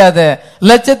வித்தியாசம் மரியாதை.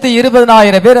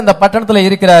 120,000 பேர் அந்த பட்டணத்தில்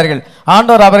இருக்கிறார்கள்.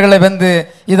 ஆண்டவர் அவர்களை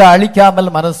இதை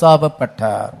அழிக்காமல்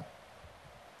மனசாபப்பட்டார்.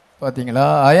 பாத்தீங்களா?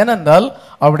 ஏனென்றால்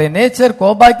அவருடைய நேச்சர்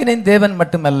கோபாக்கினின் தேவன்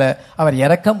மட்டுமல்ல, அவர்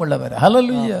இரக்கம் உள்ளவர்.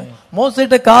 ஹல்லேலூயா.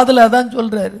 மோசேட்ட காதுல அதான்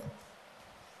சொல்றாரு.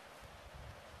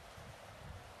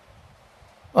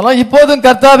 இப்போதும்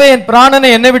கர்த்தாவே, என் பிராணனை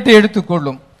என்னை விட்டு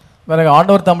எடுத்துக்கொள்ளும்.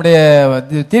 ஆண்டவர் தம்முடைய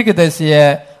தீர்க்கதரிசிய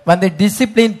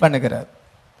டிசிப்ளின் பண்ணுகிறார்.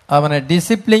 அவனை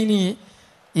டிசிப்ளின்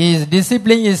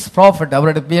இஸ் ப்ராஃபிட்.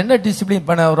 அவருடைய என்ன டிசிப்ளின்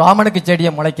பண்ண, ஒரு ஆமணக்கு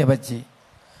செடியை முளைக்க வச்சு,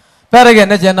 பிறகு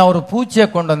என்ன செய்யணும், ஒரு பூச்சியை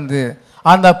கொண்டு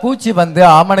அந்த பூச்சி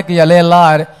ஆமணக்கு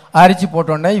இலையெல்லாம் அரிச்சு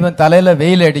போட்டோன்னே இவன் தலையில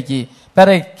வெயில் அடிக்கி,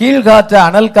 பிறகு கீழ்காற்ற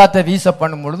அனல் காற்றை வீச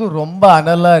பண்ணும் பொழுது ரொம்ப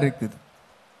அனலா இருக்குது.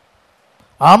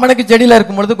 ஆமணக்கு செடியில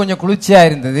இருக்கும் பொழுது கொஞ்சம் குளிர்ச்சியா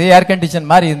இருந்தது, ஏர் கண்டிஷன்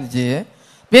மாதிரி இருந்துச்சு.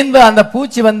 பின்பு அந்த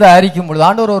பூச்சி அரிக்கும் பொழுது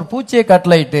ஆண்டவர் ஒரு பூச்சியை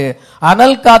கட்டளையிட்டு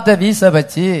அனல் காற்றை வீச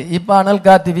வச்சு, இப்ப அனல்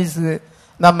காற்று வீசு,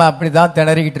 நம்ம அப்படிதான்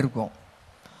திணறிக்கிட்டு இருக்கோம்.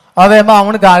 அதே மாதிரி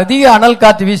அவனுக்கு அதிக அனல்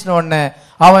காற்று வீசின உடனே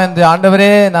அவன்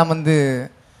ஆண்டவரே, நான்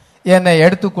என்னை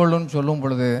எடுத்துக்கொள்ளுன்னு சொல்லும்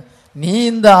பொழுது, நீ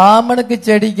இந்த ஆமணக்கு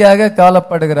செடிக்காக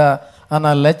கவலைப்படுகிறா,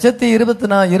 ஆனால்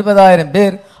 120,000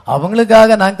 பேர்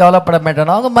அவங்களுக்காக நான் கவலைப்பட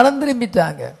மாட்டேன். அவங்க மனம்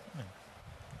திரும்பிட்டாங்க.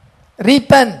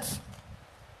 repent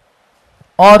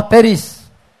or perish.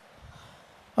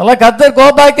 கர்த்தர்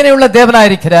கோபாக்கினை உள்ள தேவனாய்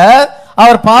இருக்கிறார்.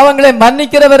 அவர் பாவங்களை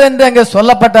மன்னிக்கிறவர் என்று அங்கே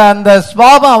சொல்லப்பட்ட அந்த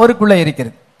சுபாவம் அவருக்குள்ள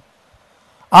இருக்கிறது.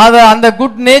 அந்த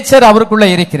குட் நேச்சர் அவருக்குள்ள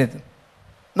இருக்கிறது.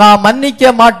 நான்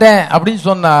மன்னிக்க மாட்டேன் அப்படின்னு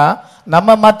சொன்னா,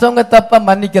 நம்ம மற்றவங்க தப்ப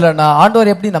மன்னிக்கலன்னா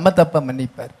ஆண்டவர் எப்படி நம்ம தப்ப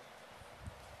மன்னிப்பார்?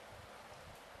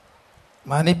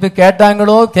 மன்னிப்பு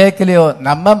கேட்டாங்களோ கேட்கலையோ,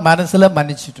 நம்ம மனசுல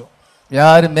மன்னிச்சிட்டோம்.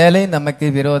 யாரு மேலேயும் நமக்கு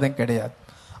விரோதம் கிடையாது.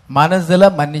 மனசுல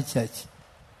மன்னிச்சாச்சு.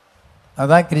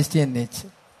 அதான் கிறிஸ்டியன்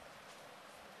நேச்சர்.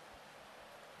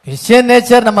 கிறிஸ்டியன்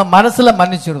நேச்சர் நம்ம மனசுல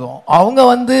மன்னிச்சிருந்தோம்.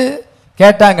 அவங்க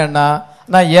கேட்டாங்கன்னா,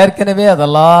 நான் ஏற்கனவே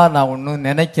அதெல்லாம் நான் ஒன்னும்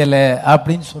நினைக்கல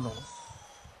அப்படின்னு சொல்லணும்.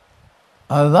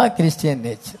 அதுதான் கிறிஸ்டியன்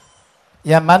நேச்சர்.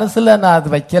 என் மனசுல நான் அது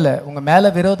வைக்கல, உங்க மேல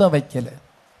விரோதம் வைக்கல.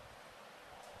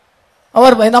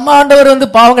 அவர் நம்ம ஆண்டவர்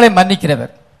பாவங்களை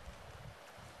மன்னிக்கிறவர்.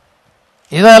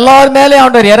 இது எல்லார் மேலே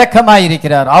ஆண்டவர் இரக்கமாய்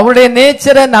இருக்கிறார். அவருடைய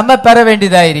நேச்சரை நம்ம பெற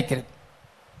வேண்டியதா இருக்கிறது.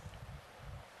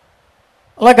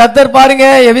 கர்த்தர் பாருங்க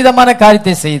எவ்விதமான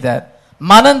காரியத்தை செய்தார்.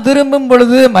 மனம் திரும்பும்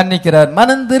பொழுது மன்னிக்கிறார்.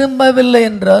 மனம் திரும்பவில்லை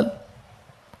என்றால்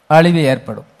அழிவு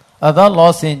ஏற்படும். அதான்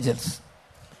லாஸ் ஏஞ்சல்ஸ்.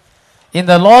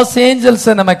 இந்த லாஸ் ஏஞ்சல்ஸ்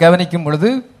நம்ம கவனிக்கும் பொழுது,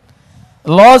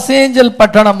 லாஸ் ஏஞ்சல்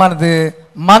பட்டணமானது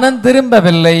மனம்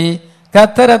திரும்பவில்லை.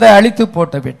 கர்த்தர் அதை அழித்து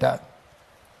போட்டு விட்டார்.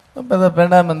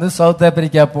 சவுத்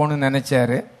ஆப்பிரிக்கா போகணும்னு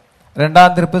நினைச்சாரு.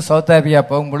 2ஆம் திருப்பு சவுத் ஆப்பிரிக்கா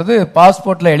போகும் பொழுது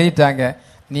பாஸ்போர்ட்ல எழுதிட்டாங்க,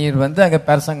 நீர் அங்க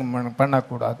பிரசங்கம்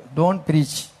பண்ணக்கூடாது, டோன்ட்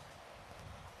பிரீச்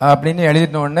அப்படின்னு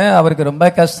எழுதின உடனே அவருக்கு ரொம்ப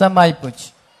கஷ்டமாயி போச்சு.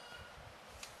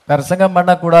 பிரசங்கம்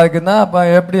பண்ணக்கூடாதுன்னா அப்ப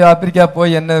எப்படி ஆப்பிரிக்கா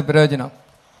போய் என்ன பிரயோஜனம்?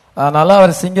 அதனால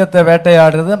அவர் சிங்கத்தை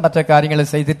வேட்டையாடுறது மற்ற காரியங்களை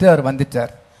செய்துட்டு அவர்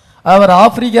வந்துட்டார். அவர்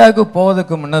ஆப்பிரிக்காவுக்கு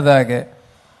போவதற்கு முன்னதாக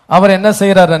அவர் என்ன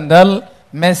செய்கிறார் என்றால்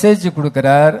மெசேஜ்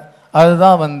கொடுக்கிறார்.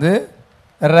 அதுதான்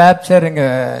ராப்சருங்க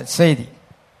செய்தி.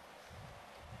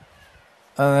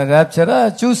 ராப்சரா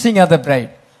சூசிங் ஆஃப் த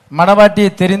பிரைட், மணவாட்டியை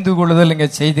தெரிந்து கொள்ளுதல் இங்க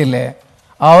செய்தியில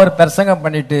அவர் பிரசங்கம்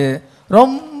பண்ணிட்டு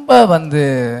ரொம்ப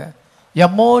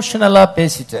எமோஷனலா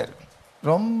பேசிட்டார்.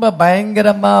 ரொம்ப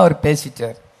பயங்கரமா அவர்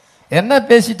பேசிட்டார். என்ன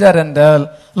பேசிட்டார் என்றால்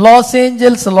லாஸ்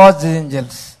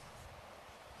ஏஞ்சல்ஸ்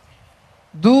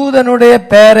தூதனுடைய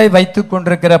பெயரை வைத்துக்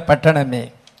கொண்டிருக்கிற பட்டணமே,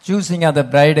 சூசிங் ஆஃப் த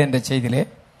பிரைட் என்ற செய்தியிலே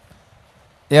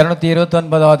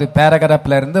 229வது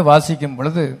பேராகிராஃப்ல இருந்து வாசிக்கும்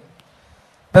பொழுது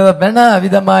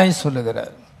அவிதமாய்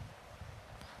சொல்லுகிறார்.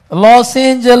 லாஸ்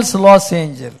ஏஞ்சல்ஸ்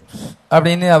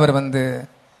அப்படின்னு அவர்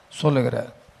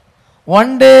சொல்லுகிறார்.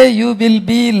 One day you will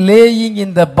be laying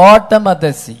in the bottom of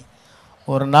the C.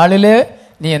 ஒரு நாளிலே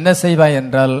நீ என்ன செய்வாய்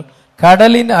என்றால்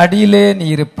கடலின் அடியிலே நீ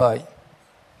இருப்பாய்.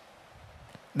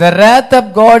 The wrath of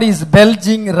God is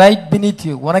belching right beneath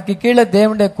you. உனக்கு கீழே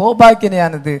தேவனுடைய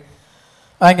கோபாக்கினையானது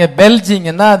அங்க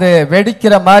பெல்ஜிங்னா அது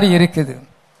வெடிக்கிற மாதிரி இருக்குது.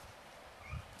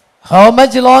 How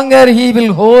much longer he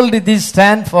will hold this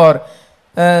sand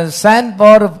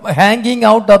for hanging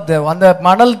out of the அந்த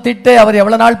மணல் திட்டை அவர்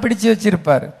எவ்வளவு நாள் பிடிச்சு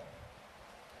வச்சிருப்பார்?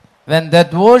 When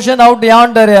that ocean out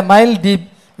yonder a mile deep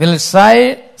will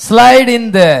slide in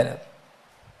there,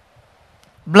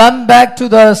 plumb back to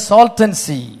the salton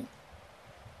sea.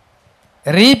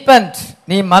 Repent,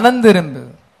 நீ மனம் திரும்பு.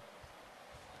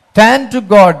 Turn to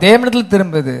God, தேவனிடத்தில்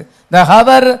திரும்புது. The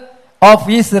hour of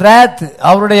his wrath,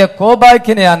 அவருடைய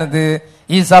கோபாக்கினையானது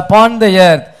is upon the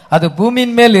earth, அது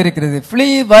பூமியின் மேல் இருக்கிறது.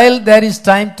 Flee while there is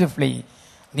time to flee.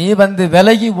 நீ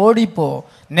விலகி ஓடிப்போ,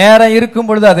 நேரம் இருக்கும்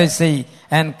பொழுது அதை செய்.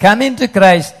 And come into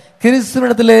Christ,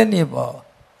 கிறிஸ்துவிடத்திலே நீ போ.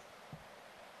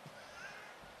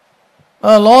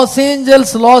 லாஸ்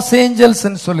ஏஞ்சல்ஸ்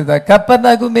சொல்லுதா,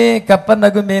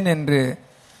 கப்பர்நகுமே என்று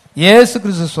இயேசு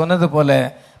கிறிஸ்து சொன்னது போல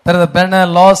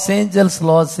லாஸ்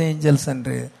ஏஞ்சல்ஸ்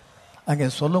என்று அங்கே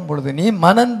சொல்லும் பொழுது நீ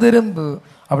மனம் திரும்பு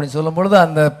அப்படின்னு சொல்லும் பொழுது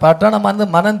அந்த பட்டணம்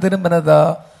மனம் திரும்பினதா?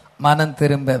 மனம்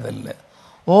திரும்பவில்லை.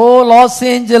 ஓ Los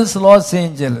Angeles,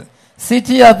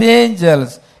 city of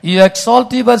Angeles, you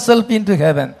exalt yourself into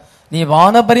heaven. நீ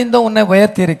வான பரிந்தம் உன்னை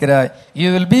உயர்த்தி இருக்கிறாய். You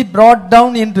will be brought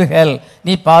down into hell,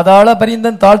 நீ பாதாள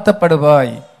பரிந்தம்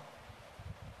தாழ்த்தப்படுவாய்.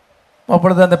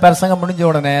 அப்பொழுது அந்த பிரசங்கம் முடிஞ்ச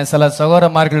உடனே சில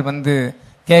சகோதரமார்கள்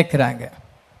கேட்கிறாங்க,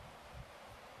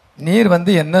 நீர்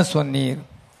என்ன சொன்னீர்?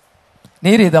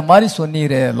 நீர் இத மாதிரி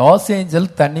சொன்னீரே, லாஸ்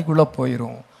ஏஞ்சல் தண்ணிக்குள்ள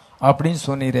போயிரும் அப்படின்னு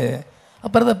சொன்னீரே.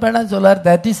 அப்புறம் சொல்லார்,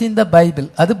 that is in the Bible,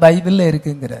 அது பைபிள்ல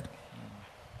இருக்குங்கிறார்.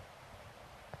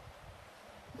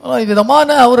 விதமான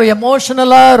அவர்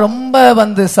எமோஷனலா ரொம்ப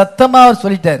சத்தமா அவர்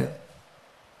சொல்லிட்டாரு.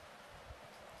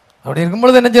 அப்படி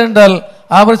இருக்கும்பொழுது என்ன என்றால்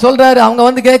அவர் சொல்றாரு,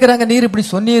 அவங்க கேட்கிறாங்க, நீர் இப்படி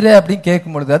சொன்னீரே அப்படின்னு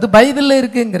கேட்கும் பொழுது அது பைபிள்ல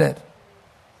இருக்குங்கிறார்.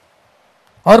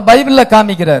 அவர் பைபிள்ல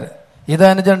காமிக்கிறார். இதை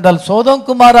என்ன என்றால் சோதோம்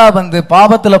குமாரா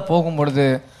பாவத்துல போகும் பொழுது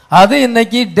அது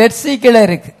இன்னைக்கு டெட் சீ கீழே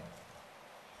இருக்கு.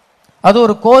 அது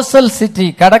ஒரு கோஸ்டல் சிட்டி,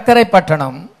 கடற்கரை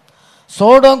பட்டணம்.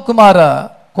 சோடோம் குமாரா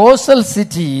கோஸ்டல்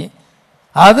சிட்டி,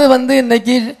 அது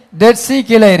இன்னைக்கு டெட் சீ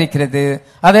கீழே இருக்கிறது.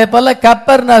 அதே போல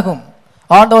கப்பர்நகும்,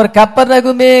 ஆண்டவர்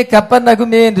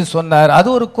கப்பர்நகுமே என்று சொன்னார். அது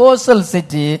ஒரு கோஸ்டல்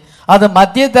சிட்டி, அது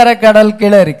மத்திய தரைக்கடல்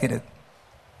கீழே இருக்கிறது.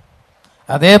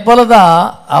 அதே போலதான்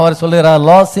அவர் சொல்லுகிறார்,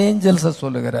 லாஸ் ஏஞ்சல்ஸ்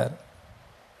சொல்லுகிறார்.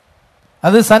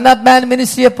 அது சன் ஆப் மேன்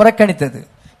மினிஸ்ட்ரியை புறக்கணித்தது.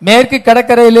 மேற்கு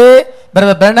கடற்கரையிலே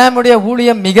பிரதர் பிரணாமுடைய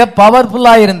ஊழியம் மிக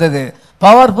பவர்ஃபுல்லா இருந்தது.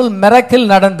 பவர்ஃபுல் மிரக்கிள்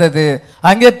நடந்தது.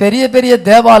 அங்கே பெரிய பெரிய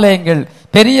தேவாலயங்கள்,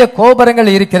 பெரிய கோபுரங்கள்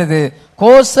இருக்கிறது.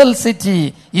 Coastal city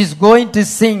is going to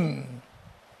Singh.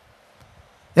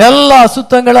 எல்லா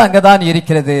அசுத்தங்களும் அங்கதான்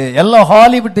இருக்கிறது. எல்லா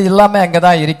ஹாலிவுட் எல்லாமே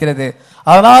அங்கதான் இருக்கிறது.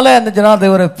 அதனால அந்த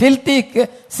ஒரு ஃபில்தி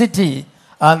சிட்டி,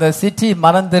 அந்த சிட்டி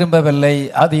மனம் திரும்பவில்லை.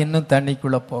 அது இன்னும்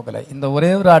தண்ணிக்குள்ள போகலை. இந்த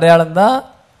ஒரே ஒரு அடையாளம் தான்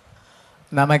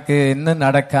நமக்கு இன்னும்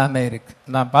நடக்காம இருக்கு.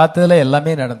 நான் பார்த்ததுல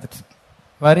எல்லாமே நடந்துட்டு,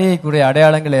 வரியக்கூடிய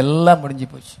அடையாளங்கள் எல்லாம் முடிஞ்சு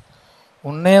போச்சு.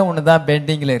 ஒன்னே ஒண்ணுதான்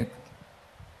பெண்டிங்ல இருக்கு.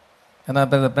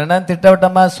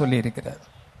 திட்டவட்டமா சொல்லி இருக்கிறார்,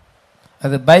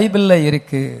 அது பைபிள்ல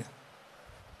இருக்கு.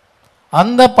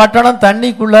 அந்த பட்டணம்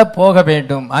தண்ணிக்குள்ள போக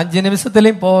வேண்டும். 5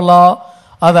 நிமிஷத்திலையும் போகலாம்,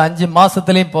 அது 5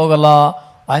 மாசத்திலையும் போகலாம்,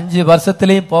 5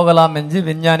 வருஷத்திலையும் போகலாம் என்று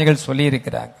விஞ்ஞானிகள் சொல்லி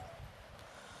இருக்கிறாங்க.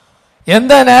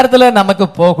 எந்த நேரத்தில் நமக்கு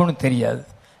போகணும் தெரியாது.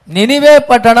 நினிவே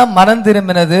பட்டணம் மனம்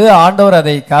திரும்பினது, ஆண்டவர்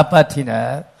அதை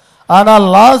காப்பாற்றினார். ஆனால்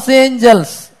லாஸ்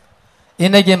ஏஞ்சல்ஸ்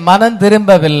இன்னைக்கு மனம்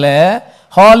திரும்பவில்லை.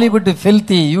 ஹாலிவுட்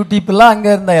ஃபில்தி, யூடியூப்லாம் அங்க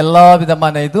இருந்த எல்லா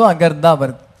விதமான இதுவும் அங்க இருந்தா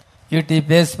வருது. யூடியூப்,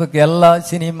 பேஸ்புக், எல்லா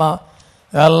சினிமா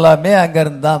எல்லாமே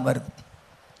அங்கிருந்து தான் வருது.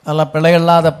 எல்லாம்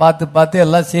பிள்ளைகள்லாம் அதை பார்த்து பார்த்து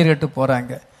எல்லாம் சீர்கெட்டு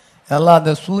போறாங்க. எல்லாம்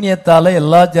அந்த சூனியத்தால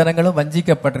எல்லா ஜனங்களும்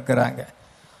வஞ்சிக்கப்பட்டிருக்கிறாங்க.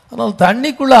 அதனால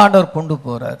தண்ணிக்குள்ள ஆண்டவர் கொண்டு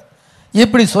போறார்.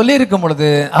 இப்படி சொல்லி இருக்கும் பொழுது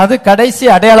அது கடைசி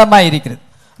அடையாளமா இருக்கிறது.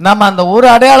 நம்ம அந்த ஒரு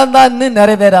அடையாளம் தான் இன்னும்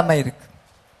நிறைவேறாம இருக்கு.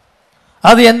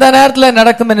 அது எந்த நேரத்தில்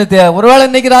நடக்கும் என்று ஒருவேளை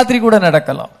இன்னைக்கு ராத்திரி கூட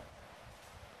நடக்கலாம்.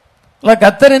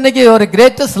 கர்த்தர் இன்னைக்கு ஒரு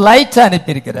கிரேட்டஸ்ட் லைட்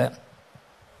அனுப்பியிருக்கிறார்.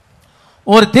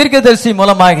 ஒரு தீர்க்கதரிசி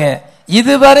மூலமாக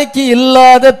இதுவரைக்கும்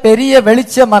இல்லாத பெரிய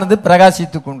வெளிச்சமானது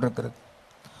பிரகாசித்துக் கொண்டிருக்கிறது.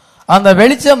 அந்த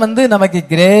வெளிச்சம் நமக்கு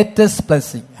greatest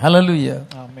blessing. Hallelujah.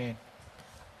 Amen.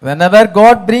 Whenever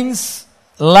God brings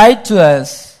light to us,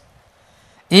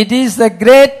 it is the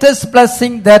greatest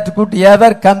blessing that could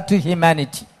ever come to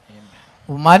humanity.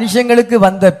 மனுஷங்களுக்கு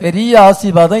வந்த பெரிய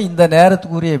ஆசீர்வாதம் இந்த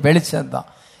நேரத்துக்குரிய வெளிச்சம் தான்.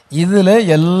 இதுல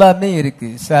எல்லாமே இருக்கு.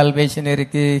 சால்வேஷன்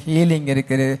இருக்கு, ஹீலிங்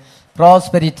இருக்குது,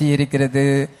 ப்ராஸ்பெரிட்டி இருக்கிறது.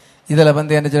 இதுல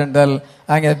என்ன சொன்னால்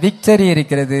அங்க விக்டரி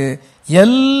இருக்கிறது.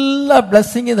 எல்லா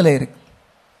பிளஸ்ஸிங் இதுல இருக்கு.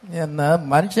 என்ன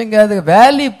மனுஷங்க அது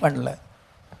வேல்யூ பண்ணல.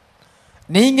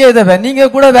 நீங்க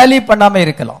கூட வேல்யூ பண்ணாம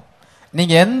இருக்கலாம்.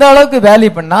 நீங்க எந்த அளவுக்கு வேல்யூ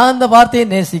பண்ண, நான் அந்த வார்த்தையை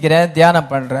நேசிக்கிறேன்,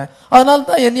 தியானம் பண்றேன், அதனால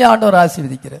தான் என்னைய ஆண்டவர்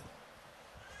ஆசீர்வதிக்கிறேன்.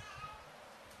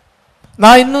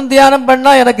 நான் இன்னும் தியானம்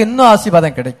பண்ணா எனக்கு இன்னும்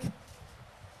ஆசீர்வாதம் கிடைக்கும்.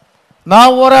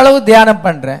 நான் ஓரளவு தியானம்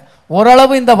பண்றேன்,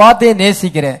 ஓரளவு இந்த வார்த்தையை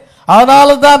நேசிக்கிறேன்,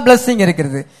 அதனால தான் பிளஸ்ஸிங்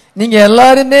இருக்கிறது. நீங்க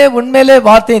எல்லாருமே உண்மையிலே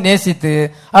வார்த்தையை நேசித்து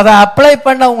அதை அப்ளை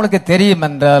பண்ண உங்களுக்கு தெரியும்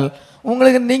என்றால்,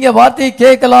 உங்களுக்கு நீங்க வார்த்தையை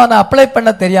கேட்கலாம், அப்ளை பண்ண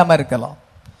தெரியாம இருக்கலாம்.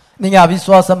 நீங்க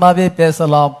அவிசுவாசமாவே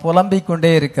பேசலாம், புலம்பிக்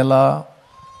கொண்டே இருக்கலாம்,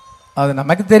 அது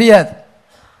நமக்கு தெரியாது.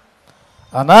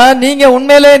 ஆனா நீங்க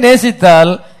உண்மையிலே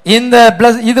நேசித்தால் இந்த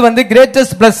இது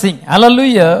கிரேட்டஸ்ட் blessing.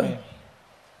 ஹல்லேலூயா.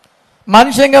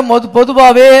 மனுஷங்க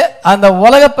பொதுவாவே அந்த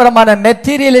உலகப்பரமான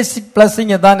மெட்டீரியலிஸ்டிக்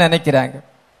blessing தான் நினைக்கிறாங்க.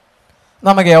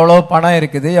 நமக்கு எவ்வளவு பணம்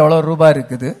இருக்குது, எவ்வளவு ரூபாய்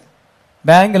இருக்குது,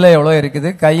 பேங்க்ல எவ்வளவு இருக்குது,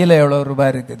 கையில எவ்வளவு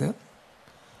ரூபாய் இருக்குது,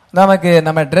 நமக்கு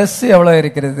நம்ம ட்ரெஸ் எவ்வளவு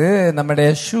இருக்கிறது, நம்முடைய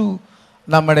ஷூ,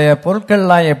 நம்முடைய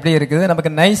பொருட்கள்லாம் எப்படி இருக்குது,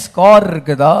 நமக்கு நைஸ் கார்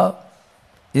இருக்குதா,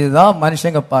 இதுதான்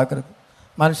மனுஷங்க பார்க்கறது.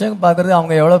 மனுஷங்க பார்க்கறது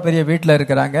அவங்க எவ்வளோ பெரிய வீட்டில்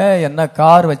இருக்கிறாங்க, என்ன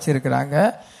கார் வச்சிருக்கிறாங்க,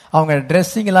 அவங்க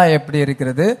ட்ரெஸ்ஸிங்லாம் எப்படி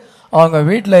இருக்கிறது, அவங்க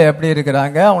வீட்டில் எப்படி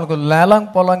இருக்கிறாங்க, அவங்களுக்கு நிலம்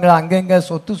பொலங்கள் அங்கங்கே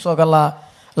சொத்து சொகலாம்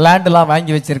லேண்டெலாம்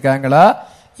வாங்கி வச்சிருக்காங்களா,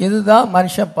 இதுதான்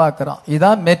மனுஷன் பார்க்குறான்.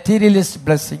 இதுதான் மெட்டீரியலிஸ்ட்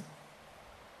blessing.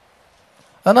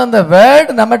 ஆனால் இந்த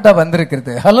வேர்டு நம்மகிட்ட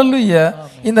வந்திருக்கிறது. ஹல்லேலூயா.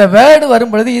 இந்த வேர்டு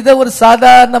வரும்பொழுது இதை ஒரு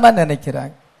சாதாரணமாக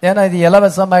நினைக்கிறாங்க. ஏன்னா இது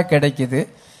இலவசமாக கிடைக்குது,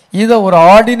 இதை ஒரு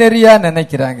ஆர்டினரியா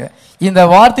நினைக்கிறாங்க. இந்த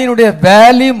வார்த்தையினுடைய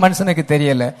வேல்யூ மனுஷனுக்கு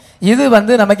தெரியல. இது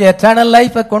நமக்கு எட்டர்னல்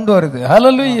லைஃபை கொண்டு வருது.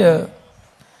 ஹல்லேலூயா.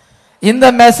 இந்த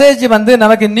மெசேஜ்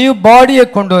நமக்கு நியூ பாடியை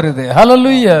கொண்டு வருது.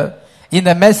 ஹல்லேலூயா.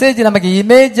 இந்த மெசேஜ் நமக்கு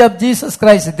இமேஜ் ஆஃப் ஜீசஸ்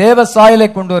கிரைஸ்ட், தேவ சாயலை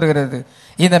கொண்டு வருகிறது.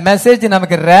 இந்த மெசேஜ்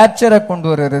நமக்கு ரேப்சரை கொண்டு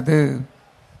வருகிறது.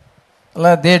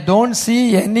 they don't see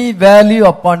any value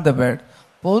upon the word.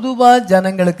 பொதுவா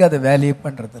ஜனங்களுக்கு அது வேல்யூ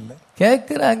பண்றது இல்லை,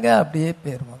 கேட்கிறாங்க அப்படியே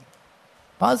போயிருவாங்க.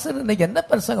 பாஸ்டர் இன்னைக்கு என்ன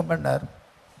பிரசங்கம் பண்ணார்,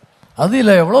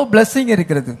 அதுல எவ்வளவு blessing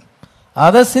இருக்கிறது,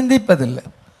 அதை சிந்திப்பதில்லை.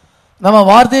 நம்ம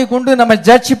வார்த்தையை கொண்டு நம்ம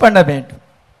ஜட்ஜ் பண்ண வேண்டும்,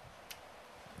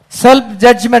 செல்ஃப்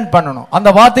ஜட்ஜ்மெண்ட் பண்ணணும். அந்த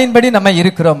வார்த்தையின்படி நம்ம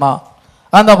இருக்கிறோமா,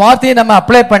 அந்த வார்த்தையை நம்ம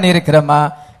அப்ளை பண்ணி இருக்கிறோமா,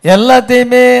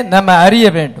 எல்லாத்தையுமே நம்ம அறிய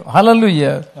வேண்டும்.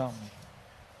 ஹல்லேலூயா.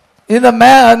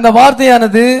 இந்த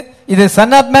வார்த்தையானது இது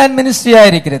சன் ஆஃப் மேன் மினிஸ்ட்ரியா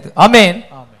இருக்கிறது. ஆமென்.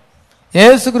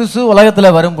 இயேசு கிறிஸ்து உலகத்துல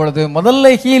வரும் பொழுது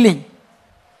முதல்ல ஹீலிங்,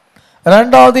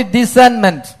 இரண்டாவது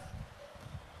டிசைன்மெண்ட்,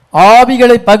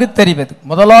 ஆவிகளை பகுத்தறிவது.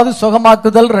 முதலாவது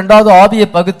சுகமாக்குதல், இரண்டாவது ஆவியை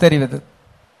பகுத்தறிவது,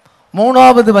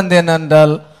 மூணாவது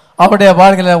என்னென்றால் அவருடைய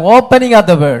வாழ்க்கையில ஓப்பனிங் ஆஃப்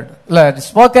த வேர்ட், இல்ல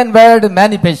ஸ்போக்கன் வேர்ட்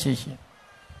மேனிஃபெஸ்டேஷன்.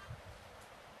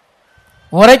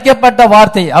 உரைக்கப்பட்ட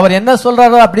வார்த்தை அவர் என்ன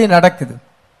சொல்றாரோ அப்படி நடக்குது.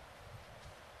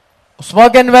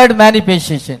 Spoken word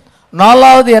manifestation.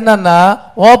 நாலாவது என்னன்னா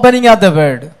ஓப்பனிங் ஆஃப் த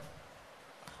வேர்ட்.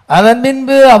 அதன்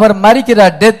பின்பு அவர்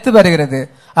மரிக்கிறார், டெத் வருகிறது.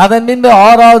 அதன் பின்பு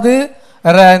ஆறாவது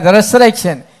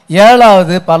ரெசரக்ஷன்,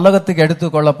 ஏழாவது பல்லவத்துக்கு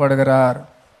எடுத்துக் கொள்ளப்படுகிறார்.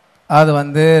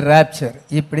 அது ராப்சர்.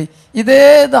 இப்படி இதே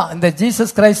தான் இந்த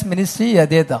ஜீசஸ் கிரைஸ்ட் மினிஸ்ட்ரி,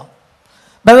 அதே தான்.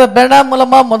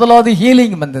 மூலமா முதலாவது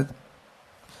ஹீலிங் வந்தது,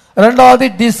 இரண்டாவது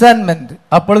டிசைன்மெண்ட்,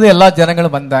 அப்பொழுது எல்லா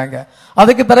ஜனங்களும் வந்தாங்க.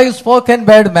 அதுக்கு பிறகு ஸ்போக்கன்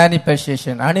வேர்ட்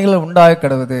மேனிஃபெஸ்டேஷன், அணிகள் உண்டாக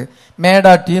கிடவுது.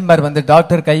 மேடா டியூமர்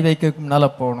டாக்டர் கை வைக்க முன்னால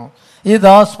போகணும்,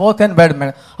 இதுதான் ஸ்போக்கன் வேர்ட்.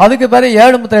 அதுக்கு பிறகு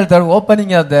 7 முத்திரைகள்,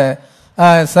 ஓப்பனிங் ஆஃப் த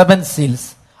 7 சீல்ஸ்.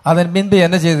 அதன் பின்பு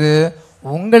என்ன செய்யுது,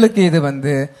 உங்களுக்கு இது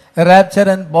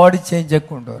ராப்சர் அண்ட் பாடி சேஞ்சை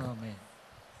கொண்டு வரும்.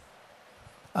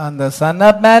 அந்த சன்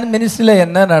ஆஃப் மேன் மினிஸ்ட்ரியில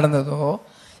என்ன நடந்ததோ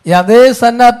அதே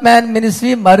சன் ஆஃப் மேன்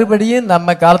மினிஸ்ட்ரி மறுபடியும்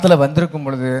நம்ம காலத்துல வந்திருக்கும்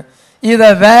பொழுது இதை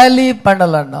வேல்யூ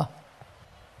பண்ணலன்னா,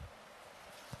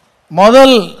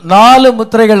 முதல் 4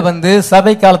 முத்திரைகள் வந்து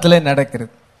சபை காலத்திலே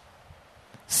நடக்கிறது.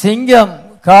 சிங்கம்,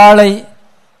 காளை,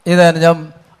 இதன்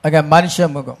மனுஷ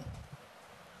முகம்,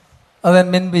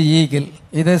 அதன் முன்பு ஈகிள்.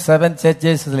 இது 7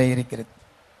 சர்ச்சஸ்ல இருக்கிறது.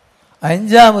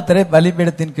 5ஆம் முத்திரை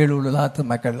பலிபீடத்தின் கீழ் உள்ள ஆத்து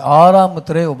மக்கள். 6ஆம்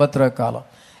முத்திரை உபத்திரவ காலம்.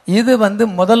 இது வந்து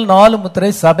முதல் 4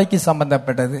 முத்திரை சபைக்கு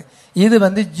சம்பந்தப்பட்டது. இது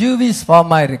வந்து ஜூவிஸ்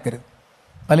ஃபார்மா இருக்கிறது.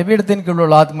 பலிபீடத்தின் கீழ்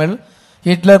உள்ள ஆத்மர்கள்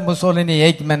ஹிட்லர், முசோலினி,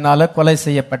 எய்க்மென்னால கொலை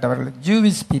செய்யப்பட்டவர்கள்,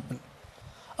 ஜூவிஸ் பீப்புள்.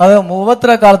 அது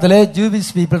உபத்திர காலத்திலே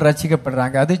ஜூவிஸ் பீப்புள்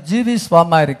ரசிக்கப்படுறாங்க. அது ஜூவிஸ்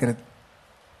ஃபார்மா இருக்கிறது.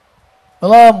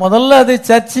 முதல்ல அது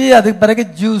சர்ச்சு, அதுக்கு பிறகு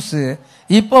ஜூஸ்.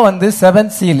 இப்போ வந்து 7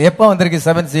 சீல். எப்போ வந்திருக்கு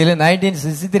 7 சீல்?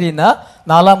 1963னா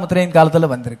 4ஆம் முத்திரையின் காலத்துல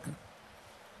வந்திருக்கு.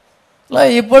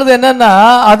 இப்பொழுது என்னன்னா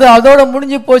அது அதோட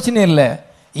முடிஞ்சு போச்சுன்னு இல்லை.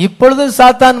 இப்பொழுது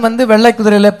சாத்தான் வந்து வெள்ளை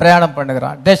குதிரையில பிரயாணம்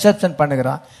பண்ணுகிறான், டெசப்ஷன்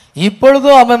பண்ணுகிறான்.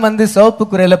 இப்பொழுதும் அவன் வந்து சிவப்பு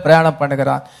குதிரையில பிரயாணம்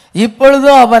பண்ணுகிறான்.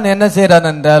 இப்பொழுதும் அவன் என்ன செய்யறான்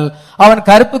என்றால் அவன்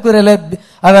கருப்பு குதிரையில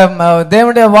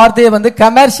தேவனுடைய வார்த்தையை வந்து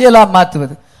கமர்ஷியலா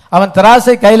மாற்றுவது. அவன்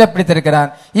தராசை கையில பிடித்திருக்கிறான்.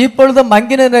 இப்பொழுது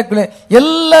மங்கின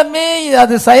எல்லாமே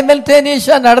அது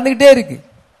சைமல்டேனியஸா நடந்துகிட்டே இருக்கு.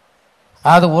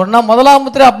 அது முதலாம்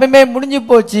முத்திரை அப்பயுமே முடிஞ்சு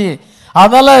போச்சு,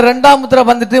 அதனால 2ஆம் முத்திரை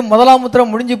வந்துட்டு முதலாம் முத்திரை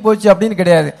முடிஞ்சு போச்சு அப்படின்னு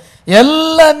கிடையாது.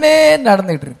 எல்லாமே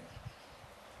நடந்துகிட்டு இருக்கு.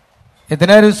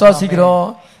 எத்தனை பேர் விசுவாசிக்கிறோம்?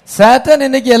 சாத்தான்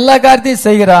இன்னைக்கு எல்லா காரியத்தையும்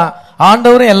செய்கிறான்,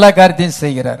 ஆண்டவரும் எல்லா காரியத்தையும்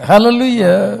செய்கிறார்.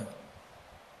 ஹல்லேலூயா.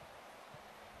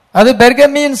 அது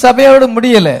பெர்கமின் சபையோடு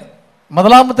முடியல.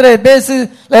 முதலாம் முத்திரை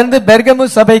எபேசுல இருந்து பெர்கமு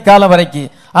சபை காலம்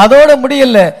வரைக்கும் அதோட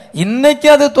முடியல. இன்னைக்கு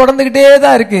அது தொடர்ந்துகிட்டே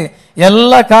தான் இருக்கு.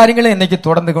 எல்லா காரியங்களும் இன்னைக்கு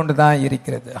தொடர்ந்து கொண்டு தான்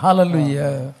இருக்கிறது. ஹல்லேலூயா.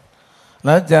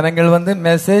 ஜனங்கள் வந்து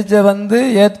மெசேஜை வந்து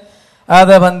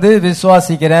அதை வந்து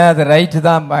விசுவாசிக்கிறேன், அது ரைட்டு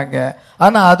தான் பாங்க.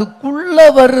 ஆனா அதுக்குள்ள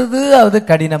வருது, அது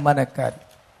கடினமான காரியம்.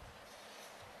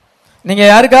 நீங்க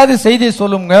யாருக்காவது செய்தியை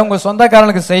சொல்லுங்க, உங்க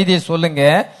சொந்தக்காரனுக்கு செய்தியை சொல்லுங்க.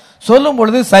 சொல்லும்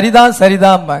பொழுது சரிதான்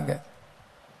சரிதான் பாங்க.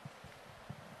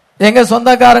 எங்க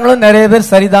சொந்தக்காரங்களும் நிறைய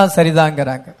பேர் சரிதான்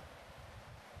சரிதாங்கிறாங்க.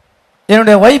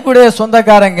 என்னுடைய ஒய்ஃபுடைய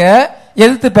சொந்தக்காரங்க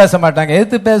எதிர்த்து பேச மாட்டாங்க.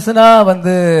 எதிர்த்து பேசினா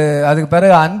வந்து அதுக்கு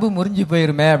பிறகு அன்பு முறிஞ்சு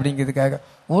போயிருமே அப்படிங்கிறதுக்காக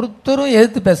ஒருத்தரும்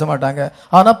எதிர்த்து பேச மாட்டாங்க.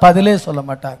 ஆனா பதிலே சொல்ல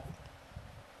மாட்டாங்க.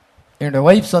 என்னுடைய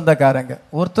ஒய்ஃப் சொந்தக்காரங்க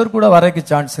ஒருத்தர் கூட வரக்கு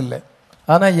சான்ஸ் இல்லை.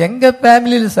 ஆனா எங்க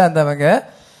ஃபேமிலியில் சேர்ந்தவங்க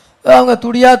அவங்க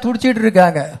துடிச்சிட்டு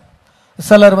இருக்காங்க.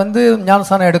 சிலர் வந்து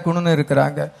ஞானஸ்தானம் எடுக்கணும்னு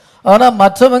இருக்கிறாங்க. ஆனா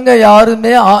மற்றவங்க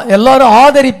யாருமே எல்லாரும்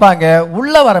ஆதரிப்பாங்க,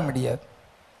 உள்ள வர முடியாது.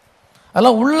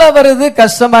 அதெல்லாம் உள்ள வர்றது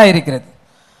கஷ்டமா இருக்கிறது.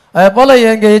 அதே போல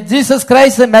எங்க ஜீசஸ்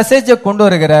கிரைஸ்ட் மெசேஜை கொண்டு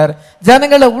வருகிறார்,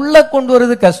 ஜனங்களை உள்ள கொண்டு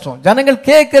வருவது கஷ்டம். ஜனங்கள்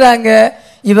கேட்கிறாங்க,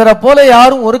 இவரை போல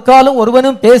யாரும் ஒரு காலம்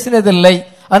ஒருவனும் பேசினதில்லை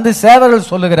அந்த சேவர்கள்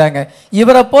சொல்லுகிறாங்க.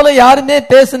 இவரை போல யாருமே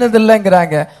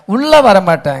பேசினதில்லைங்கிறாங்க, உள்ள வர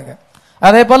மாட்டாங்க.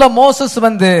 அதே போல மோசஸ்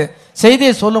வந்து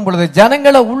செய்தியை சொல்லும் பொழுது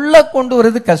ஜனங்களை உள்ள கொண்டு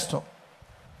வருவது கஷ்டம்.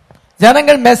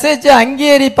 ஜனங்கள் மெசேஜை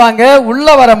அங்கீகரிப்பாங்க, உள்ள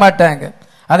வர மாட்டாங்க.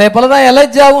 அதே போலதான்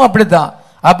எலஜாவும்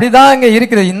அப்படிதான் அங்க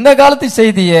இருக்கிறது. இந்த காலத்து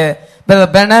செய்தியை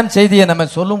பிரதர் பெனாம் செய்தியை நம்ம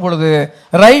சொல்லும் பொழுது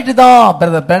ரைட்டு தான்.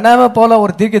 பிரதர் பெனாம போல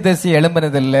ஒரு தீர்க்கதரிசி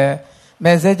எழும்பினதில்லை.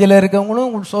 மெசேஜில்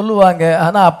இருக்கவங்களும் சொல்லுவாங்க,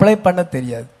 ஆனா அப்ளை பண்ண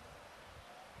தெரியாது.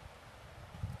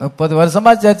 30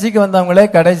 வருஷமா சர்ச்சைக்கு வந்தவங்களே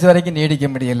கடைசி வரைக்கும் நீடிக்க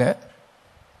முடியல.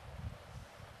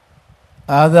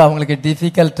 அது அவங்களுக்கு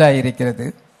டிஃபிகல்ட்டா இருக்கிறது.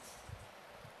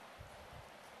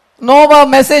 நோவா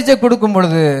மெசேஜை கொடுக்கும்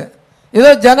பொழுது ஏதோ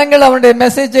ஜனங்கள் அவனுடைய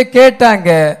மெசேஜை கேட்டாங்க,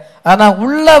 ஆனா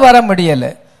உள்ள வர முடியல.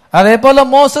 அதே போல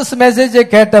மோசஸ் மெசேஜை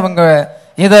கேட்டவங்க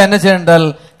இதை என்ன செய்தால்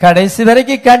கடைசி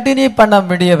வரைக்கும் கண்டினியூ பண்ண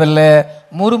முடியவில்லை,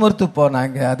 முறுமுறுத்து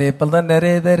போனாங்க. அதே போலதான்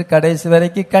நிறைய பேர் கடைசி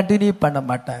வரைக்கும் கண்டினியூ பண்ண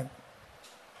மாட்டாங்க.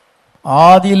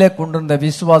 ஆதியில கொண்டிருந்த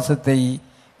விசுவாசத்தை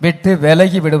விட்டு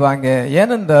விலகி விடுவாங்க.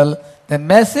 ஏனென்றால் இந்த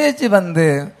மெசேஜ் வந்து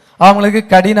அவங்களுக்கு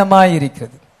கடினமா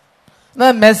இருக்கிறது.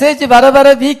 மெசேஜ் வர வர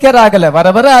வீக்கர் ஆகல, வர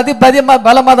வர அது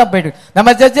பலமா தான் போயிட்டு. நம்ம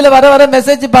சர்ச்சில் வர வர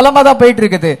மெசேஜ் பலமா தான் போயிட்டு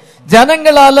இருக்குது.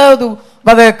 ஜனங்களால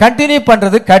அதை கண்டினியூ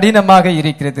பண்றது கடினமாக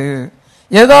இருக்கிறது.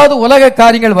 ஏதாவது உலக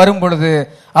காரியங்கள் வரும் பொழுது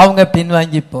அவங்க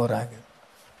பின்வாங்கி போறாங்க.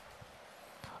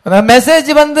 மெசேஜ்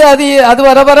வந்து அது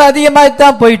வர வர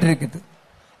அதிகமாகத்தான் போயிட்டு இருக்குது.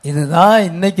 இதுதான்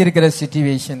இன்னைக்கு இருக்கிற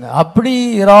சிச்சுவேஷன். அப்படி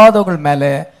இராதவர்கள் மேல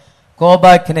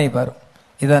கோபாக்கினை வரும்.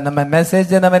 இத நம்ம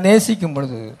மெசேஜை நம்ம நேசிக்கும்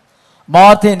பொழுது,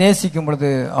 வார்த்தையை நேசிக்கும் பொழுது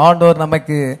ஆண்டவர்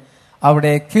நமக்கு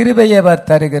அவருடைய கிருபையை அவர்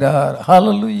தருகிறார்.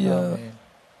 ஹல்லேலூயா.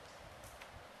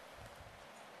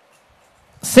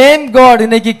 சேம் காட்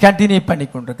இன்னைக்கு கண்டினியூ பண்ணி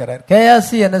கொண்டிருக்கிறார்.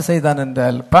 கேயாசி என்ன செய்தான்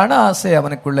என்றால் பண ஆசை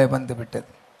அவனுக்குள்ளே வந்து விட்டது.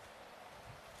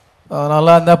 அதனால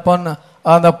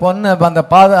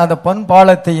அந்த பொன்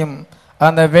பாலத்தையும்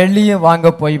அந்த வெள்ளியும் வாங்க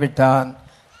போய்விட்டான்.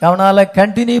 அவனால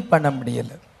கண்டினியூ பண்ண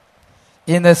முடியல.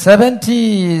 இந்த 70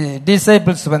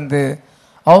 டிசைபிள்ஸ் வந்து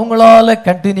அவங்களால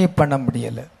கண்டினியூ பண்ண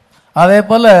முடியல. அதே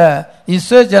போல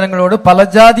இஸ்ரேல் ஜனங்களோடு பல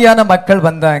ஜாதியான மக்கள்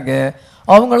வந்தாங்க,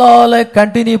 அவங்களால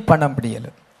கண்டினியூ பண்ண முடியல.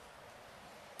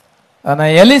 ஆனா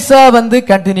எலிசா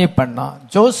கண்டினியூ பண்ணான்,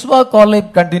 ஜோசுவா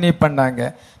காலேப் கண்டினியூ பண்ணாங்க,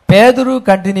 பேதுரு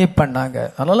கண்டினியூ பண்ணாங்க.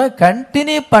 அதனால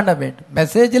கண்டினியூ பண்ண வேண்டும்,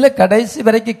 மெசேஜ்ல கடைசி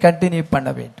வரைக்கும் கண்டினியூ பண்ண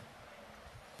வேண்டும்.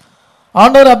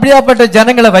 ஆண்டவர் அப்படியாப்பட்ட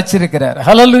ஜனங்களை வச்சிருக்கிறார்.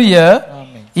 ஹல்லேலூயா.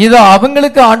 இது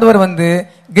அவங்களுக்கு ஆண்டவர்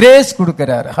கிரேஸ்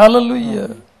கொடுக்கிறார். ஹல்லேலூயா.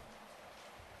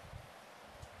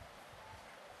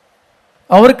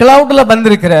 அவர் கிளவுட்ல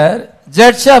வந்திருக்கிறார்,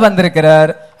 ஜட்ஜா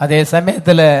வந்திருக்கிறார். அதே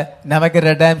சமயத்துல நமக்கு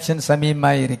ரெடம்ஷன்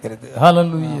சமீபமாய் இருக்கிறது.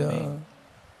 ஹல்லேலூயா.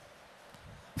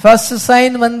 ஃபர்ஸ்ட்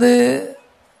சைன்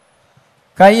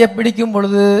கையை பிடிக்கும்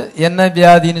பொழுது என்ன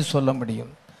வியாதின்னு சொல்ல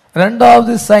முடியும்.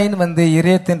 இரண்டாவது சைன்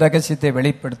இதயத்தின் ரகசியத்தை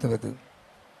வெளிப்படுத்துவது.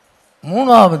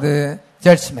 மூணாவது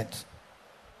ஜட்ஜ்மெண்ட்.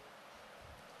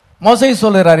 மோசே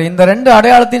சொல்லுறாரு, இந்த ரெண்டு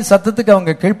அடையாளத்தின் சத்தத்துக்கு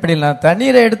அவங்க கீழ்ப்படியலாம்,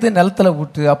 தண்ணீரை எடுத்து நிலத்துல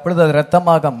ஊற்று, அப்பொழுது அது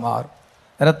ரத்தமாக மாறும்.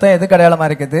 ரத்தம் எதுக்கு அடையாளமா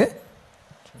இருக்குது?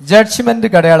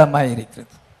 ஜட்ஜ்மெண்ட்டுக்கு அடையாளமாக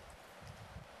இருக்கிறது.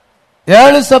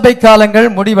 7 சபை காலங்கள்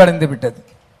முடிவடைந்து விட்டது.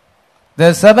 The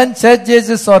 7 church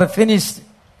ages are finished.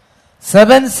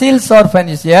 7 seals are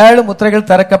finished. 7 முத்திரைகள்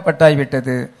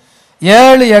திறக்கப்பட்டாய்விட்டது.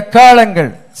 7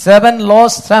 எக்காலங்கள், 7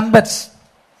 lost trumpets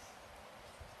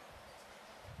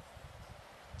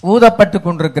ஊதப்பட்டு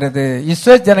கொண்டிருக்கிறது.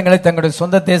 இஸ்ரேல் ஜனங்களை தங்களுடைய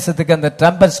சொந்த தேசத்துக்கு அந்த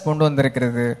ட்ரம்பட்ஸ் கொண்டு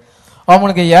வந்திருக்கிறது.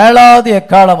 அவங்களுக்கு 7வது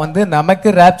எக்காலம் நமக்கு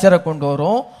ராப்சரை கொண்டு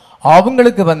வரும்,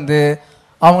 அவங்களுக்கு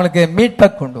அவங்களுக்கு மீட்பை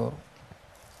கொண்டு வரும்,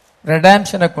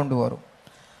 ரெடாம்ஷனை கொண்டு வரும்.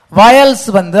 வயல்ஸ்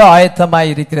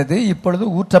ஆயத்தமாய் இருக்கிறது, இப்பொழுது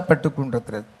ஊற்றப்பட்டு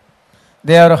கொண்டிருக்கிறது.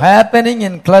 They are happening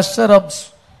in cluster.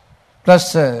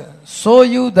 So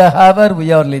you the hour we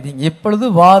are living. இப்பொழுது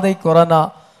வாதை கொரோனா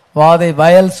வாதை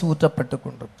வயல்ஸ் ஊற்றப்பட்டு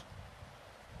கொண்டிருக்கிறது.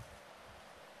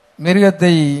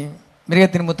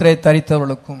 மிருகத்தின் முத்திரையை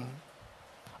தரித்தவர்களுக்கும்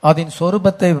அதன்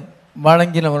சொரூபத்தை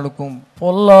வழங்கினவர்களுக்கும்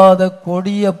பொல்லாத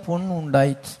கொடிய புண்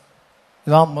உண்டாயிற்று.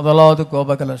 இதுதான் முதலாவது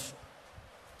கோபகலசம்.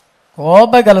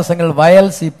 கோபகலசங்கள்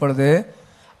வயல்ஸ் இப்பொழுது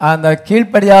அந்த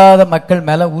கீழ்ப்படியாத மக்கள்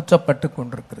மேல ஊற்றப்பட்டு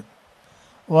கொண்டிருக்கிறது.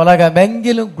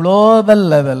 உலகமெங்கிலும் குளோபல்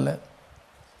லெவல்ல,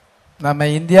 நம்ம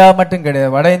இந்தியா மட்டும்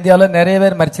கிடையாது, வட இந்தியாவில் நிறைய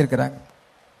பேர் மரிச்சிருக்கிறாங்க.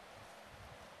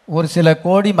 ஒரு சில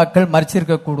கோடி மக்கள்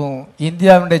மரிச்சிருக்க கூடும்.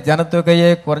 இந்தியாவுடைய ஜனத்தொகையே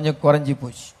குறைஞ்சி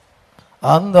போச்சு.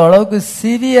 அந்த அளவுக்கு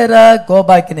சிவியரா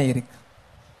கோபாக்கினே இருக்கு.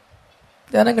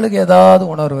 ஜனங்களுக்கு ஏதாவது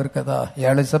உணர்வு இருக்குதா?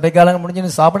 7 சபை காலங்கள்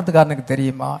முடிஞ்சுன்னு சாப்பிட்றதுக்காரனுக்கு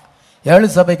தெரியுமா? 7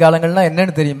 சபை காலங்கள்னா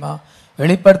என்னன்னு தெரியுமா?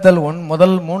 வெளிப்படுத்தல்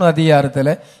முதல் 3 அதிகாரத்துல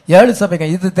 7 சபை,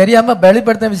 இது தெரியாம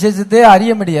வெளிப்படுத்தின விசேஷத்தை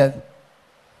அறிய முடியாது.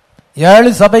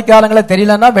 7 சபை காலங்களை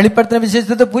தெரியலன்னா வெளிப்படுத்தின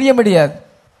விசேஷத்தை புரிய முடியாது.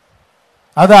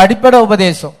 அது அடிப்படை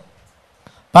உபதேசம்.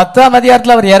 10ஆம்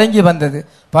அதிகாரத்தில் அவர் இறங்கி வந்தது.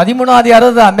 13ஆம்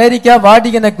அதிகாரத்தில் அமெரிக்கா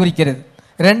வாடிகனை குறிக்கிறது,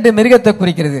 2 மிருகத்தை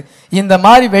குறிக்கிறது. இந்த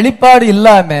மாதிரி வெளிப்பாடு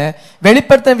இல்லாம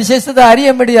வெளிப்படுத்தின விசேஷத்தை அறிய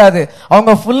முடியாது.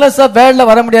 அவங்க ஃபுல்னஸ் ஆஃப் வேர்ல்ட்ல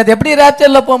வர முடியாது. எப்படி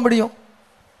ராப்சர்ல போக முடியும்?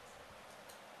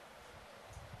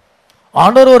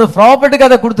 ஆண்டவர் ஒரு ப்ராப்பர்ட்டுக்கு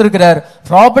அதை கொடுத்திருக்கிறார்.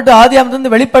 ப்ராப்பர்ட்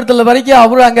ஆதியாமத்திலிருந்து வெளிப்படுத்தல வரைக்கும்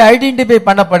அவரு அங்க ஐடென்டிஃபை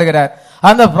பண்ணப்படுகிறார்.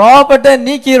 அந்த ப்ராப்பர்ட்டை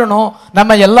நீக்கிடணும்,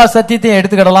 நம்ம எல்லா சத்தியத்தையும்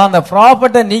எடுத்துக்கிடலாம். அந்த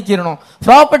ப்ராப்பர்ட்டை நீக்கிடணும்.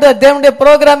 ப்ராப்பர்ட் தேவனுடைய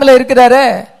ப்ரோக்ராம்ல இருக்கிறாரே,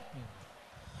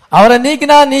 அவரை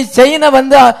நீக்கினா நீ செயினை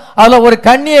அதுல ஒரு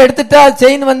கண்ணியை எடுத்துட்டா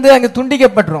செயின் அங்க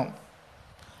துண்டிக்கப்பட்டுரும்.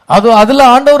 அதுல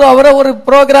ஆண்டவர் அவரை ஒரு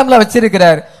ப்ரோக்ராம்ல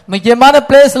வச்சிருக்கிறார், முக்கியமான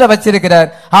பிளேஸ்ல வச்சிருக்கிறார்.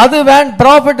 அது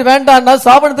ப்ராஃபிட் வேண்டாம்னா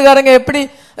சாப்பிடுறதுக்காரங்க எப்படி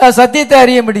சத்தியத்தை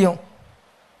அறிய முடியும்?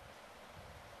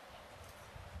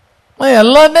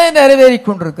 எல்லாமே நிறைவேறி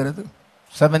கொண்டிருக்கிறது.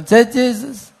 7 churches,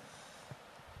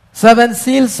 7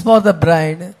 seals for the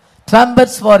bride,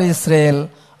 trumpets for Israel,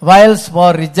 vials for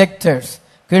rejectors.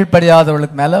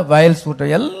 கீழ்ப்படியாதவர்களுக்கு மேல வயல்ஸ் ஊற்ற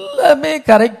எல்லாமே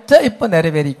கரெக்டா இப்ப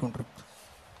நிறைவேறி கொண்டிருக்கு.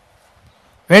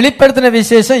 வெளிப்படுத்தின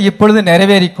விசேஷம் இப்பொழுது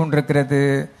நிறைவேறி கொண்டிருக்கிறது.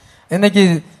 இன்னைக்கு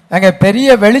அங்க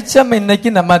பெரிய வெளிச்சம்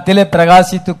இன்னைக்கு நம்ம மத்தியிலே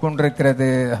பிரகாசித்து கொண்டிருக்கிறது.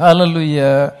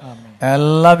 ஹல்லேலூயா.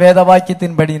 எல்லா வேத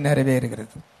வாக்கியத்தின்படி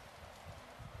நிறைவேறுகிறது.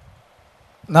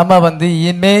 நம்ம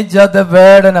இமேஜ் ஆஃப் த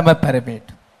வேர்டை நம்ம பெற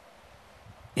வேண்டும்.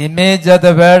 இமேஜ் ஆஃப் த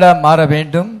வேர்டா மாற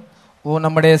வேண்டும்.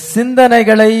 நம்முடைய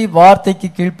சிந்தனைகளை வார்த்தைக்கு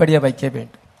கீழ்ப்படிய வைக்க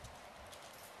வேண்டும்.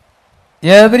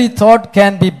 Every thought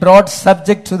can be brought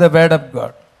subject to the word of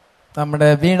God.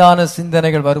 நம்முடைய வீணான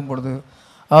சிந்தனைகள் வரும் பொழுது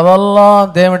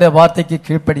அதெல்லாம் தேவனுடைய வார்த்தைக்கு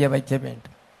கீழ்ப்படிய வைக்க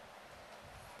வேண்டும்.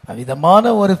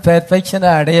 விதமான ஒரு பெர்ஃபெக்ஷனை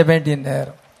அடைய வேண்டிய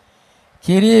நேரம்.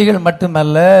 கிரியைகள்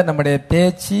மட்டுமல்ல, நம்முடைய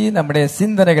பேச்சு, நம்முடைய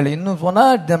சிந்தனைகள், இன்னும் சொன்னா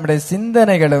நம்முடைய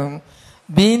சிந்தனைகளும்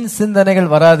வீண்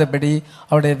சிந்தனைகள் வராதபடி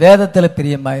அவருடைய வேதத்தில்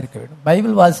பிரியமா இருக்க வேண்டும்.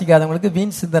 பைபிள் வாசிக்காதவங்களுக்கு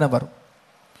வீண் சிந்தனை வரும்.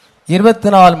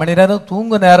 24 மணி நேரம்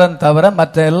தூங்கு நேரம் தவிர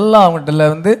மற்ற எல்லாம்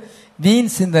அவங்கள்ட்ட வீண்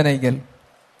சிந்தனைகள்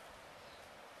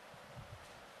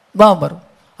தான் வரும்.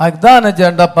 அதுதான்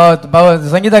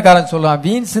சங்கீதக்காரன் சொல்லுவான்,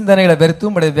 வீண் சிந்தனைகளை வெறுத்து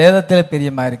உங்களுடைய வேதத்தில்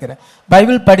பிரியமா இருக்கிறேன்.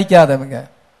 பைபிள் படிக்காதவங்க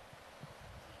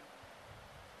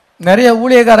நிறைய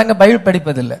ஊழியக்காரங்க பைபிள்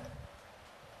படிப்பதில்லை.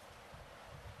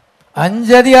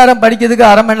 5 அதிகாரம் படிக்கிறதுக்கு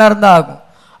அரை மணி நேரம் தான் ஆகும்.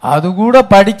 அது கூட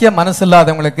படிக்க மனசு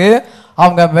இல்லாதவங்களுக்கு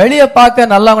அவங்க வெளியே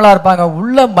பார்க்க நல்லவங்களா இருப்பாங்க,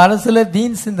 உள்ள மனசுல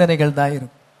வீண் சிந்தனைகள் தான்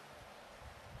இருக்கும்.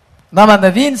 நாம் அந்த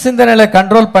வீண் சிந்தனைகளை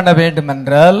கண்ட்ரோல் பண்ண வேண்டும்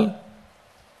என்றால்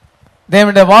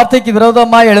தேவனுடைய வார்த்தைக்கு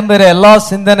விரோதமாக எழும்புகிற எல்லா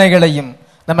சிந்தனைகளையும்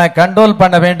நம்ம கண்ட்ரோல்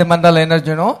பண்ண வேண்டும் என்றால் என்ன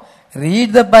செய்யணும்?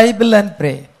 Read the Bible and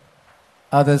pray.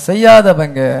 அதை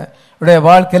செய்யாதவங்க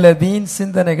வாழ்க்கையில வீண்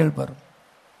சிந்தனைகள் வரும்.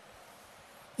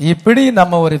 இப்படி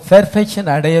நம்ம ஒரு பெர்ஃபெக்ஷன்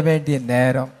அடைய வேண்டிய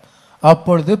நேரம்.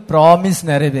 அப்பொழுது ப்ராமிஸ்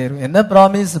நிறைவேறும். என்ன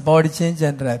promise? Body change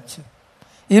and rapture.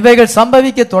 இவைகள்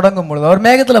சம்பவிக்க தொடங்கும் பொழுது அவர்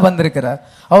மேகத்தில் வந்திருக்கிறார்,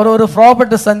 அவர் ஒரு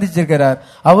ப்ராபர்ட்டை சந்திச்சிருக்கிறார்,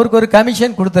 அவருக்கு ஒரு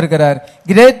கமிஷன் கொடுத்திருக்கிறார்.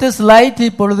 கிரேட்டஸ்ட் லைட்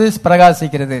இப்பொழுது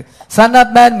பிரகாசிக்கிறது. சன்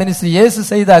ஆஃப் மேன் மினிஸ்ட்ரி, இயேசு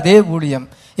செய்த அதே ஊழியம்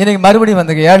இன்னைக்கு மறுபடியும்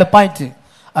வந்து 7 பாயிண்ட்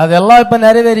அதெல்லாம் இப்ப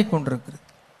நிறைவேறி கொண்டிருக்கு.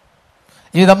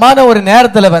 விதமான ஒரு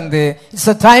நேரத்தில் வந்து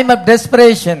it's a time of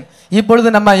desperation. இப்பொழுது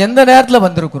நம்ம எந்த நேரத்தில்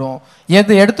வந்திருக்கிறோம்,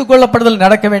 எது எடுத்துக்கொள்ளப்படுதல்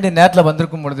நடக்க வேண்டிய நேரத்தில்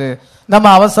வந்திருக்கும் பொழுது நம்ம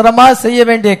அவசரமா செய்ய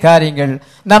வேண்டிய காரியங்கள்,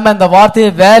 நம்ம அந்த வார்த்தையை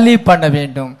வேல்யூ பண்ண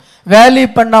வேண்டும். வேல்யூ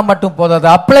பண்ணா மட்டும் போதாது,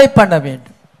 அப்ளை பண்ண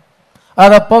வேண்டும்.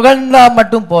 அதை புகழ்ந்தா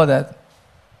மட்டும் போதாது.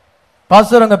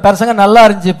 பாஸ்டர் உங்க பிரசங்க நல்லா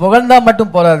இருந்துச்சு, புகழ்ந்தா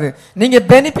மட்டும் போதாது, நீங்க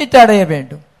பெனிஃபிட் அடைய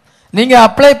வேண்டும். நீங்க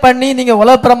அப்ளை பண்ணி நீங்க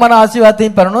உலகப்பிரமாண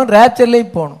ஆசீர்வாதத்தையும் பெறணும்,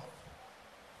 ரேப்சர்லையும் போகணும்.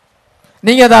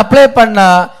 நீங்க அதை அப்ளை பண்ணா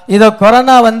இதை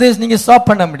கொரோனா வந்து நீங்க ஸ்டாப்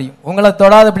பண்ண முடியும், உங்களை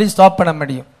தொடாதபடி ஸ்டாப் பண்ண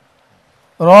முடியும்.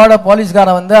 ரோட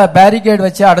போலீஸ்காரன் வந்து பேரிகேட்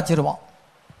வச்சு அடைச்சிருவான்,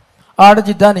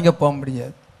 அடைச்சிட்டா நீங்க போக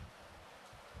முடியாது.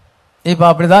 இப்ப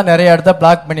அப்படிதான் நிறைய இடத்த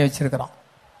பிளாக் பண்ணி வச்சிருக்கிறான்.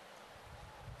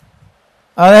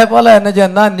 அதே போல என்ன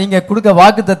செய்யணும்னா, நீங்க கொடுக்க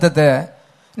வாக்கு தத்தத்தை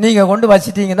நீங்க கொண்டு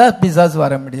வச்சிட்டீங்கன்னா பிசாசு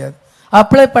வர முடியாது.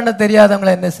 அப்ளை பண்ண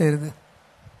தெரியாதவங்களை என்ன செய்யுது?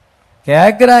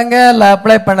 கேட்குறாங்க, இல்லை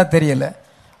அப்ளை பண்ண தெரியல.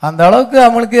 அந்த அளவுக்கு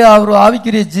அவங்களுக்கு அவர்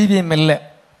ஆவிக்குரிய ஜீவியம் இல்லை.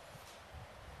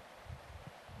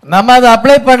 நம்ம அதை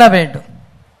அப்ளை பண்ண வேண்டும்.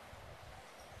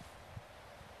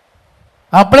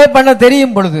 அப்ளை பண்ண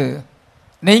தெரியும் பொழுது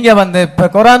நீங்க வந்து இப்ப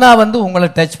கொரோனா வந்து உங்களை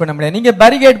டச் பண்ண முடியாது. நீங்க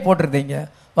பேரிகேட் போட்டிருந்தீங்க,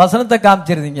 வசனத்தை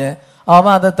காமிச்சிருந்தீங்க,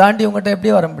 அவன் அதை தாண்டி உங்கள்கிட்ட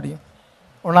எப்படி வர முடியும்?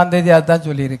 1ஆம் தேதி அதுதான்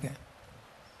சொல்லியிருக்கேன்.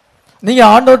 நீங்க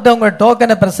ஆண்டவர்கிட்ட உங்க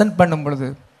டோக்கனை பிரசன்ட் பண்ணும் பொழுது,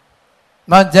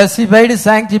 நான் ஜஸ்டிஃபைடு,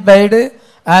 சாங்டிஃபைடு,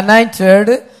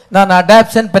 அனாயிண்டட், நான்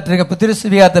அடாப்ஷன் பெற்றிருக்கேன், புத்திர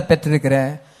சுவிகாரத்தை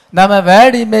பெற்றிருக்கிறேன், நம்ம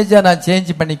வேர்ட் இமேஜை நான்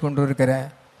சேஞ்ச் பண்ணி கொண்டு இருக்கிறேன்,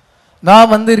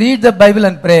 நான் வந்து read the Bible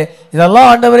and pray, இதெல்லாம்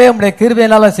ஆண்டவரே உங்களுடைய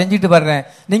கிருபையினால செஞ்சுட்டு வர்றேன்.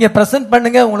 நீங்க பிரசன்ட்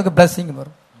பண்ணுங்க, உங்களுக்கு பிளஸிங்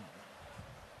வரும்.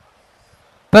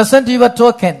 Present your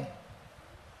token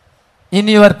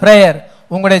in your prayer.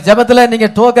 உங்களுடைய ஜபத்துல நீங்க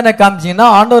டோக்கனை காமிச்சீங்கன்னா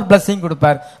ஆண்டவர் பிளஸிங்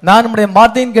கொடுப்பார். நான் உங்களுடைய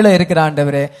வார்த்தையின் கீழே இருக்கிற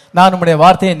ஆண்டவரே, நான் உங்களுடைய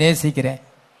வார்த்தையை நேசிக்கிறேன்,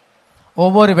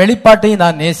 ஒவ்வொரு வெளிப்பாட்டையும்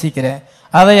நான் நேசிக்கிறேன்,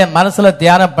 அதை என் மனசுல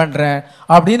தியானம் பண்றேன்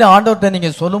அப்படின்னு ஆண்டவர்கிட்ட நீங்க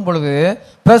சொல்லும் பொழுது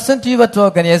பிரசன்ட் யுவர்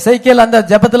டோக்கன். எசேக்கியேல் அந்த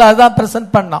ஜபத்துல அதுதான் பிரசன்ட்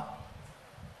பண்ணான்.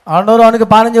 ஆண்டவர் அவனுக்கு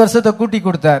 15 வருஷத்தை கூட்டி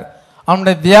கொடுத்தார்,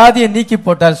 அவனுடைய வியாதியை நீக்கி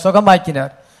போட்டார்,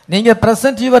 சுகமாக்கினார். நீங்க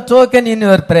present your token in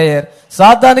your prayer.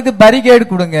 சாத்தானுக்கு பரிகேடு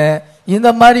கொடுங்க, இந்த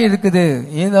மாதிரி இருக்குது,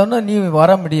 இந்த நீ வர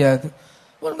முடியாது,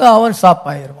 அவன் ஸ்டாப்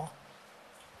ஆயிடுவான்.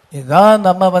 இதுதான்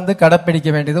நம்ம வந்து கடைப்பிடிக்க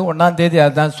வேண்டியது. 1ஆம் தேதி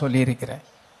அதுதான் சொல்லி இருக்கிறேன்,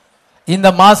 இந்த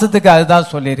மாசத்துக்கு அதுதான்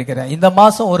சொல்லி இருக்கிறேன். இந்த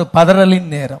மாசம் ஒரு பதறலின்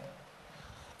நேரம்,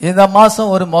 இந்த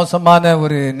மாசம் ஒரு மோசமான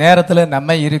ஒரு நேரத்துல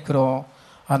நம்ம இருக்கிறோம்.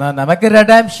 ஆனா நமக்கு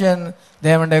ரெடம்ஷன்,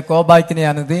 தேவனுடைய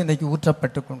கோபாக்கினையானது இன்னைக்கு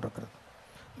ஊற்றப்பட்டு கொண்டிருக்கிறது.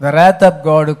 The wrath of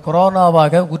God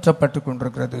கொரோனாவாக ஊற்றப்பட்டு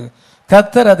கொண்டிருக்கிறது.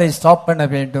 கர்த்தர் அதை ஸ்டாப் பண்ண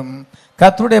வேண்டும்.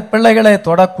 கர்த்தருடைய பிள்ளைகளை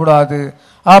தொடக்கூடாது.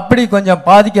 அப்படி கொஞ்சம்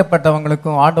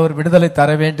பாதிக்கப்பட்டவங்களுக்கும் ஆண்டவர் விடுதலை தர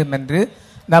வேண்டும் என்று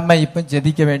நம்ம இப்ப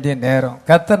ஜெபிக்க வேண்டிய நேரம்.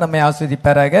 கர்த்தர் நம்மை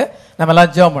ஆசீர்வதிப்பாராக. நம்ம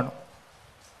எல்லாம் ஜெபம் பண்ணுவோம்.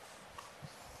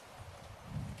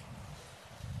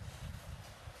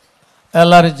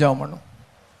 எல்லாரும் ஜெபம் பண்ணும்.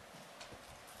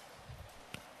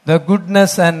 The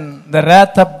goodness and the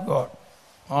wrath of God.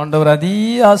 ஆண்டவர்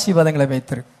அதிக ஆசீர்வாதங்களை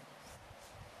வைத்திருக்கு.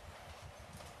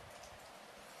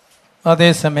 அதே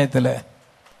சமயத்தில்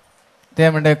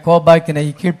தேவனுடைய கோபாக்கினை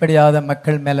கீழ்ப்படியாத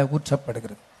மக்கள் மேல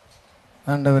ஊற்றப்படுகிறது.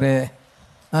 ஆண்டவரே,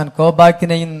 நான்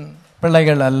கோபாக்கினையின்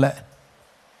பிள்ளைகள் அல்ல,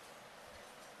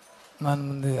 நான்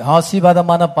வந்து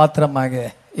ஆசீர்வாதமான பாத்திரமாக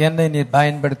என்னை நீர்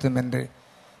பயன்படுத்தும் என்று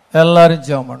எல்லாரும்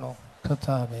ஜெபம் பண்ணுவோம்.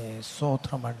 கர்த்தாவே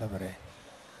ஸ்தோத்திரம் ஆண்டவரே.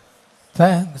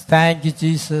 Thank you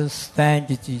Jesus,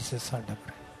 thank you Jesus.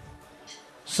 ஆண்டவரே,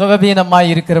 சுகவீனமாய்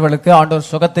இருக்கிறவர்களுக்கு ஆண்டவர்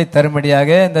சுகத்தை தரும்படியாக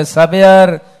இந்த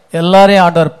சபையார் எல்லாரையும்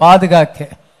ஆண்டவர் பாதுகாக்க,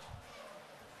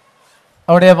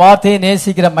 அவருடைய வார்த்தையை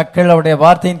நேசிக்கிற மக்கள், அவருடைய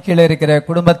வார்த்தையின் கீழே இருக்கிற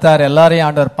குடும்பத்தார் எல்லாரையும்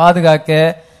ஆண்டவர் பாதுகாக்க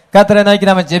கர்த்தரை நோக்கி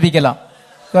நம்ம ஜெபிக்கலாம்.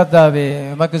 கர்த்தாவே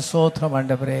உமக்கு ஸ்தோத்திரம்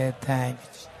ஆண்டவரே.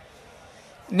 தேங்க்ஸ்.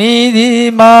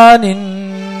 நீதிமானின்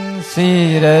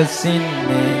சிரசின்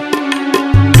மேல்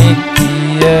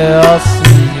நித்திய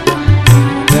ஆசீர்வாதம்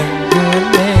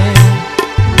இறங்குமே.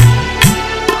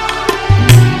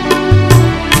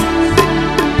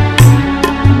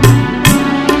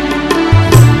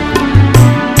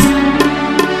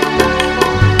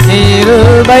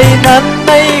 கிருபை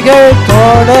நன்மைகள்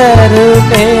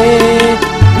தொடருமே,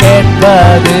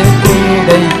 கேட்பது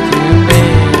கிடைக்குமே.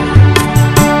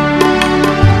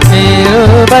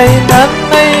 கிருபை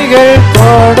நன்மைகள்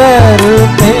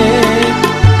தொடருமே,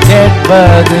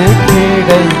 கேட்பது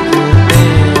கிடைக்குமே.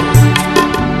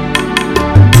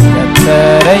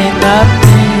 கர்த்தரை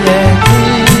நம்பிய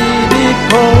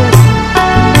ஜீவிப்போம்,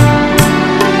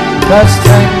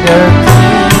 கஷ்டங்கள்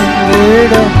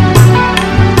தீர்ந்திடும்.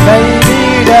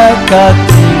 கைவிட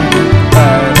காத்திடும்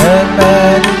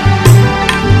பரமரிகளை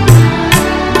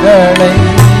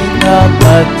நாம்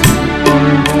பற்றிக்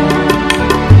கொள்வோம்.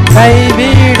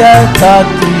 கைவிட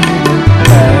காத்திடும்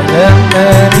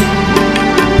பரமரி.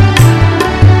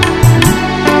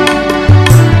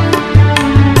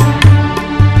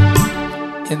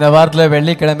 இந்த வாரத்தில்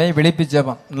வெள்ளிக்கிழமை விழிப்பு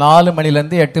ஜெபம் 4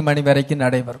 மணிலேருந்து 8 மணி வரைக்கும்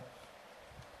நடைபெறும்.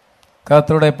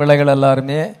 கர்த்தருடைய பிள்ளைகள்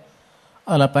எல்லாருமே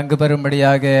அதில் பங்கு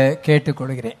பெறும்படியாக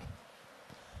கேட்டுக்கொள்கிறேன்.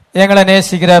 எங்களை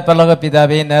நேசிக்கிற பரலோக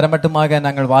பிதாவே, நேரம் மட்டுமாக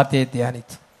நாங்கள் வார்த்தையை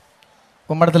தியானித்து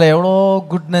உம்மிடத்தில் எவ்வளோ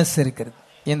குட்னஸ் இருக்கிறது,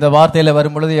 இந்த வார்த்தையில்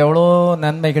வரும் பொழுது எவ்வளோ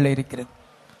நன்மைகள் இருக்கிறது.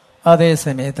 அதே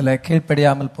சமயத்தில்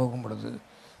கீழ்ப்படியாமல் போகும் பொழுது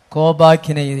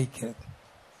கோபாக்கினை இருக்கிறது.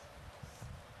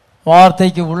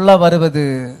 வார்த்தைக்கு உள்ள வருவது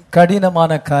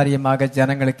கடினமான காரியமாக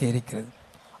ஜனங்களுக்கு இருக்கிறது.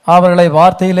 அவர்களை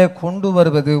வார்த்தையிலே கொண்டு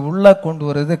வருவது, உள்ள கொண்டு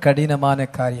வருவது கடினமான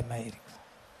காரியமாக இருக்கு.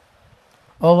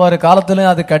 ஒவ்வொரு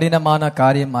காலத்திலும் அது கடினமான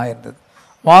காரியமாக இருந்தது.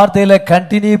 வார்த்தையில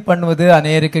கண்டினியூ பண்ணுவது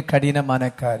அநேருக்கு கடினமான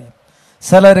காரியம்.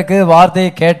 சிலருக்கு வார்த்தையை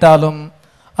கேட்டாலும்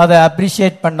அதை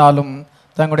அப்ரிஷியேட் பண்ணாலும்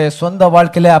தங்களுடைய சொந்த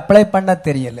வாழ்க்கையில அப்ளை பண்ண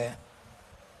தெரியல.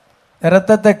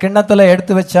 இரத்தத்தை கிண்ணத்துல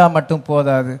எடுத்து வச்சா மட்டும்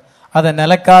போதாது, அதை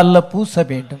நிலக்காலில் பூச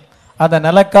வேண்டும். அதை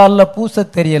நிலக்காலில் பூச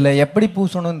தெரியல, எப்படி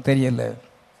பூசணும்னு தெரியல.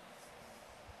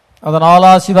 அதனால்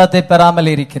ஆசீர்வாதத்தை பெறாமல்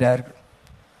இருக்கிறார்கள்.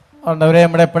 ஆண்டவரே,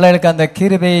 நம்முடைய பிள்ளைகளுக்கு அந்த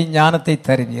கிருபையை ஞானத்தை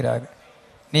தருவீராக.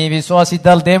 நீ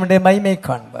விசுவாசித்தால் தேவனுடைய மகிமை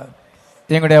காண்பார்.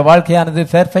 எங்களுடைய வாழ்க்கையானது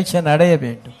பெர்ஃபெக்ஷன் அடைய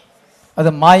வேண்டும். அது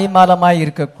மாய்மாலமாய்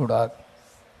இருக்கக்கூடாது.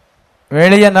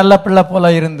 வெளியே நல்ல பிள்ளை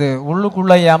போல இருந்து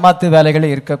உள்ளுக்குள்ள ஏமாத்து வேலைகள்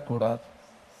இருக்கக்கூடாது.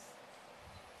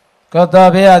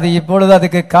 கர்த்தாவே, அது இப்பொழுது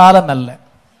அதுக்கு காலம் அல்ல.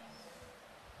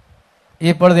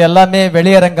 இப்பொழுது எல்லாமே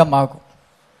வெளியரங்கமாகும்.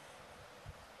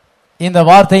 இந்த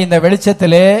வார்த்தை இந்த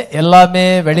வெளிச்சத்திலே எல்லாமே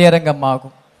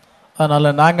வெளியரங்கமாகும். அதனால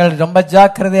நாங்கள் ரொம்ப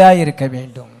ஜாக்கிரதையா இருக்க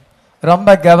வேண்டும், ரொம்ப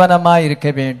கவனமா இருக்க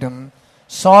வேண்டும்.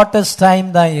 ஷார்டஸ்ட் டைம்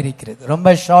தான் இருக்கிறது, ரொம்ப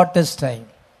ஷார்டஸ்ட் டைம்.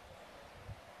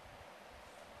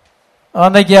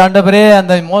 அன்னைக்கு ஆண்டவரே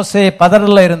அந்த மோசே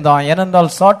பதறல இருந்தான், ஏனென்றால்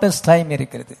ஷார்டஸ்ட் டைம்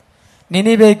இருக்கிறது.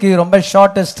 நினிவேக்கு ரொம்ப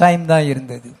ஷார்டஸ்ட் டைம் தான்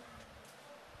இருந்தது.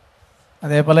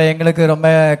 அதே போல எங்களுக்கு ரொம்ப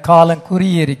காலம்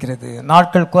குறுகி இருக்கிறது,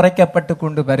 நாட்கள் குறைக்கப்பட்டு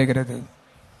கொண்டு வருகிறது.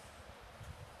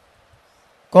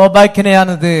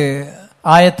 கோபாக்கினையானது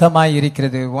ஆயத்தமாய்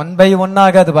இருக்கிறது. 1 by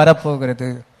 1 அது வரப்போகிறது.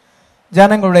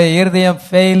 ஜனங்களுடைய இருதயம்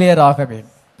ஃபெயிலியர் ஆக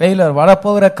வேண்டும். ஃபெயிலியர்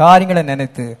வரப்போகிற காரியங்களை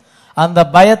நினைத்து அந்த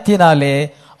பயத்தினாலே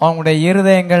அவங்களுடைய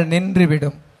இருதயங்கள்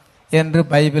நின்றுவிடும் என்று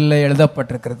பைபிளில்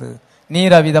எழுதப்பட்டிருக்கிறது.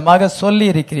 நீர் அவ்விதமாக சொல்லி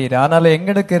இருக்கிறீர். ஆனால்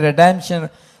எங்களுக்கு ரெடாம்ஷன்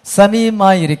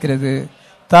சமீபமாய் இருக்கிறது,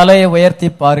 தலையை உயர்த்தி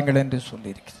பாருங்கள் என்று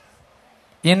சொல்லியிருக்கிறது.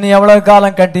 இன்னும் எவ்வளவு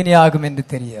காலம் கண்டினியூ ஆகும் என்று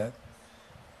தெரியாது.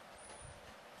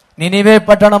 நினிவே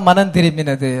பட்டணம் மனம்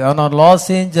திரும்பினது, ஆனால் லாஸ்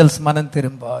ஏஞ்சல்ஸ் மனம்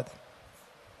திரும்பாது.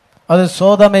 அது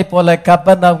சோதமை போல,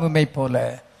 கப்பர்நகூமை போல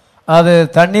அது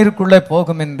தண்ணீருக்குள்ளே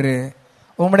போகும் என்று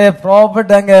உம்முடைய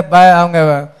ப்ராஃபட் அவங்க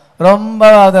ரொம்ப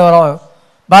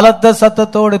பலத்த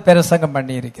சத்தத்தோடு பிரசங்கம்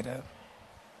பண்ணி இருக்கிறார்.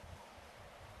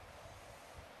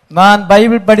 நான்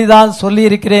பைபிள் படிதான் சொல்லி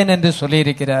இருக்கிறேன் என்று சொல்லி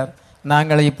இருக்கிறார்.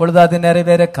 நாங்கள் இப்பொழுது அது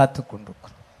நிறைவேற காத்து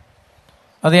கொண்டிருக்கிறோம்.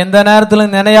 அது எந்த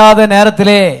நேரத்திலும் நினையாத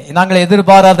நேரத்திலே, நாங்கள்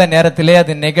எதிர்பாராத நேரத்திலே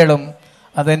அது நிகழும்.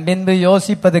 அதன் பின்பு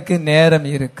யோசிப்பதற்கு நேரம்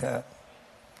இருக்க.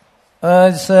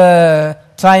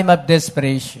 டைம் ஆஃப்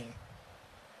டெஸ்பரேஷன்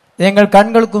எங்கள்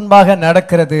கண்களுக்கு முன்பாக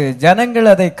நடக்கிறது. ஜனங்கள்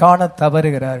அதை காண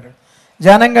தவறுகிறார்கள்.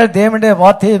 ஜனங்கள் தேவனுடைய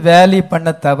வார்த்தையை வேல்யூ பண்ண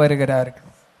தவறுகிறார்கள்.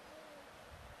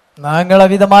 நாங்கள்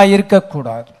அவ்விதமாக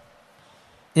இருக்கக்கூடாது.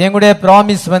 எங்களுடைய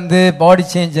promise body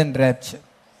change and rapture.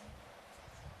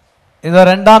 இது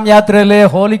 2ஆம் யாத்திரையிலே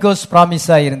ஹோலி கோஸ்ட்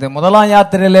ப்ராமிஸா இருந்தது. 1ஆம்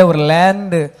யாத்திரையிலே ஒரு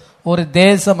லேண்ட், ஒரு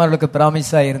தேசம் அவர்களுக்கு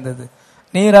ப்ராமிஸா இருந்தது.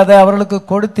 நீர் அதை அவர்களுக்கு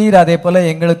கொடுத்தீர், அதே போல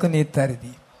எங்களுக்கு நீர்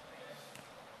தருதி.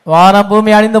 வானம்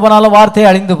பூமி அழிந்து போனாலும் வார்த்தை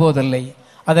அழிந்து போவதில்லை.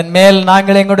 அதன் மேல்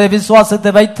நாங்கள் எங்களுடைய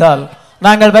விசுவாசத்தை வைத்தால்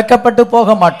நாங்கள் வெட்கப்பட்டு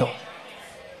போக மாட்டோம்.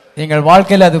 எங்கள்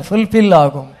வாழ்க்கையில் அது ஃபுல்ஃபில்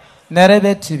ஆகும்,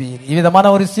 நிறைவேற்றுவீர். இவ்விதமான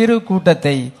ஒரு சிறு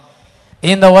கூட்டத்தை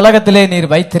இந்த உலகத்திலே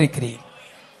நீர் வைத்திருக்கிறீர்.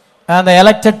 அந்த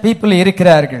எலெக்டட் பீப்புள்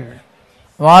இருக்கிறார்கள்,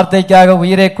 வார்த்தைக்காக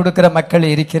உயிரை கொடுக்கிற மக்கள்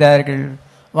இருக்கிறார்கள்.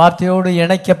 வார்த்தையோடு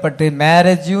இணைக்கப்பட்டு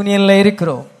மேரேஜ் யூனியன்ல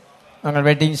இருக்கிறோம். நாங்கள்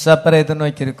வெட்டிங் சப்பரை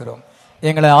நோக்கி இருக்கிறோம்.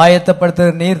 எங்களை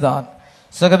ஆயத்தப்படுத்துகிற நீர் தான்.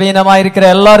 சுகவீனமாக இருக்கிற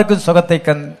எல்லாருக்கும் சுகத்தை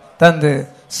தந்து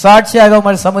சாட்சியாக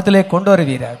உங்கள் சமூகத்திலே கொண்டு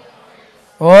வருவீரார்.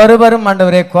 ஒருவரும்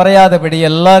ஆண்டவரே குறையாதபடி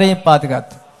எல்லாரையும்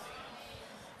பாதுகாத்து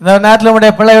இந்த நேரத்தில்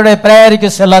உடைய பிள்ளையுடைய பிரேயருக்கு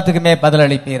எல்லாத்துக்குமே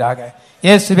பதிலளிப்பீராக.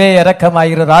 இயேசுவே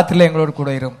இரக்கமாயிரு, ராத்திரில எங்களோடு கூட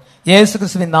இரும். இயேசு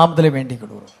கிறிஸ்துவின் நாமத்திலே வேண்டிக்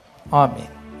கொள்கிறோம்.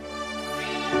 ஆமென்.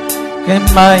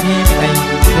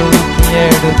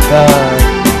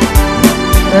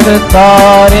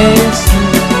 எடுத்தாரே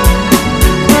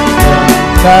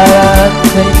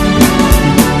கரத்தை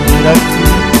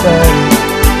ரட்சித்தார்.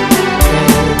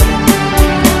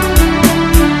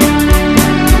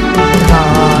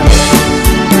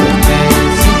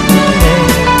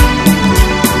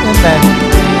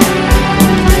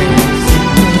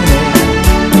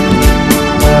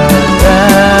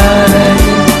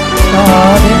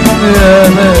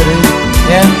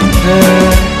 என்று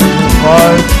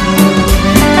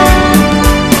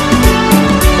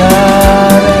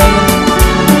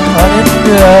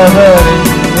அறிந்து அவரை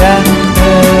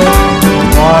என்று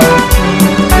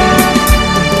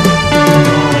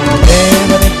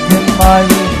தேவனுக்கு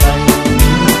மகிமை.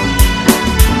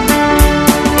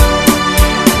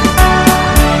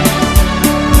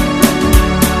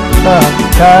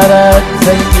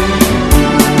 கரத்தை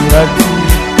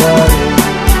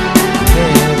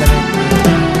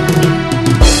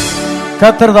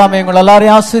கர்த்தர் தாமே உங்கள்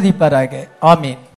எல்லாரையும் ஆசீர்வதிப்பாராக. ஆமீன்.